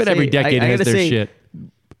 I gotta But say, every decade I has gotta their say, shit.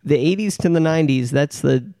 The 80s to the 90s, that's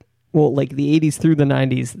the, well, like the 80s through the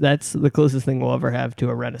 90s, that's the closest thing we'll ever have to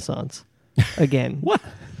a renaissance. Again. What?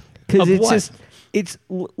 Because Of it's what? just,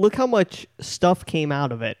 look how much stuff came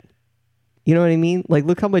out of it. You know what I mean? Like,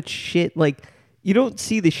 look how much shit, like, you don't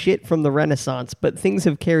see the shit from the Renaissance, but things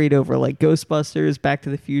have carried over, like Ghostbusters, Back to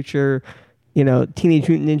the Future, Teenage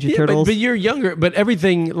Mutant Ninja Turtles. But you're younger. But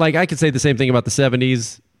everything, like I could say the same thing about the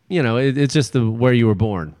 70s. It's just where you were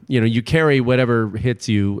born. You carry whatever hits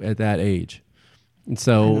you at that age. And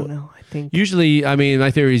so I don't know. I think usually,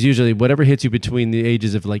 my theory is usually whatever hits you between the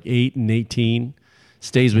ages of like 8 and 18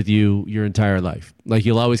 stays with you your entire life. Like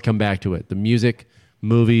you'll always come back to it. The music,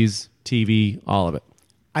 movies, TV, all of it.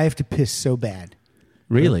 I have to piss so bad.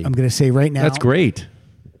 Really? I'm going to say right now. That's great.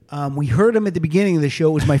 We heard him at the beginning of the show.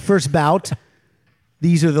 It was my first bout.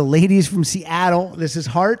 These are the ladies from Seattle. This is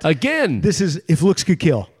Heart. Again. This is If Looks Could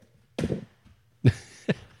Kill.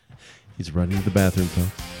 He's running to the bathroom,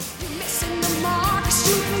 folks. You're missing the mark,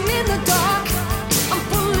 shooting in the dark. I'm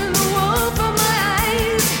pulling the wool from my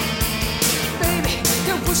eyes. Baby,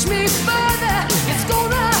 don't push me further. It's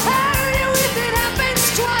gonna hurt you if it happens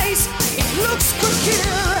twice. If looks could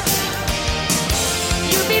kill,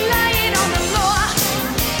 you'd be lying on the floor.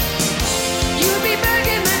 You'd be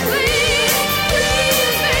begging me,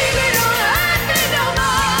 please, baby, don't hurt me no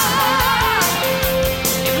more.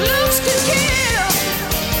 If looks could kill,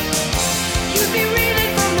 you'd be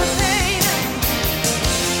reeling from the pain,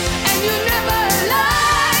 and you never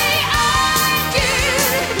lie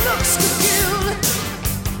again. If looks could kill.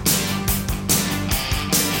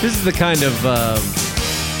 This is the kind of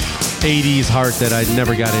 80s Heart that I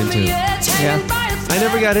never got into. Yeah. I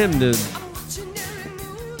never got into...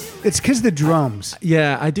 It's because the drums.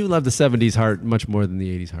 Yeah, I do love the 70s Heart much more than the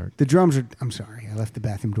 80s Heart. The drums are. I'm sorry, I left the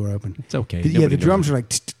bathroom door open. It's okay. Yeah, Nobody the drums knows. are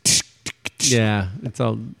like. Yeah, it's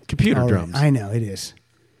all computer All right, drums. I know it is.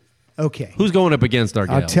 Okay. Who's going up against our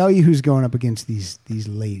I'll gals? tell you who's going up against these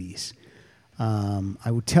ladies.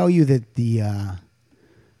 I will tell you that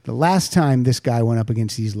the last time this guy went up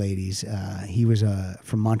against these ladies, he was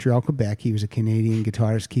from Montreal, Quebec. He was a Canadian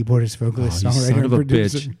guitarist, keyboardist, vocalist, Oh, you songwriter, son and of a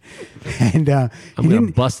producer. bitch. And I'm he going to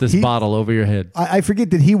didn't- bust this he- bottle over your head. I forget,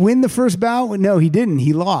 did he win the first bout? No, he didn't.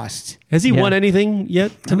 He lost. Has he Yeah. won anything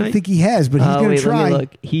yet I tonight? don't think he has, but he's going to wait, try. let me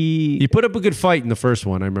look. He put up a good fight in the first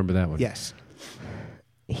one. I remember that one. Yes.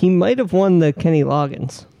 He might have won the Kenny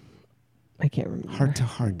Loggins. I can't remember. Heart to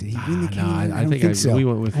Heart. Did he win the No, Canadian? I think so. we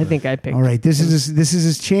went with I think I picked. All right, this is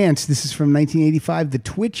his chance. This is from 1985, the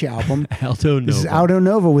Twitch album. Aldo Nova. This is Aldo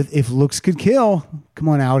Nova with If Looks Could Kill. Come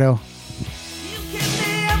on, Aldo.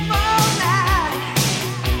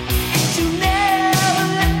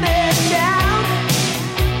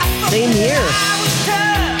 Same year.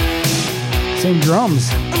 Same drums.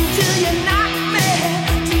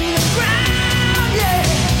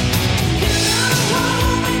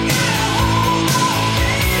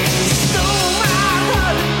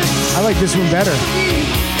 I like this one better.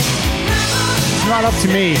 It's not up to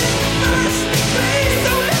me.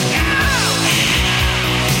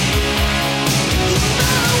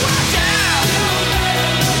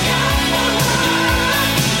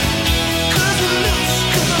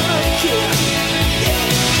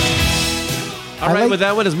 All I right, like- with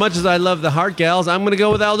that one, as much as I love the Heart Gals, I'm going to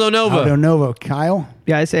go with Aldo Nova. Aldo Nova. Kyle?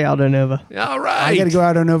 Yeah, I say Aldo Nova. All right. I got to go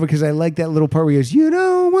Aldo Nova because I like that little part where he goes, you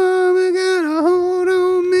don't want to get a hold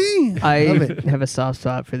on me. I love it. have a soft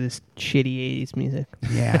spot for this shitty 80s music.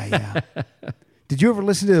 Yeah. Did you ever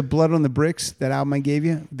listen to Blood on the Bricks, that album I gave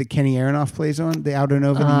you, that Kenny Aronoff plays on, the Aldo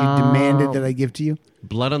Nova that you demanded that I give to you?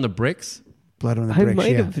 Blood on the Bricks? Blood on the I Bricks,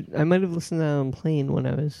 might yeah. have listened to that on plane when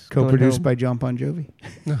I was going Co-produced home. by John Bon Jovi.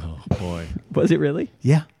 Oh, boy. Was it really?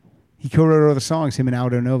 Yeah. He co-wrote all the songs, him and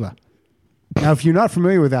Aldo Nova. Now, if you're not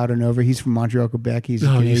familiar with Aldo Nova, he's from Montreal, Quebec. He's a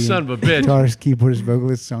Oh, you Canadian son of a bitch. guitarist, keyboardist,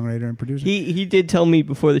 vocalist, songwriter, and producer. He did tell me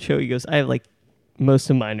before the show. He goes, I have like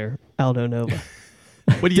most of mine are Aldo Nova.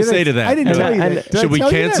 What do you say to that? I didn't tell you that. Did I Should we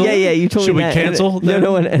tell you that? cancel? Yeah, you told Should me we that. cancel? And,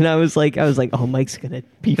 no, then? and I was like, oh, Mike's gonna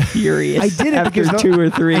be furious. I did it after because 2 or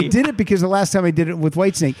 3. I did it because the last time I did it with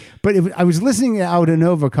Whitesnake. But I was listening to Aldo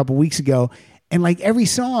Nova a couple weeks ago, and like every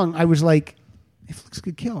song, I was like, "If Looks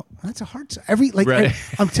Could Kill." That's a hard song. Right.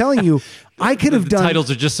 I'm telling you, I could have The done.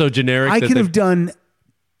 titles are just so generic. I that could they- have done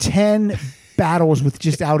 10 battles with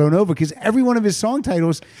just Aldo Nova because every one of his song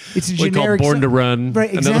titles, it's a We call generic. Born song. to Run.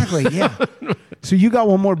 Right. Another- Exactly. Yeah. So you got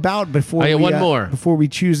one more bout before I got we, one more. before we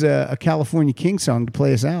choose a California King song to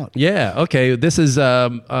play us out. Yeah, okay. This is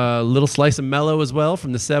a little slice of mellow as well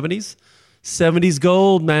from the 70s. 70s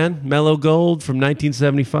gold, man. Mellow gold from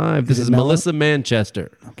 1975. This Is it is mellow? Melissa Manchester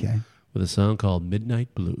Okay. with a song called Midnight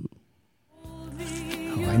Blue.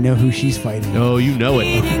 Oh, I know who she's fighting. Oh, you know it.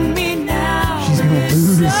 She's going to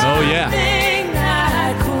lose. Oh, yeah.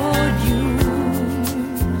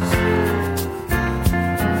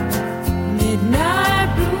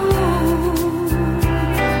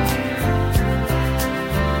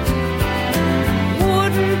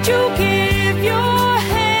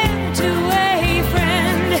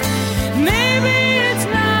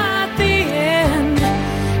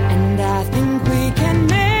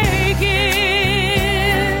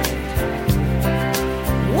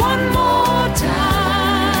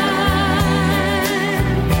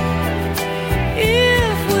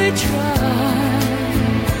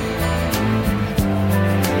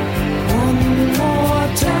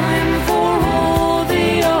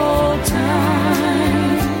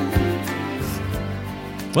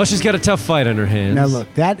 Well, she's got a tough fight on her hands. Now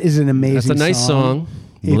look, that is an amazing. That's a nice song.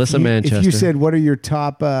 Melissa Manchester. If you said, what are your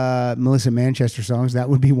top Melissa Manchester songs, that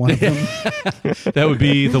would be one of them. That would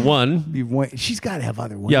be the one. She's got to have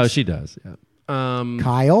other ones. Yeah, she does. Yeah.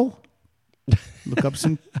 Kyle, look up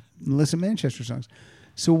some Melissa Manchester songs.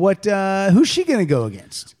 So what? Who's she going to go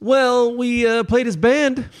against? Well, we played his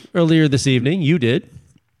band earlier this evening. You did.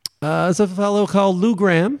 It's a fellow called Lou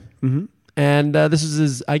Gramm. Mm-hmm. And this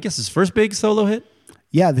is his first big solo hit.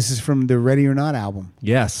 Yeah, this is from the Ready or Not album.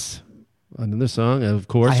 Yes. Another song, of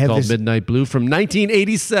course, called Midnight Blue from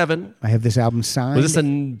 1987. I have this album signed. Was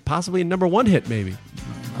this possibly a number one hit, maybe?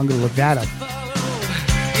 I'm going to look that up.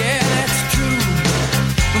 Yeah, that's true.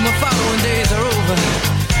 But my following days are over.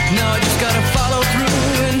 Now I just gotta follow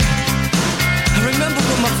through. And I remember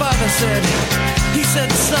what my father said. He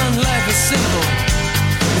said, son, life is simple.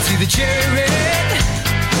 It's either cherry red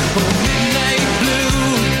or midnight blue.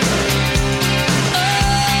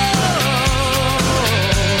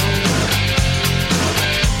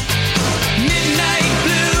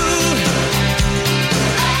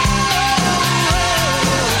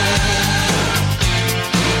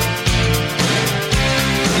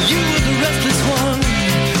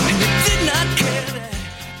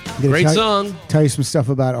 Great song. Tell you some stuff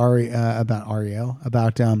about REO.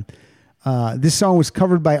 This song was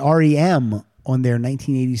covered by REM on their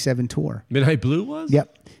 1987 tour. Midnight Blue was?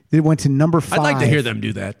 Yep. It went to number 5. I'd like to hear them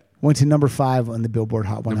do that. Went to number 5 on the Billboard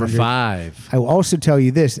Hot 100. Number 5. I will also tell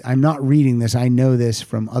you this. I'm not reading this. I know this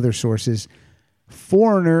from other sources.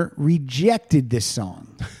 Foreigner rejected this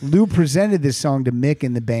song. Lou presented this song to Mick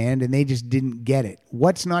and the band, and they just didn't get it.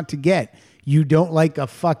 What's not to get? You don't like a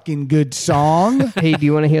fucking good song? Hey, do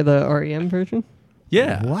you want to hear the REM version?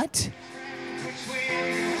 Yeah. What?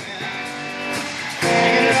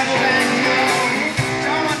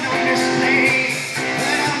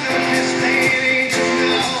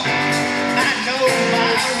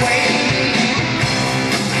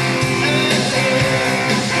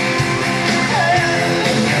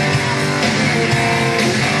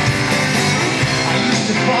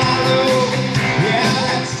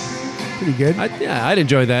 Pretty good. I'd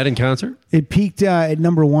enjoy that in concert. It peaked at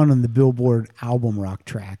number 1 on the Billboard album rock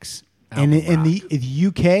tracks. And in the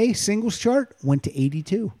UK singles chart, went to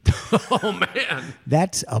 82. Oh, man.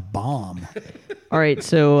 That's a bomb. All right,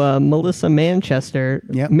 so Melissa Manchester,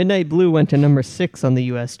 Midnight Blue went to number 6 on the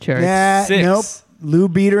U.S. charts. Nope. Lou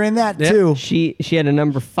beat her in that, too. She had a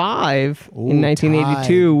number 5 in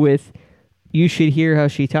 1982 with You Should Hear How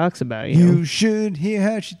She Talks About You. You should hear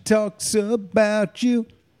how she talks about you.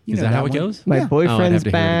 Is that how it goes? My boyfriend's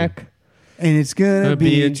back. And it's going to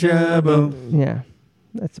be in trouble. Yeah,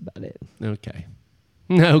 that's about it. Okay.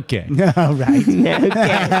 Okay. All right.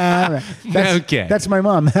 Okay. That's my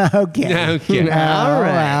mom. Okay. Okay. All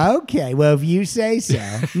right. Okay. Well, if you say so.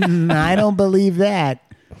 I don't believe that.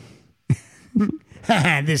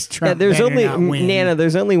 This Trump there's better only not win. Nana.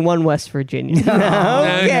 There's only one West Virginia.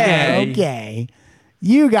 Okay.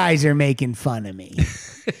 You guys are making fun of me.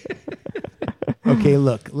 Okay,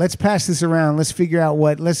 look. Let's pass this around. Let's figure out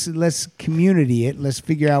what. Let's community it. Let's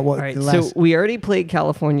figure out what. All right. the last, So we already played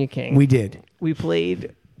California King. we did. We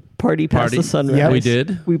played Party Past the Sunrise. Yep. We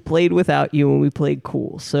did. We played Without You, and we played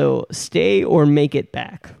Cool. So stay or make it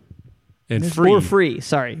back. And free. Or free.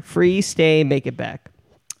 Sorry. Free, stay, make it back.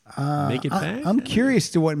 Make it back? I'm curious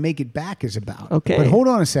to what Make It Back is about. Okay. But hold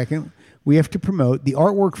on a second. We have to promote. The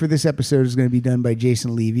artwork for this episode is going to be done by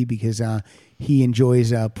Jason Levy because he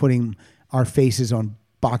enjoys putting our faces on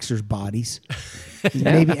boxers' bodies.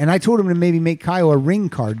 Maybe, and I told him to maybe make Kyle a ring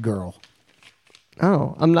card girl.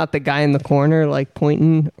 Oh, I'm not the guy in the corner like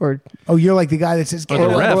pointing or Oh, you're like the guy that says, Or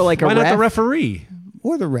the Or- ref. or like a Why not the ref? referee?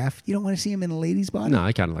 or the ref. You don't want to see him in a lady's body? No,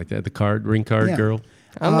 I kind of like that. The ring card Yeah. girl.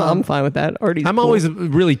 I'm fine with that. Artie's I'm cool. always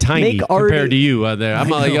really tiny Make Artie- compared to you there. I'm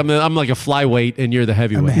like a flyweight and you're the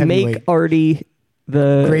heavyweight. heavyweight. make Artie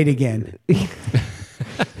the Great again.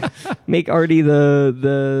 make Artie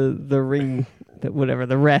the ring whatever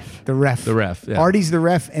the ref. The ref. The ref, yeah. Artie's the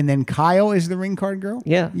ref, and then Kyle is the ring card girl?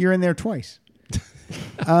 Yeah. You're in there twice.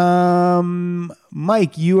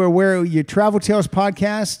 Mike, you are where your Travel Tales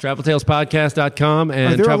podcast. TravelTalesPodcast.com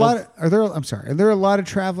and Are there travel. are there a lot of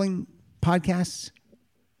traveling podcasts?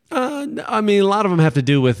 I mean, a lot of them have to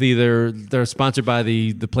do with either they're sponsored by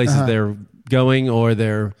the places they're going, or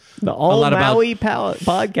they're The All lot about- Maui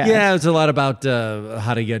podcast. Yeah, it's a lot about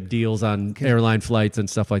how to get deals on airline flights and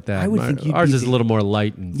stuff like that. I would think you'd ours be is the- a little more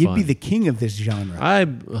light and You'd fun. be the king of this genre.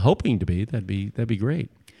 I'm hoping to be. That'd be great.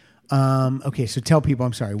 Okay, so tell people,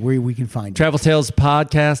 I'm sorry, where we can find you.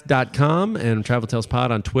 TravelTalesPodcast.com and Travel Tales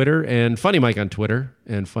Pod on Twitter and Funny Mike on Twitter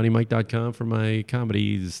and FunnyMike.com for my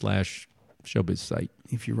comedy / showbiz site.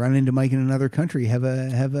 If you run into Mike in another country, have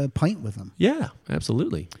a pint with him. Yeah,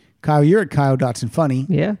 absolutely. Kyle, you're at Kyle Dotson Funny.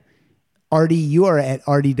 Yeah. Artie, you are at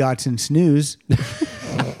Artie Dotson Snooze.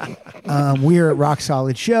 We're at Rock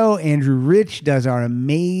Solid Show. Andrew Rich does our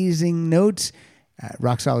amazing notes at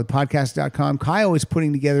rocksolidpodcast.com. Kyle is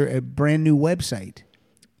putting together a brand new website.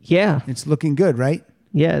 Yeah. It's looking good, right?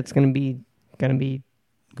 Yeah, it's gonna be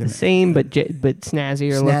the same, but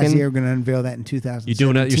snazzier looking. We're going to unveil that in 2017. You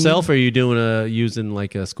doing it yourself, or are you using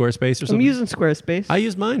like a Squarespace or something? I'm using Squarespace. I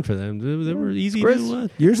used mine for them. They were easy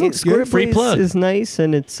Squarespace. to Yours looks good. Free plug. Is nice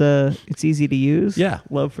and it's easy to use. Yeah.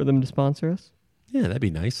 Love for them to sponsor us. Yeah, that'd be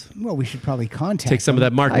nice. Well, we should probably contact Take some of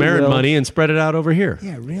them. that Mark I Maron will. money and spread it out over here.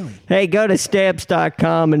 Yeah, really. Hey, go to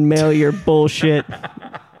stamps.com and mail your bullshit,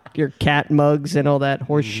 your cat mugs and all that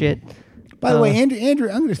horse shit. By the way, Andrew,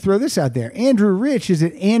 I'm going to throw this out there. Andrew Rich is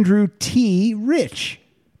at Andrew T. Rich.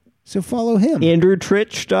 So follow him.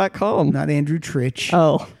 AndrewTrich.com. Not Andrew Trich.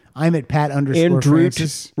 Oh. I'm at Pat _ Andrew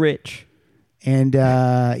Francis. Rich. And,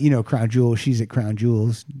 Crown Jewel. She's at Crown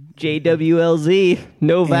Jewels. JWLZ.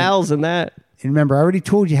 No vowels in that. And remember, I already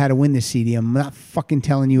told you how to win this CD. I'm not fucking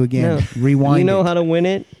telling you again. No. Rewind You know it. how to win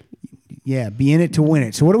it? Yeah, be in it to win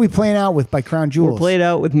it. So what are we playing out with by Crown Jewels? We're played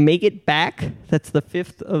out with Make It Back. That's the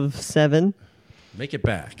 5th of 7. Make it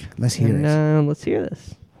back. Let's hear And, it. let's hear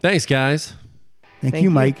this. Thanks, guys. Thank thank you,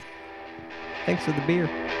 you. Mike. Thanks for the beer.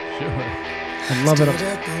 Sure. I love it.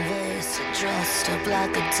 Dressed up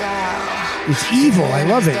like a doll. It's evil. I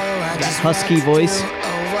love it. That husky voice.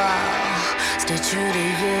 Stay true to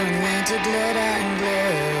you and learn to glitter and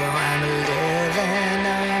glue. I'm living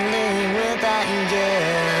only without you.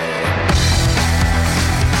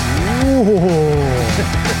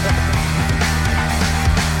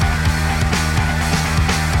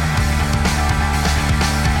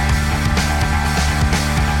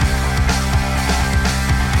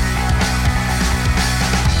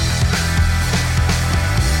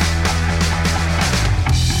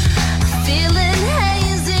 Feeling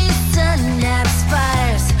hazy, synapse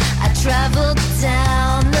fires. I traveled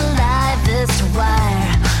down the livest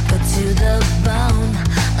wire, put to the bone.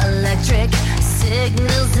 Electric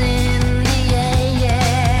signals in